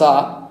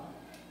rasa,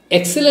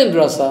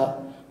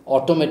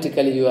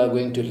 automatically you are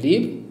going to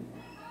leave.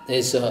 There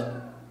is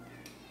a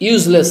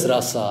useless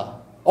rasa.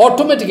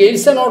 Automatically,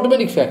 it's an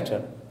automatic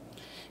factor.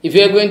 If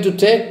you are going to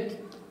take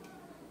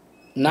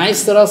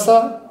nice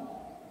rasa,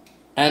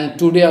 and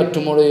today or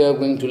tomorrow you are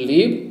going to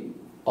leave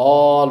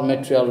all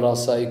material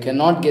rasa, you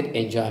cannot get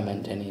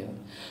enjoyment anywhere.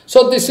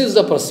 So this is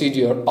the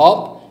procedure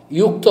of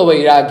Yukta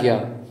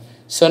Vairagya.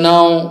 So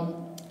now,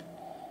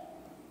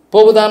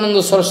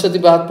 Prabhupada Saraswati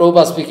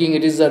Prabhupada speaking,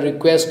 it is a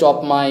request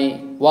of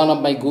one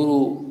of my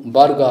Guru,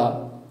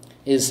 Varga,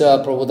 is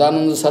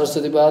Prabhupada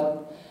Saraswati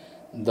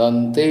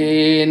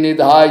Dante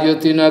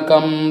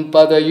nidhayatinakam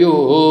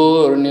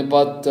padayor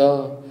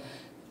nipatta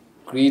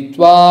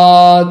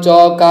kritva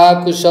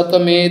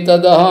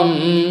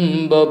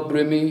chakakusatametadaham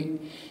babrimi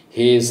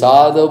he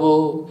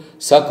sadavo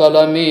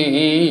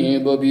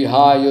sakalame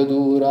babihaya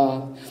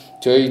dura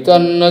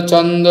chaitanya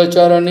chanda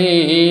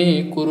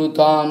charane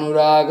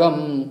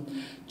kurutanuragam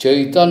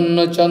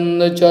chaitanya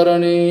chanda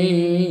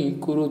charane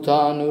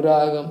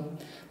kurutanuragam.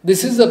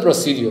 This is the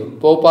procedure.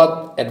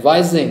 Prabhupada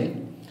advising.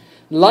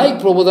 Like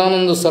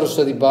Prabhupada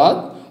Saraswati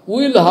Pad,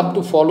 we will have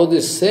to follow the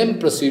same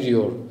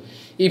procedure.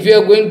 If you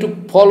are going to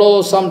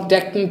follow some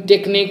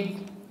technique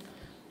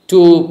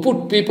to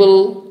put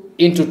people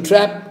into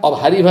trap of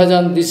Hari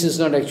Bhajan, this is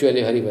not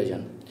actually Hari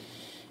Bhajan.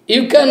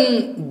 You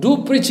can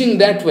do preaching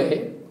that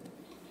way.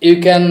 You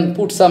can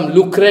put some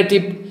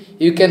lucrative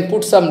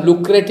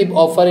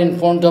offer in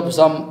front of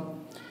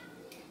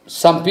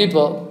some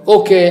people.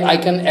 Okay, I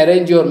can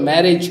arrange your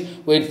marriage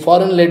with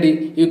foreign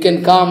lady. You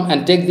can come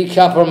and take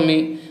diksha from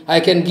me. I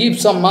can give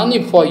some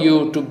money for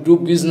you to do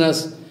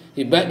business.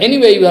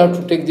 Anyway, you have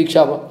to take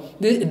diksha.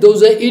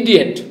 Those are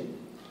idiots.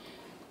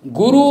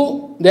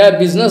 Guru, they are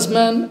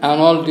businessmen, and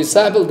all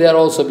disciples, they are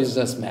also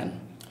businessmen.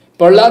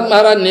 Prahlad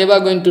Maharaj never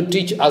going to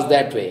teach us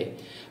that way.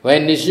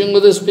 When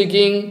Nishingudu is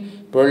speaking,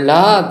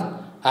 Prahlad,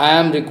 I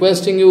am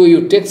requesting you,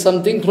 you take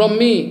something from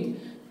me.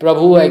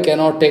 Prabhu, I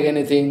cannot take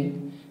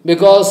anything.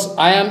 Because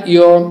I am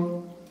your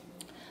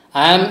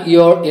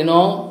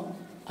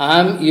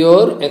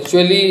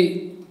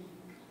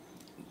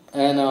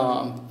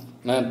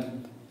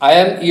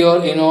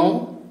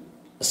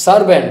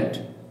servant.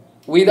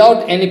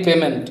 Without any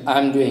payment, I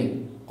am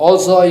doing.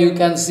 Also, you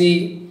can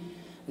see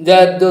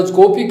that those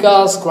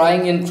gopikas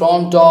crying in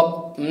front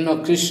of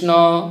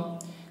Krishna,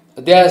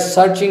 they are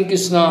searching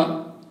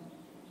Krishna.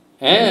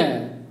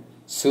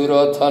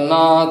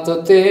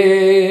 Surathanat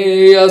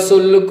te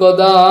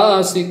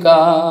asulkodasika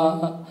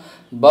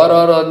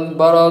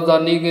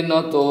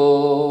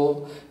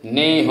baradanignato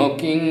neho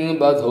king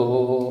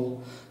badho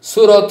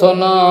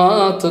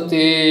Surathanat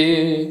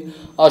te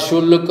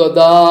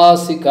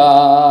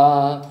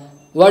asulkodasika.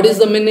 What is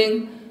the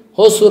meaning?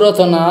 Ho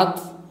Suratanath,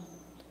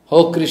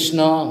 ho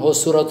Krishna, ho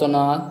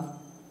Suratanath.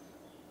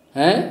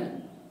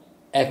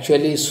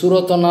 Actually,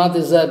 Suratanath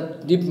is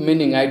a deep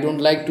meaning. I don't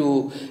like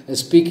to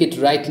speak it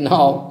right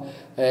now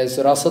as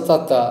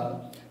Rasatattva.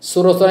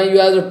 Suratanath, you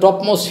are the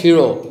topmost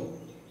hero,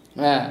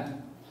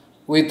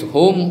 with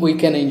whom we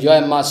can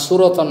enjoy Mas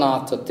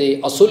Suratanath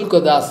te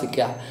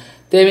asulkodasika.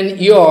 They mean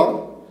we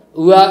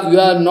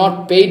are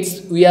not paid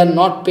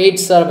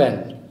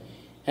servant.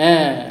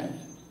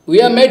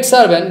 We are made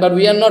servant, but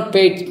we are not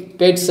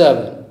paid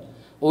servant.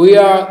 We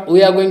are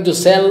going to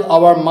sell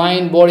our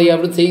mind, body,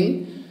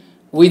 everything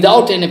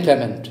without any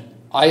payment.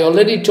 I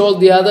already told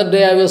the other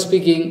day I was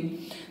speaking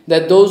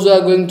that those who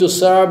are going to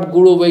serve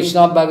Guru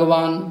Vaishnava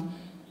Bhagavan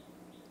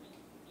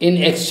in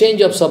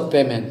exchange of some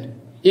payment.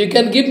 You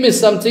can give me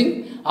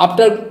something,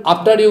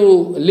 after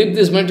you leave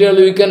this material,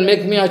 you can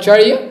make me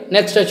Acharya,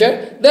 next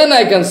Acharya, then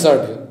I can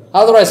serve you.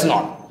 Otherwise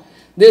not.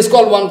 This is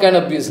called one kind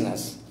of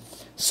business.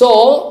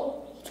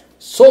 So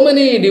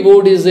many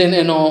devotees,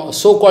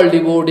 so-called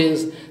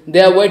devotees, they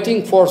are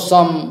waiting for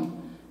some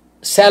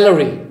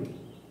salary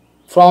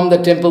from the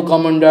temple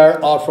commander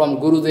or from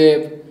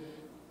Gurudev.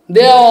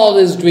 They are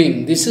always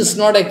doing. This is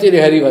not actually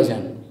Hari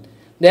Bhajan.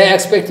 They are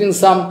expecting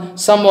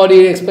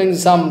somebody expecting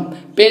some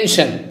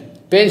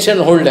pension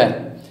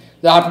holder.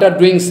 After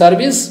doing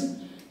service,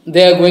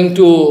 they are going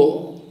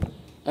to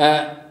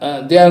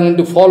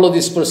follow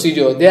this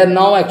procedure. They are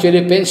now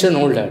actually pension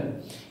holder.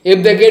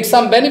 If they get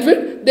some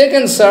benefit, they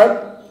can serve.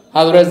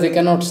 Otherwise, they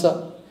cannot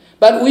serve.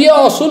 But we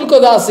are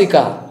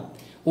Asulkodasika.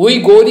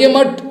 We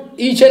Gauriyamat,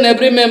 each and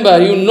every member,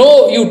 you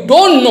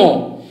don't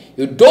know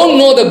the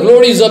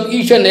glories of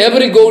each and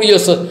every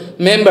Gauriya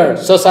member,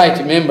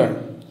 society member.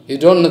 You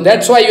don't know.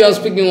 That's why you are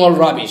speaking all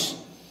rubbish.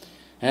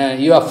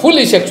 You are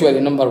foolish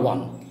actually, number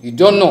one. You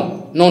don't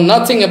know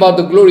nothing about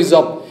the glories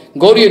of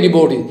Gauriya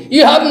devotees.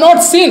 You have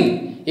not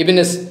seen, even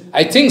as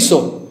I think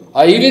so.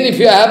 Or even if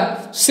you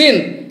have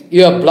seen,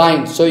 you are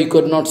blind, so you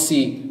could not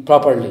see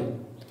properly.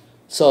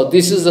 So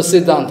this is the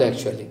Siddhanta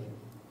actually.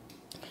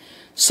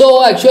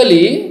 So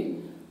actually,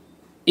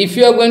 if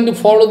you are going to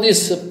follow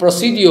this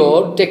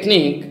procedure,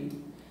 technique,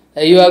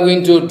 you are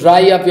going to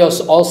dry up your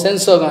all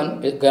sense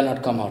organ, it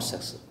cannot come out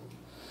successful.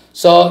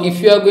 So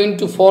if you are going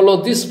to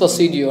follow this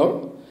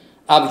procedure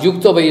of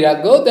Yukta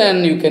Vairagya,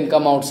 then you can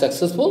come out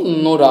successful,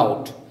 no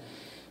doubt.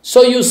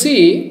 So you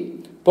see,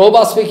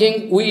 Prabhupada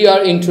speaking, we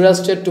are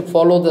interested to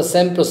follow the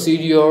same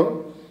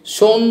procedure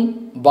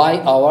shown by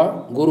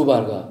our Guru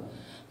Varga.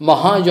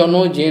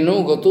 Mahajano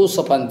jeno gato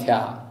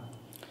sapanthya.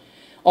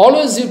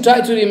 Always you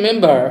try to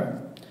remember,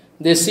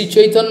 the Sri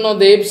Chaitanya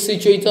Dev, Sri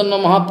Chaitanya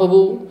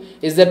Mahaprabhu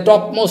is the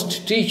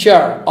topmost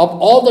teacher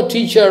of all the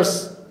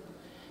teachers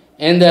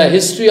in the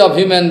history of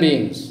human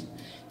beings.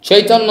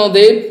 Chaitanya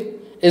Dev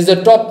is the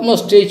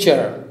topmost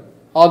teacher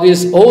of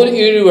his whole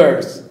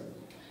universe.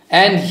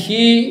 And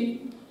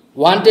he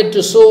wanted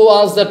to show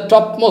us the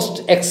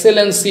topmost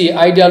excellency,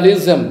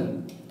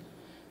 idealism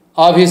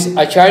of his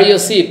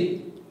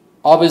Acharyaship,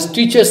 of his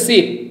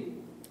teachership.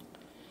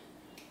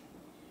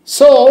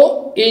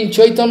 So, in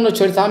Chaitanya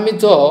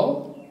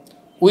Charitamrita,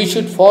 we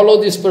should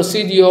follow this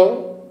procedure,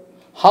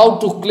 how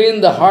to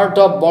clean the heart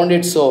of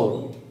bonded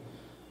soul.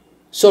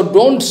 So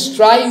don't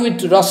strive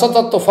with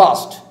Rasatattva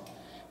fast.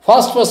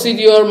 First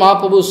procedure,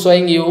 Mahaprabhu is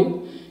showing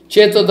you,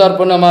 Cheta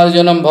Darpana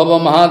Marjanam Bhava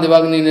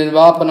Mahadevagni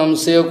Nirvapanam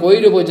Seyo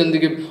Koirupa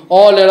Jandiki.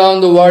 All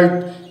around the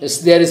world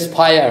there is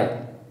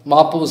fire.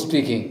 Mahaprabhu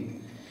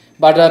speaking.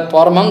 But a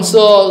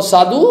Paramahansa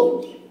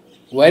Sadhu,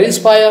 where is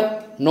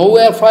fire?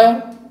 Nowhere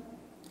fire.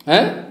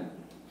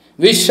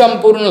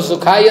 Vishwam Purna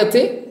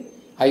Sukhayate.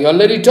 I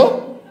already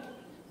told.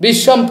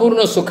 Vishwam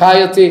Purna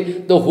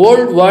Sukhayate. The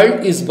whole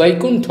world is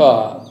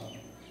Vaikuntha.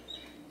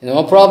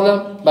 No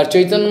problem. But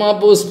Chaitanya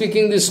Mahaprabhu is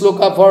speaking this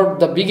sloka for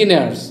the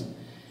beginners.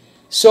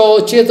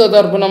 So, Cheta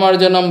Darpana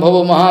Marjanam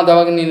Bhava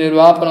Mahadavagni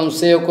Nirvapanam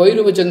Seyo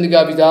Koiruva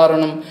Chandika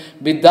Vidaranam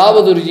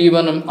Vidyavadur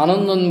Jivanam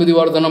Anandan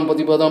Vidivardhanam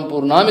Patipadam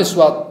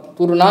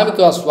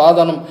Purnamitu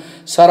Swadanam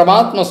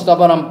Saramatma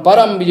Stapanam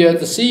Param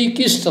Vijayat Sri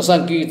Krishna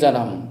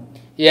Sankirtanam.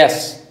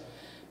 Yes,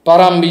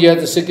 Param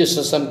Vijayat Sri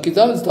Krishna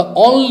Sankirtanam is the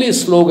only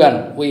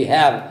slogan we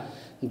have.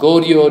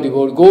 Gauriya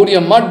devotee,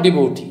 Gauriya mud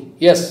devotee.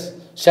 Yes,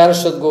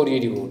 Saraswati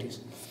Gauriya devotees.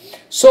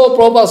 So,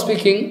 Prabhupada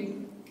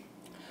speaking,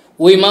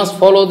 we must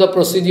follow the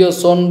procedure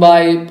shown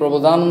by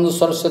Prabhupada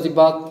Saraswati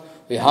Bhakt.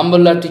 We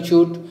humble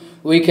attitude.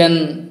 We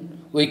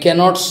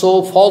cannot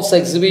show false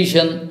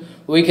exhibition.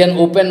 We can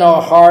open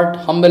our heart,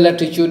 humble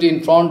attitude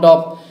in front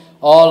of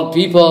all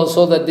people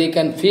so that they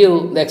can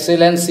feel the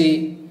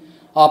excellency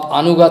of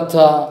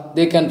Anugatha.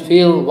 They can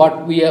feel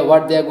what they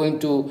are going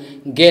to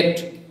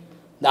get,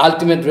 the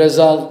ultimate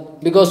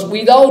result. Because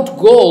without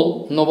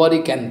goal,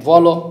 nobody can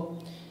follow.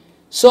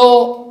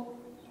 So,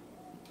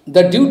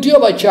 the duty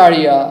of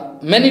Acharya,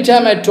 many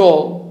times I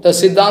told the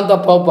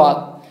Siddhanta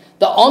Prabhupada,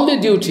 the only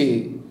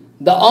duty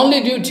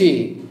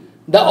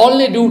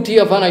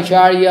of an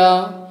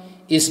Acharya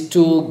is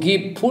to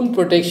give full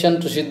protection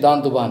to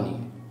Siddhanta Vani.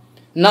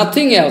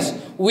 Nothing else.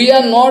 We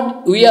are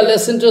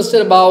less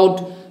interested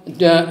about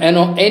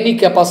any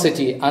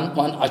capacity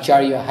one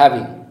Acharya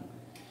having.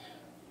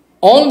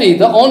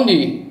 The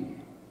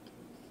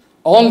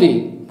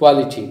only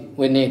quality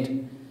we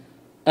need.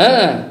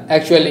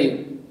 Actually.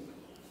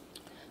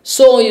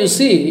 So you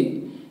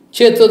see,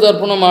 Cheta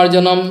Darpana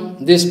Marjanam,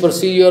 this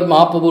procedure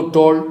Mahaprabhu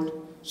told,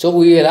 so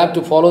we will have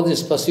to follow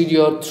this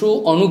procedure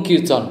through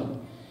Anukirtan.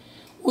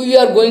 We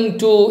are going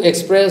to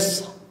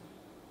express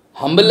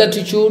humble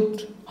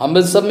attitude,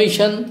 humble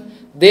submission,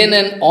 then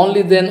and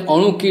only then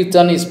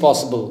Anukirtan is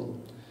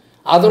possible.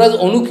 Otherwise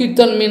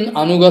Anukirtan means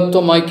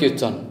Anugatva Mai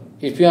Kirtan.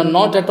 If you are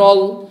not at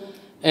all,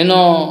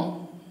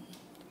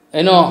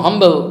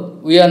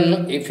 humble,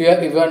 if you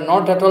are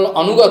not at all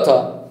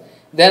Anugata,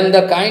 then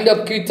the kind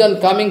of kirtan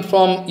coming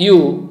from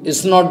you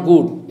is not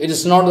good. It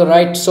is not the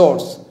right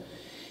source.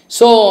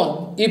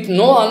 So, if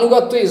no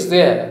Anugatva is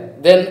there,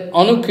 then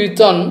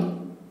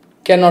Anukirtan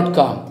cannot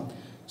come.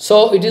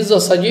 So, it is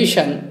a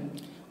suggestion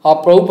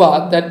of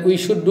Prabhupada that we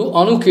should do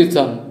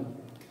Anukirtan.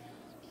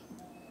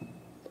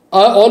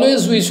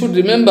 Always we should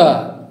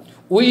remember,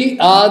 we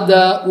are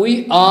the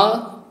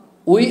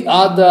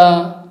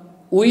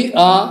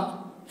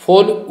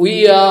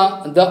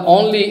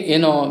only,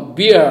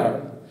 bearer.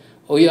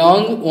 We are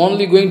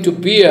only going to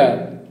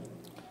bear,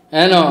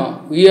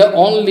 we are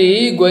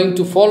only going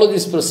to follow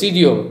this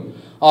procedure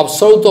of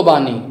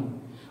Sautabani.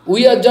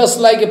 We are just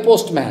like a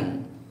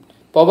postman.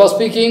 Prabhupada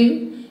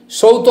speaking,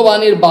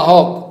 Sautabani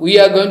Bahak. We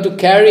are going to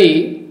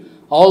carry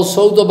all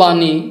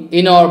Sautabani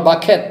in our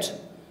bucket,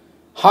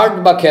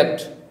 heart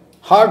bucket.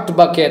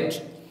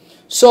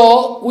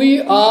 So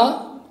we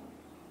are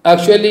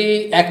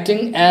actually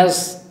acting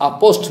as a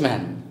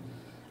postman.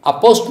 A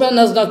postman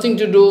has nothing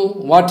to do.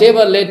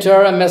 Whatever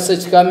letter, a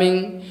message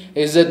coming,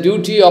 is the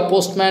duty of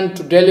postman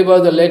to deliver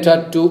the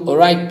letter to a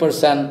right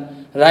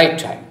person, right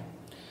time.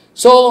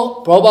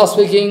 So, Prabhupada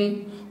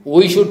speaking,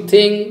 we should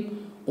think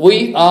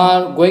we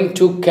are going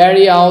to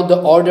carry out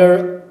the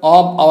order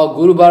of our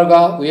Guru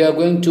Varga. We are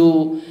going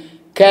to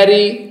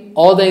carry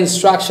all the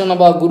instruction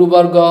of our Guru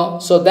Varga.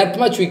 So that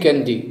much we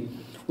can do.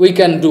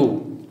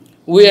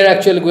 We are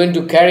actually going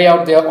to carry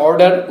out their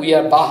order. We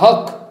are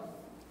Bahak.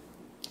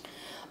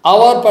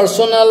 Our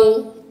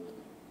personal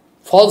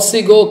false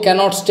ego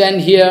cannot stand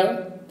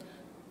here.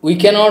 We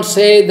cannot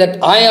say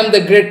that I am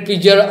the great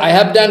preacher, I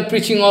have done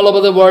preaching all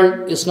over the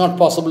world. It's not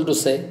possible to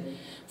say.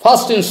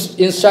 First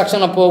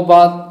instruction of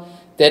Prabhupada,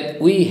 that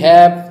we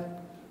have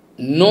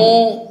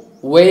no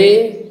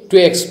way to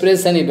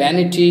express any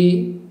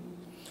vanity.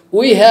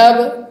 We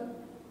have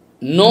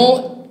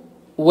no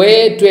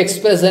way to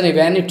express any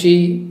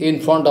vanity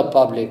in front of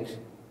public.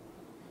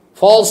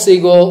 False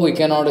ego we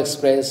cannot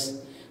express.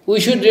 We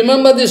should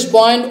remember this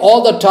point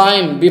all the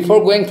time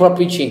before going for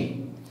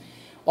preaching.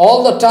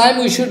 All the time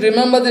we should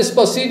remember this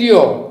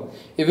procedure.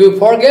 If you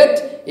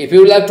forget, if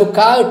you like to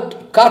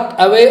cut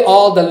away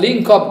all the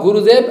link of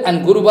Gurudev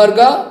and Guru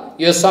Varga,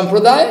 your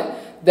Sampradaya,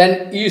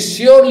 then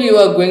surely you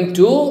are going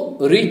to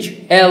reach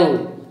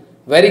hell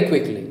very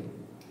quickly.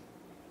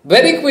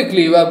 Very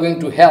quickly you are going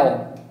to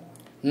hell,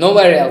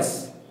 nowhere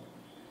else.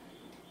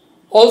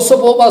 Also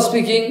Prabhupada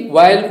speaking,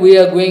 while we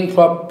are going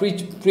for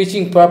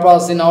preaching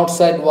purpose in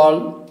outside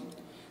world,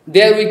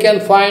 there we can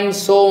find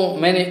so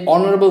many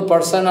honorable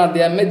persons are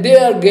there. They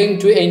are going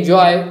to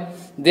enjoy,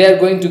 they are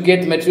going to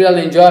get material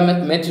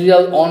enjoyment,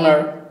 material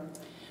honor.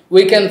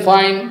 We can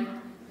find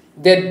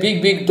that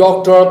big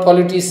doctor,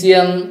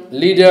 politician,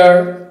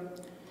 leader.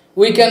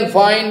 We can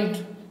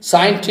find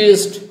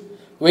scientist.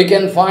 We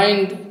can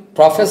find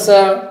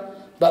professor.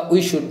 But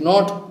we should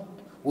not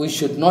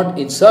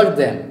insult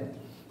them.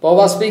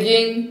 Prabhupada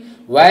speaking,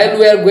 while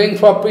we are going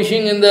for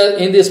preaching in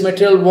this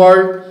material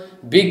world,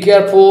 be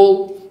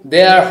careful.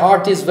 Their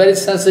heart is very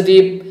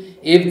sensitive.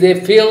 If they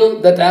feel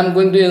that I am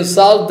going to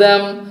insult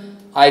them,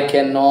 I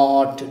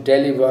cannot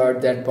deliver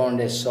that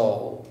bondage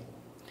soul.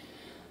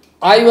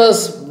 I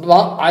was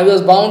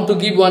bound to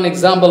give one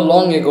example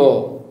long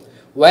ago.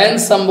 When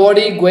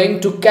somebody going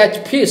to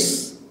catch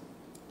fish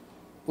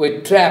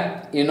with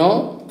trap,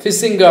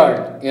 fishing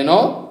guard,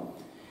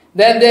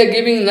 then they are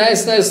giving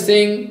nice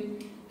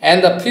thing,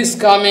 and the fish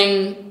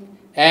coming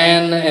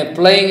and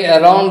playing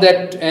around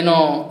that,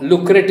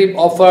 lucrative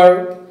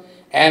offer,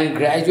 and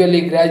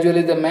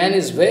gradually the man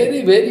is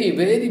very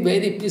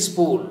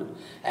peaceful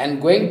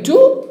and going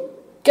to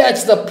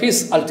catch the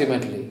fish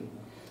ultimately.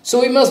 So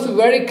we must be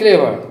very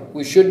clever.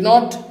 We should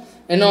not,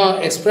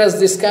 express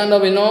this kind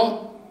of,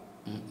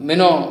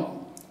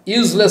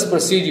 useless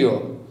procedure.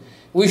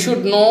 We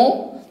should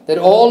know that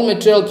all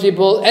material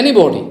people,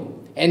 anybody,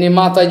 any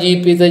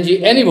Mataji,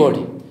 Pitaji,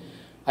 anybody,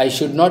 I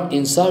should not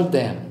insult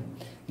them.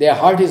 Their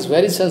heart is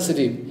very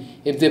sensitive.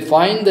 If they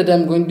find that I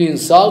am going to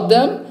insult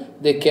them,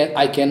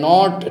 I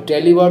cannot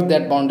deliver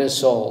that bondage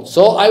soul.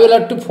 So I will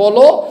have to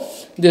follow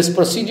this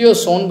procedure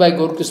shown by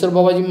Gaurkishore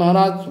Babaji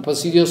Maharaj,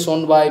 procedure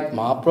shown by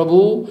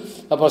Mahaprabhu,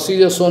 a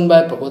procedure shown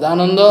by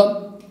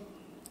Prabhupada.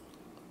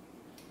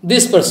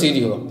 This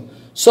procedure.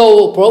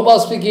 So Prabhupada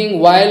speaking,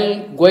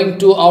 while going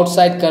to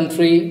outside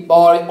country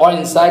or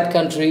inside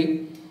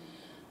country,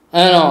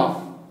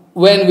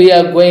 when we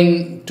are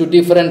going to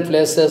different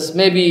places,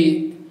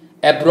 maybe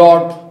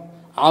abroad,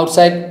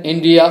 outside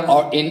India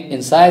or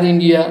inside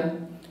India,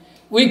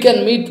 we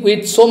can meet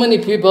with so many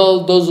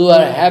people, those who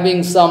are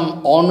having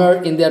some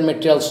honor in their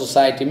material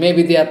society.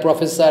 Maybe they are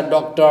professor,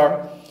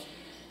 doctor,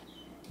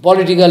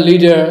 political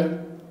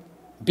leader.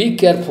 Be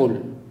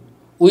careful.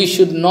 We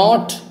should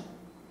not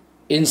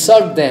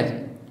insult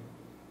them.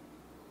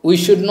 We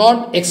should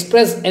not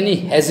express any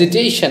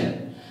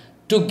hesitation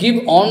to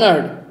give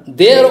honor,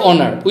 their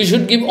honor. We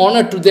should give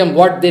honor to them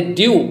what they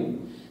do.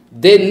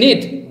 They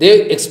need,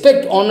 they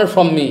expect honor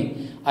from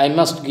me. I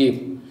must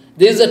give.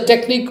 This is a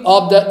technique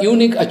of the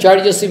unique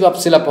Acharyaship of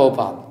Srila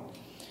Prabhupada.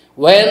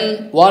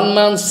 When 1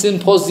 month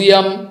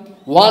symposium,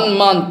 1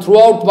 month,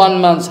 throughout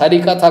 1 month,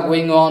 Harikatha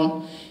going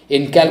on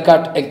in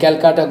Calcutta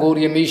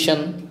Gauriya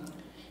Mission.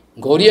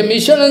 Gauriya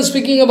Mission, and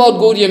speaking about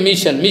Gauriya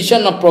Mission,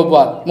 mission of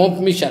Prabhupada,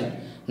 mission.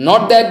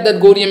 Not that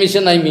Gauriya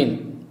Mission I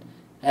mean.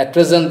 At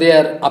present they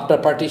are, after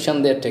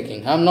partition they are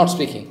taking. I am not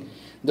speaking.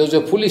 Those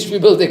are foolish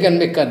people, they can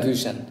make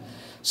confusion.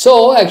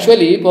 So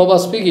actually, Prabhupada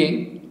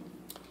speaking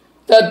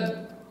that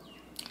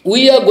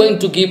we are going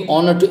to give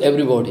honor to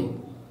everybody.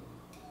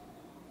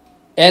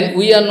 And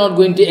we are not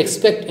going to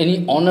expect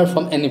any honor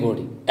from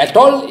anybody. At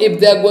all, if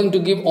they are going to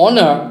give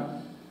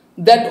honor,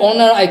 that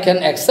honor I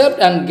can accept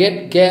and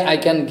I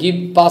can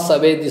pass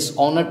away this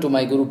honor to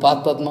my Guru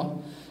Padma.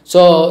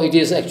 So it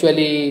is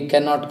actually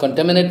cannot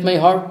contaminate my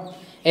heart.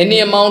 Any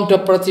amount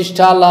of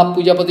pratishtha, love,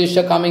 puja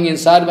pratishtha coming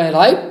inside my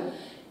life,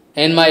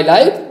 in my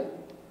life,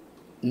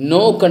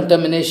 no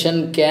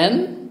contamination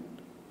can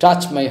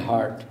touch my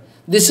heart.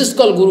 This is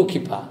called Guru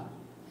Kripa.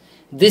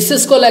 This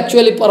is called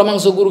actually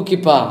Paramahansa Guru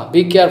Kripa.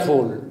 Be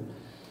careful.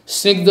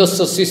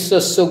 Snigdasya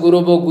sistasya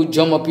gurubo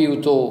gujjamapi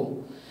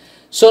uto.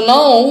 So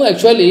now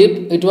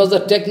actually it was the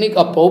technique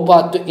of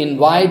Prabhupada to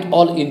invite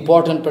all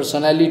important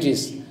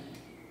personalities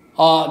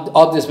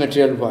of this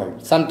material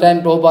world.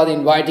 Sometimes Prabhupada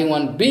inviting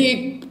one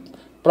big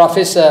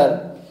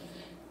professor,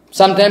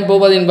 sometimes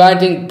Prabhupada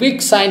inviting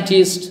big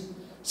scientist,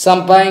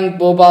 sometimes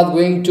Prabhupada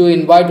going to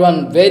invite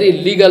one very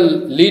legal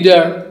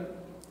leader.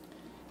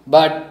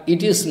 But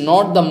it is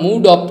not the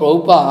mood of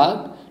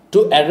Prabhupada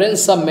to arrange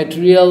some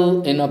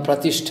material in a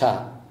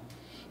pratishtha.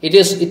 It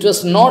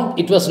was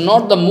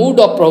not the mood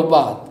of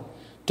Prabhupada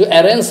to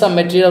arrange some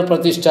material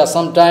pratishtha.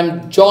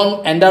 Sometime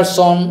John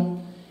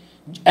Anderson,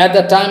 at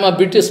the time of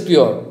British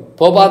Pure,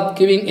 Prabhupada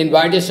giving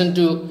invitation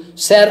to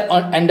Sir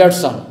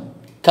Anderson,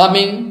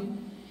 coming,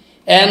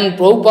 and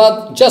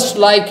Prabhupada, just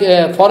like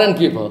foreign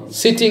people,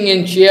 sitting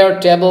in chair,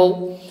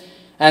 table,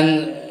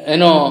 and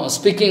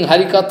speaking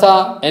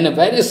Harikatha in a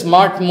very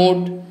smart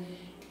mood.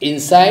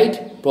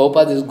 Inside,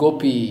 Prabhupada is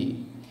Gopi.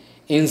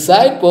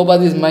 Inside,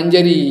 Prabhupada is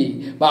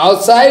Manjari. But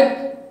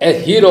outside, a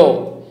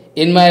hero.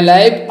 In my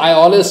life, I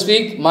always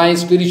speak, my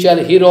spiritual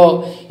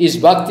hero is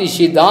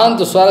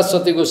Bhaktisiddhanta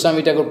Saraswati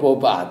Goswami Thakur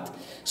Prabhupada.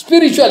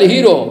 spiritual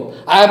hero.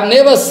 I have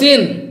never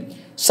seen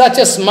such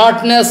a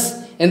smartness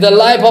in the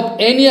life of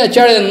any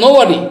Acharya,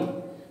 nobody.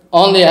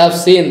 Only I have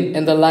seen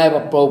in the life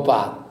of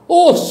Prabhupada.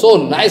 Oh,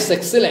 so nice,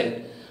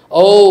 excellent.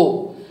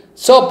 Oh,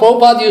 so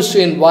Prabhupada used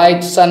to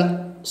invite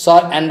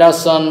Sir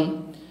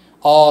Anderson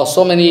or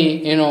so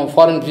many,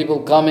 foreign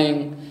people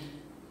coming.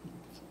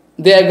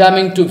 They are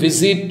coming to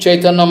visit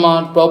Chaitanya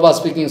Math, Prabhupada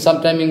speaking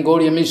sometime in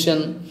Gaudiya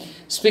Mission,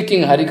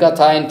 speaking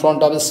Harikatha in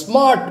front of a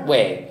smart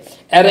way,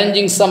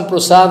 arranging some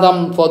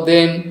prasadam for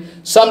them.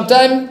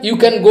 Sometime you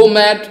can go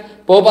mad,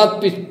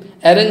 Prabhupada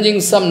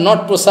arranging some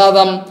not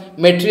prasadam,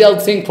 material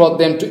thing for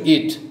them to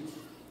eat,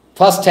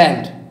 first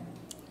hand.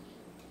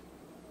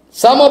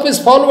 Some of his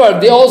followers,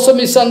 they also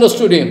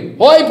misunderstood him.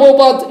 Why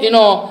Prabhupada,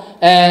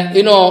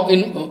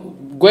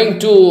 going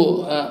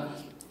to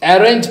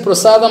arrange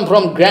prasadam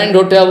from Grand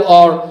Hotel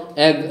or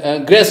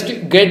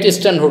Great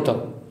Eastern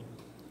Hotel?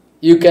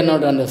 You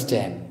cannot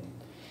understand.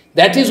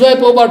 That is why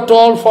Prabhupada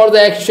told for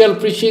the actual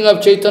preaching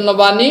of Chaitanya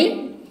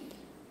Vani,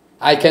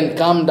 I can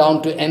come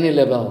down to any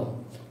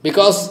level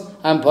because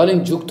I am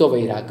following Yukta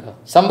Vairagya.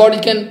 Somebody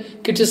can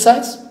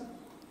criticize.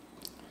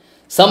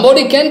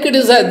 Somebody can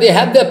criticize. They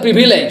have their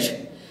privilege.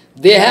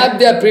 They have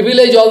their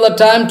privilege all the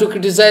time to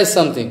criticize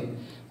something.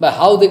 But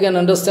how they can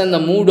understand the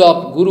mood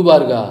of Guru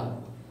Varga?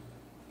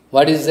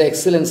 What is the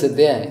excellence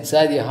there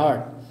inside the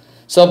heart?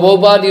 So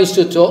Prabhupada used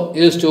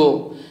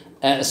to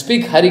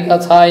speak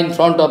Harikatha in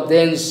front of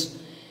them,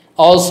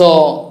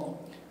 also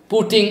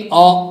putting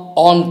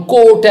on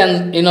coat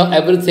and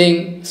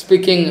everything,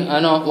 speaking,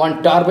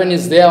 one turban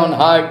is there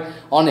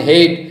on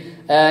head,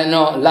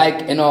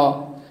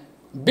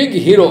 big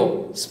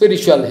hero,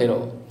 spiritual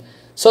hero.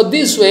 So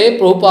this way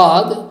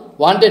Prabhupada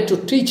wanted to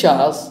teach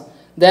us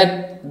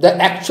that the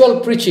actual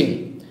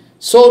preaching.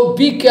 So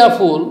be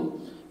careful,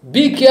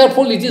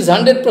 it is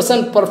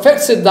 100% perfect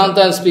Siddhanta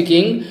I am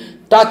speaking.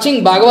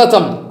 Touching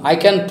Bhagavatam, I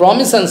can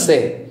promise and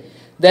say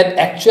that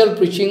actual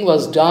preaching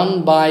was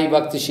done by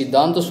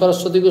Bhaktisiddhanta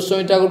Saraswati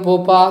Goswami Thakur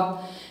Prabhupada.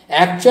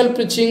 Actual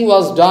preaching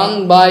was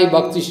done by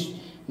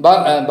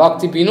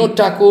Bhaktivinod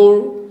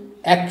Thakur.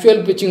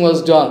 Actual preaching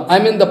was done. I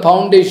mean the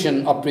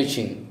foundation of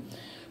preaching.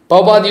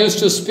 Prabhupada used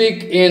to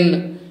speak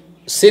in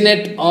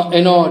Senate,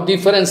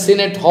 different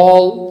Senate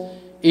hall,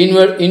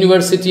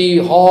 university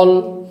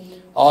hall,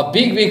 or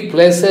big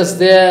places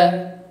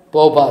there.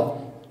 Prabhupada.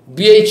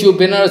 BHU,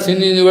 Benares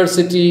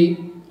University,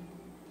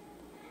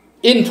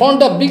 in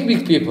front of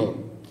big people.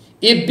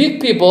 If big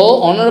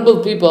people,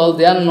 honorable people,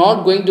 they are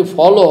not going to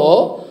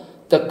follow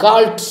the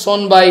cult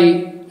shown by,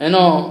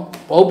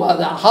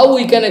 Prabhupada, how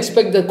we can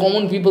expect the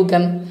common people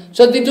can?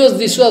 So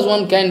this was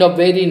one kind of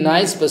very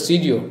nice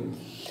procedure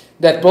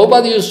that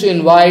Prabhupada used to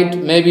invite,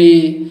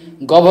 maybe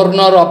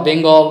governor of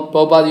Bengal,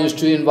 Prabhupada used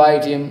to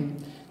invite him,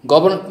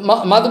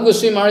 Madhav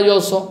Goswami Maharaj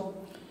also.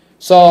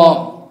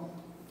 So,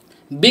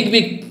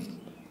 big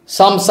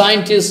some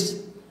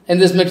scientists in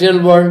this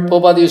material world,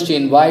 Prabhupada used to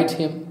invite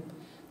him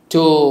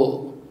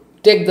to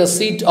take the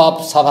seat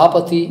of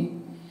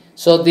Sabhapati.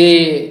 So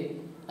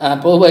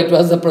Prabhupada, it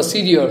was the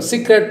procedure,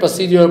 secret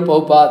procedure of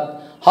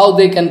Prabhupada, how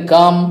they can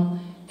come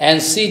and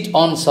sit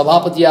on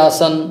Sabhapati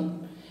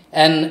Asan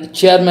and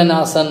Chairman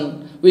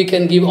Asan. We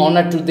can give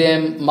honor to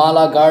them,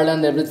 mala,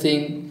 garland,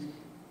 everything.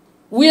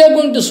 We are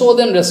going to show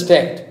them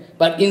respect.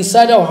 But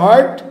inside our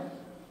heart,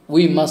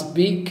 we must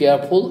be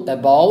careful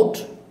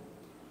about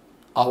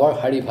our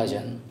Hari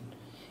Bhajan.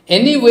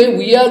 Anyway,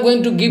 we are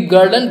going to give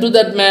garland to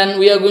that man,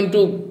 we are going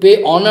to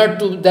pay honor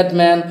to that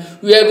man,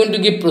 we are going to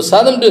give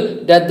prasadam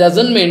to, that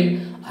doesn't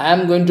mean I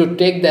am going to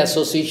take the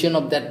association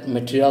of that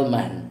material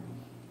man.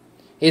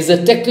 It's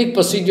a technique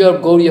procedure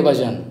of Gauriya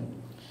Bhajan.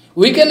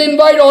 We can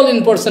invite all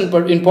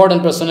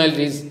important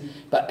personalities,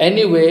 but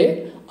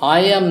anyway,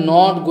 I am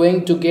not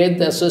going to get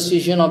the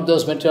association of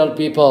those material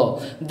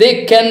people.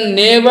 They can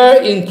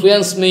never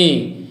influence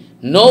me.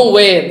 No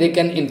way they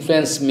can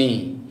influence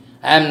me.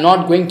 I am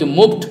not going to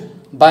moved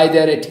by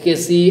their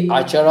efficacy,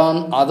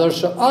 acharan,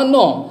 adarsha.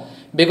 No,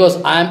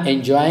 because I am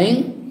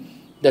enjoying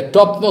the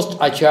topmost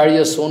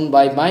acharya shown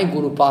by my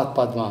Guru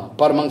Padma,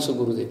 Paramahansa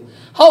Gurudev.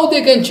 How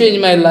they can change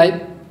my life?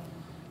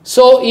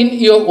 So in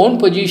your own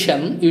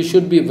position, you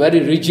should be very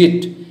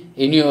rigid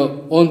in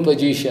your own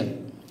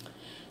position.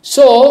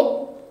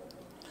 So,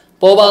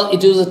 Prabhupada,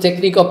 it was a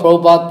technique of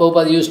Prabhupada.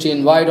 Prabhupada used to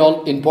invite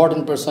all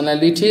important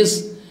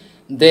personalities.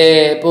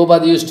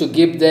 Prabhupada used to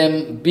give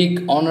them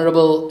big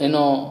honorable,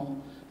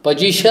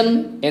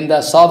 position in the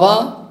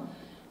Sabha,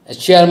 as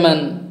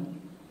chairman,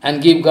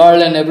 and give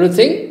garland and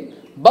everything.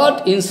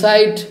 But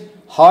inside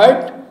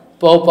heart,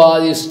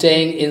 Prabhupada is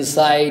staying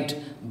inside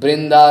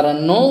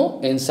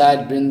Vrindavan,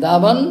 inside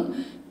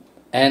Vrindavan,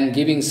 and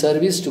giving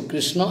service to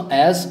Krishna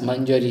as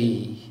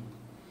Manjari.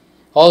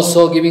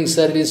 Also giving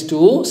service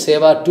to,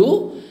 seva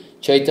to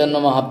Chaitanya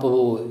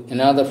Mahaprabhu in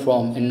another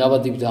form, in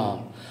Navadvip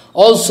Dham.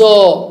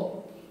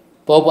 Also,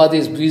 Prabhupada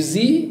is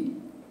busy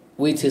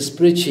with his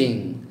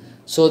preaching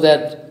so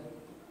that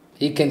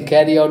he can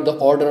carry out the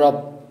order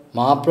of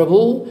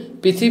Mahaprabhu.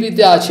 Pithivite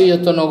ache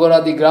yato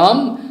nagara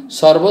digram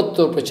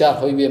sarvatto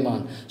prachar hoibe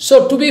man.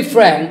 So to be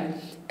frank,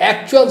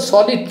 actual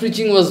solid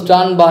preaching was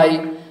done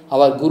by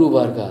our Guru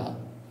Varga.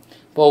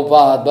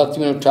 Prabhupada,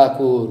 Bhaktivinod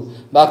Thakur,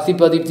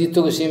 Bhaktipada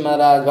Tito Goswami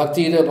Maharaj,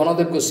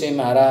 Bhaktivinod Goswami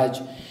Maharaj,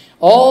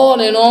 all,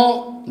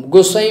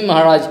 Goswami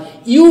Maharaj.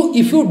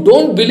 If you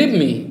don't believe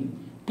me,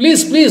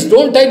 please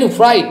don't try to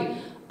fight.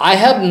 I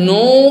have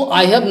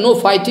no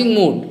fighting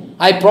mood.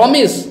 I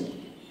promise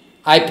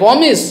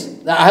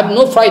that I have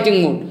no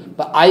fighting mood.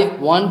 But I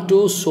want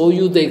to show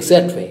you the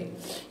exact way.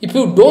 If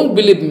you don't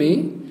believe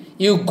me,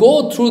 you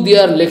go through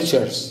their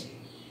lectures.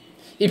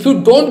 If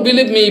you don't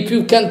believe me, if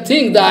you can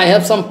think that I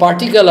have some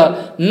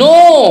particular,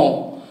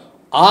 no!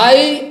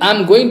 I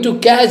am going to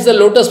catch the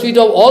lotus feet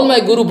of all my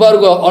Guru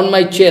Varga on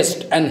my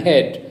chest and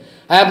head.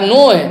 I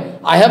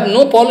have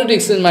no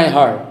politics in my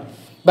heart.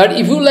 But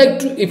if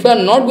you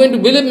are not going to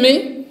believe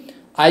me,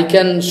 I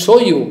can show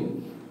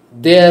you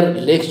their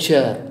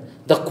lecture,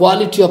 the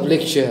quality of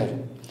lecture.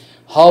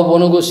 How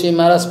Goswami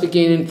Maharaj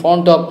speaking in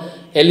front of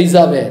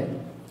Elizabeth.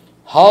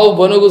 How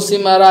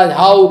Goswami Maharaj,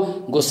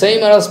 how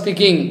Goswami Maharaj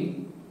speaking.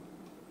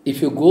 If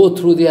you go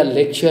through their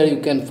lecture, you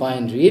can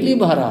find, really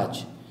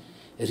Maharaj,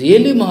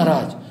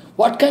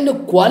 what kind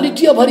of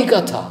quality of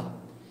Harikatha?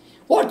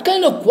 What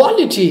kind of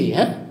quality?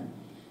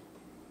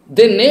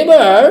 They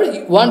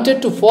never wanted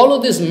to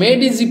follow this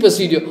made easy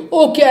procedure.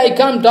 Okay, I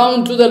come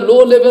down to the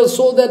low level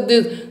so that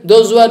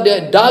those who are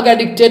drug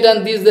addicted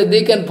and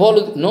they can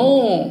follow.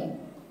 No.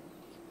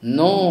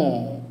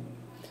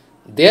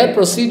 Their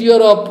procedure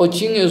of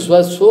preaching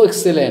was so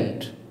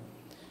excellent.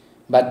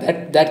 But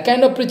that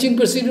kind of preaching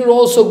procedure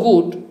also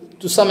good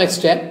to some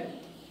extent.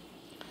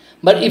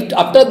 But if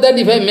after that,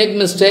 if I make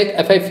mistake,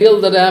 if I feel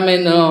that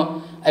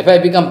if I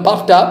become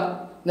puffed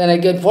up, then I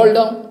can fall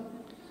down.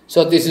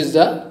 So this is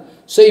the.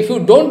 So if you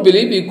don't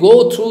believe, you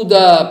go through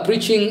the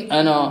preaching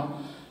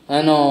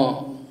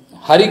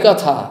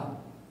Harikatha.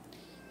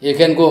 You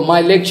can go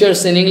my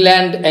lectures in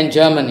England and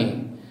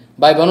Germany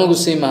by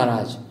Goswami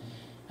Maharaj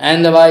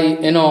and by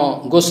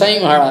Goswami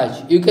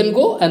Maharaj. You can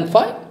go and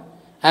find.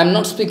 I am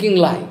not speaking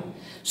lie.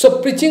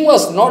 So preaching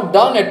was not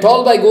done at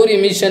all by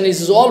Gauriya mission. It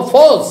is all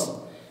false.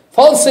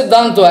 False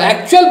Siddhanta.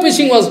 Actual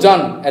preaching was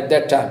done at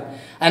that time.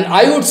 And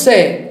I would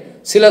say,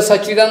 Srila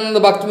Sachidananda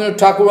Bhaktivinod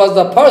Thakur was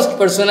the first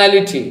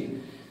personality.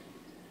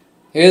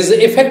 He is an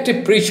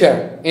effective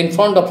preacher in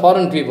front of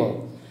foreign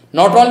people.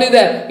 Not only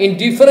that, in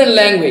different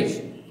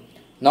language.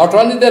 Not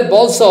only that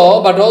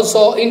also, but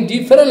also in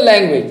different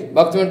language.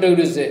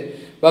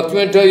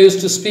 Bhaktivinod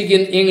used to speak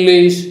in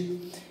English,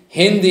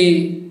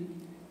 Hindi,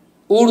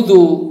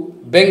 Urdu,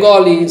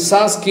 Bengali,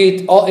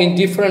 Sanskrit, or in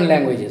different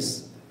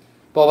languages.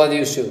 Prabhupada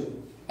used to.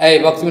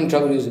 Bhaktivinod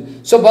Thakur used to.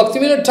 So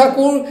Bhaktivinod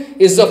Thakur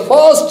is the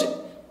first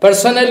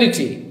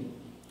personality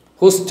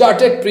who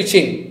started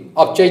preaching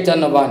of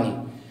Chaitanya Vani.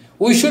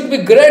 We should be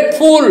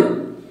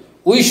grateful.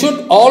 We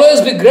should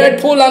always be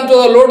grateful unto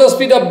the lotus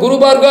feet of Guru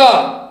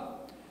Varga.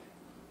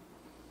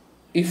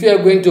 If we are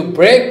going to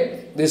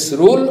break this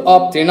rule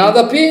of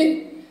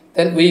Trinadapi,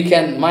 then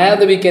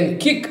Mayadavi can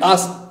kick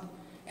us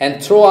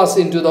and throw us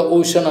into the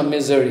ocean of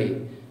misery,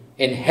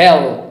 in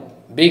hell.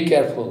 Be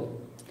careful.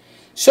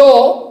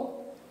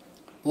 So,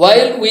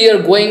 while we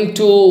are going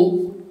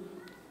to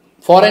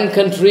foreign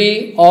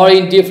country or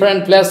in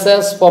different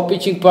places for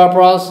preaching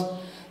purpose,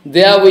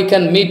 there we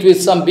can meet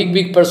with some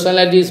big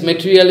personalities,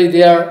 materially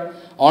they are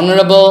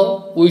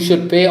honorable. We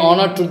should pay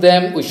honor to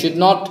them. We should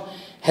not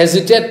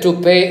hesitate to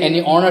pay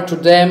any honor to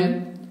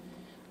them.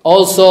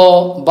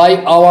 Also,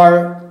 by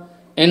our,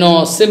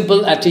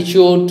 simple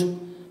attitude,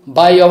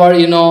 by our,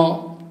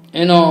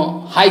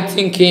 high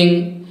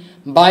thinking,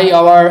 by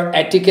our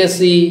etiquette,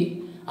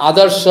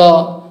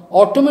 adarsha,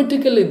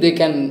 automatically they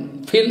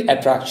can feel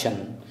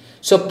attraction.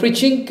 So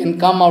preaching can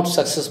come out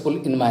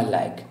successful in my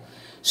life.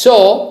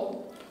 So,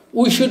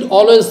 we should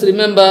always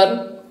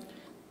remember,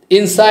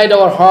 inside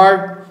our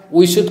heart,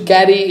 we should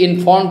carry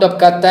in front of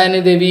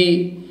Katyayani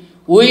Devi.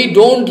 We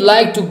don't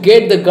like to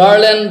get the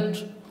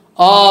garland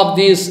of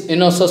this,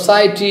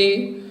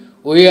 society.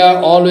 We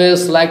are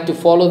always like to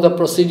follow the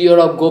procedure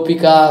of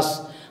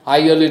Gopikas.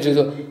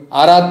 Aradya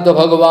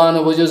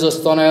Bhagavan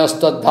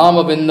Vajasasthanayastad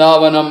Dhama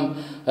Vrindavanam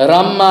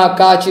Ramma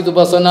Kachit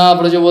Upasana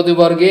Brajavadi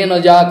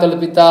Vargena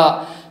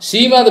Jakalpita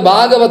Srimad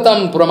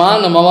Bhagavatam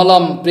Pramana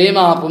Mamalam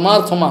Prema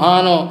Pumartha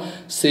Mahano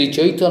Sri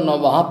Chaitanya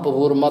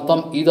Mahaprabhur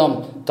Matam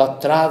Idam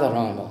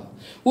Tatradharama.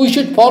 We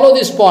should follow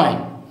this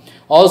point.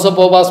 Also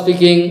Prabhupada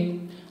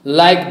speaking,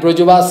 like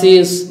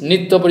Brajavasis,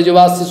 Nitya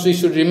Brajavasis, we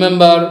should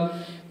remember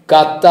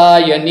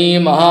Katha Yani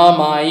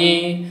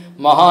Mahamayi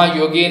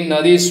Mahayogin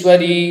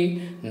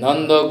Nadiswari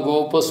Nanda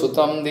Gopa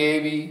Sutam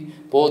Devi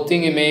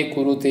Potingi Me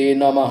Kurute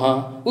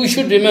Namaha. We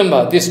should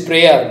remember this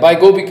prayer by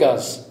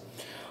Gopikas.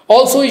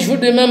 Also we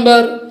should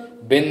remember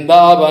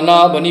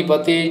Vindavana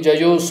Vanipati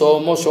Jayo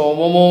Somo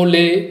Somo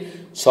Mole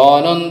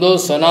Sanando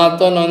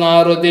Sanatana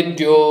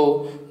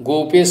Naradidyo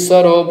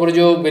Gopesaro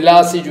Brajo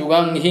Bilasi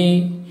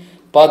Juganghi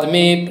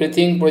Padme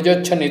Priting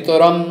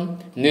Projachanitoram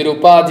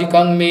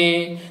Nirupadhikang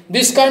Me.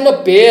 This kind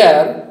of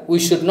prayer we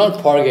should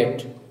not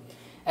forget.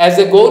 As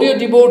a Gauriya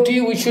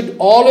devotee, we should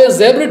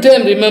always, every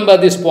time remember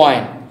this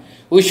point.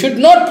 We should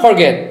not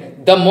forget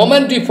the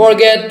moment we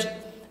forget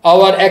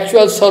our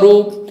actual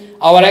sarup,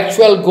 our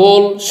actual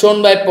goal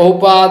shown by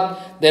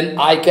Prabhupada, then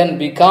I can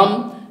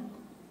become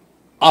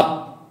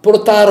a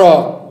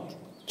protarok,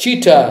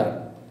 cheater.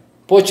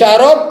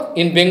 Procharok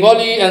in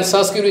Bengali and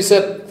Sanskrit we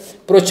say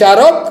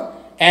procharok,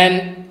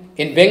 and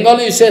in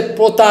Bengali we say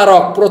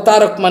protarok.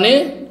 Protarok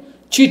means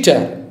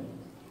cheater.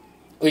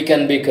 We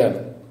can become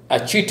a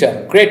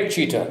cheater, great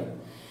cheater.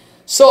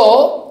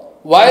 So,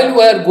 while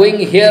we are going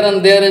here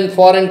and there in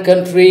foreign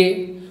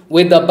country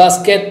with the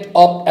basket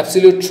of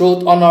absolute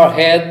truth on our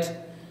head,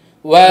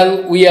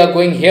 while we are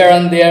going here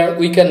and there,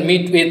 we can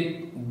meet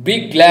with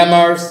big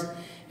glamours,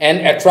 and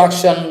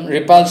attraction,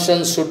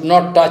 repulsion should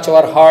not touch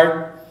our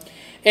heart.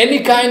 Any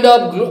kind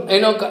of,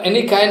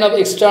 any kind of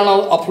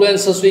external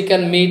affluences we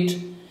can meet,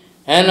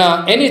 and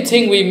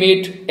anything we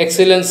meet,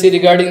 excellency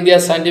regarding their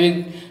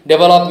scientific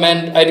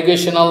development,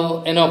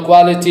 educational,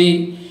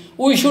 quality,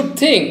 we should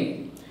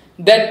think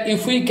that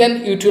if we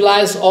can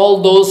utilize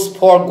all those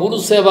for Guru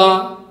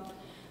Seva,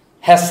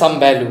 has some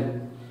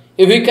value.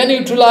 If we can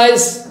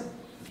utilize,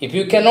 if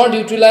you cannot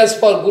utilize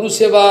for Guru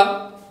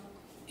Seva,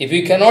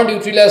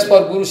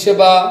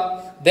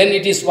 then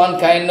it is one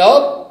kind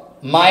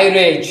of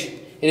marriage.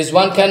 It is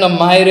one kind of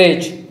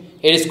marriage.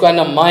 It is kind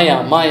of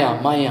maya.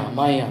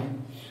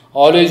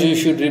 Always you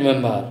should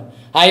remember.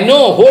 I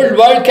know whole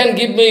world can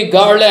give me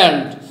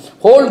garland.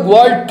 Whole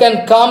world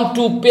can come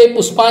to pay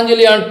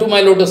Puspanjali unto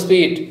my lotus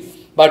feet.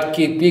 But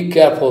be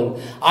careful.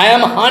 I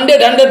am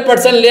 100%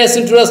 less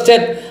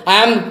interested.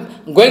 I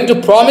am going to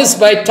promise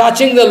by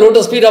touching the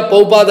lotus feet of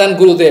Prabhupada and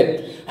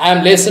Gurudev. I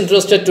am less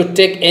interested to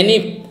take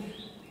any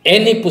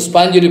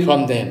Puspanjali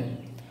from them.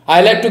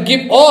 I like to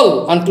give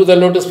all unto the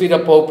lotus feet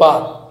of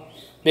Prabhupada.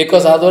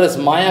 Because otherwise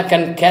Maya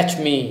can catch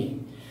me.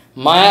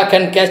 Maya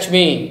can catch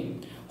me.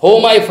 Oh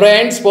my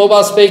friends,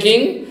 Prabhupada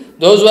speaking,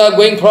 those who are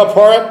going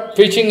for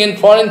preaching in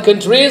foreign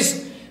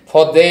countries,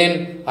 for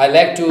them I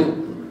like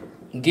to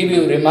give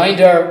you a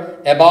reminder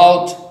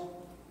about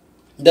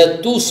the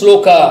two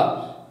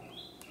sloka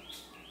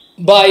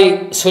by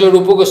Srila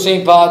Rupa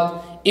Goswami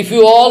Pad. If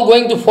you are all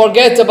going to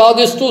forget about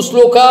these two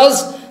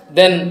slokas,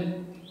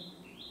 then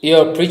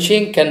your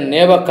preaching can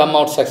never come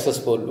out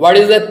successful. What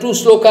is that two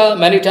sloka?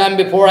 Many times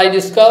before I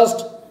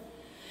discussed.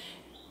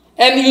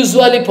 And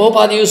usually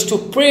Prabhupada used to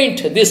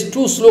print this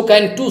two sloka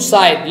in two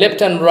sides,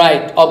 left and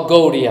right, of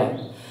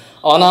Gauriya.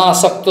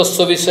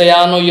 Anasaktasya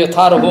visayano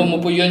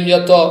yatharvam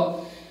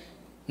upayanyata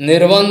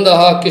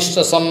nirvandaha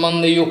kishta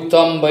sambandha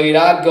yuktam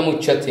vairagya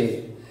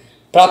muchyate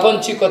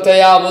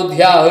prapanchikataya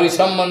buddhya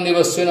harisambandhi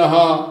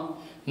vasinaha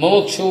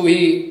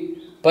mumukshubhi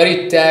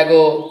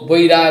parityago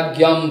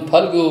vairagyam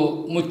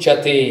falgu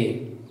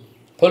muchyate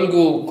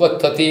falgu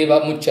katthate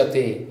va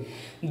muchyate.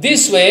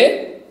 This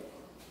way,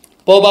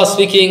 Prabhupada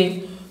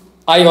speaking,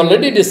 I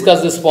already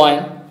discussed this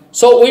point.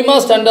 So we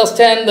must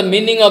understand the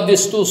meaning of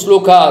these two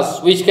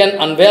slokas, which can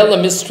unveil the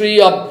mystery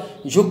of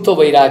Yukta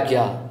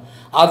Vairagya.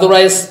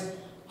 Otherwise,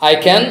 I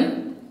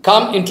can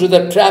come into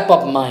the trap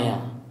of Maya.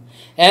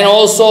 And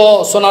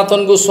also,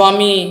 Sanatana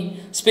Goswami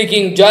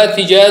speaking,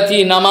 Jayati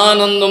Jayati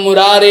Namananda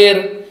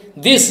Murarer.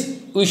 This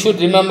we should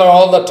remember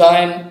all the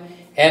time.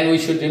 And we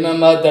should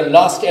remember the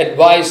last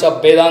advice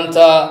of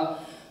Vedanta.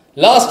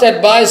 Last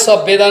advice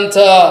of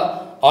Vedanta.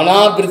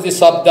 Anabriti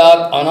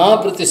sabdat,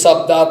 anabriti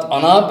sabdat,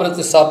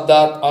 anabriti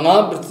sabdat,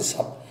 anabriti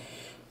sabdat.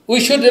 We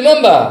should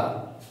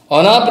remember,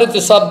 anabriti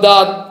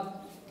sabdat,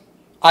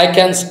 I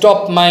can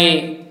stop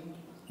my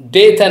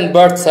death and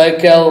birth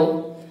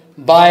cycle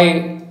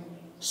by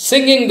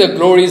singing the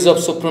glories of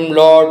Supreme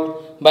Lord,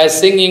 by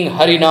singing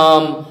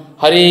Harinam,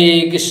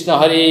 Hare Krishna,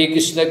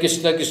 Krishna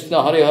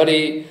Krishna, Hare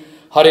Hare,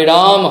 Hare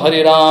Ram,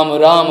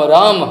 Ram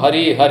Ram,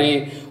 Hare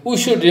Hare. We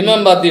should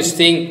remember this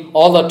thing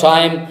all the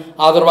time,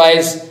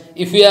 otherwise,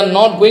 if we are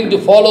not going to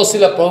follow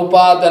Srila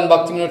Prabhupada and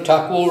Bhaktivinod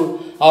Thakur,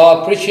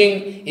 our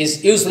preaching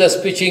is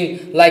useless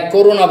preaching like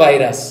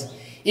coronavirus.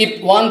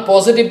 If one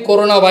positive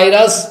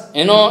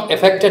coronavirus,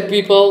 affected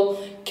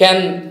people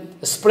can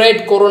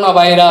spread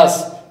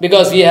coronavirus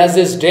because he has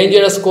this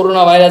dangerous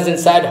coronavirus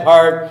inside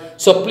heart.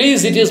 So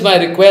please, it is my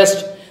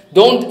request,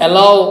 don't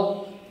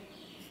allow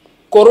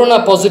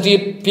corona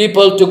positive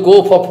people to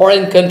go for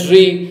foreign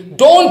country.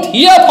 Don't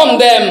hear from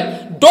them.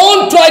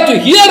 Don't try to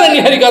hear any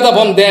Harikatha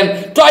from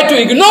them. Try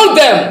to ignore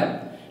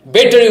them.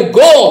 Better you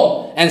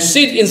go and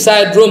sit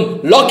inside room,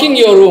 locking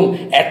your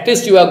room. At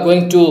least you are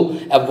going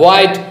to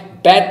avoid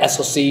bad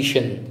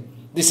association.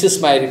 This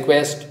is my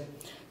request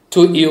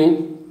to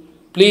you.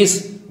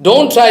 Please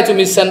don't try to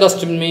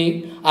misunderstand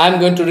me. I am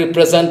going to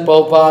represent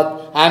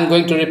Prabhupada. I am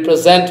going to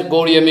represent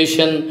Gauriya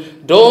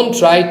Mission. Don't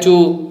try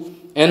to,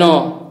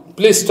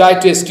 please try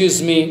to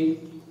excuse me.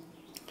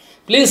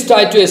 Please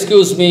try to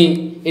excuse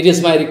me. It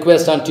is my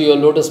request unto your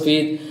lotus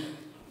feet.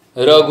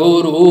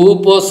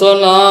 Raghurupa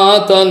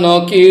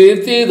sanatana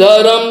kirti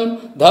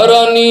dharam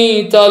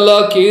dharani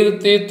tala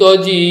kirti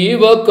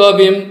tajiva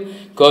kabim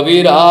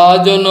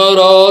kavirajana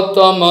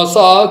ratama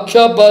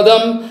saksha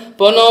padam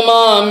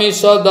pranamami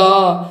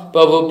sada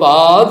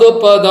Prabhupada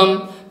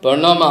padam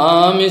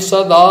pranamami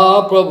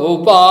sada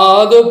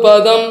Prabhupada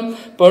padam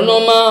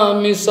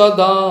pranamami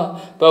sada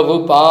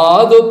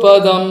Prabhupada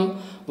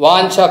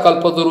Vancha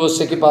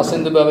kalpadurvasya kripa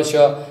sindhu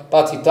bhavasya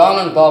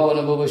patitanam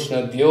pavana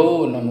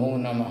vaishnavyo namo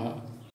namaha.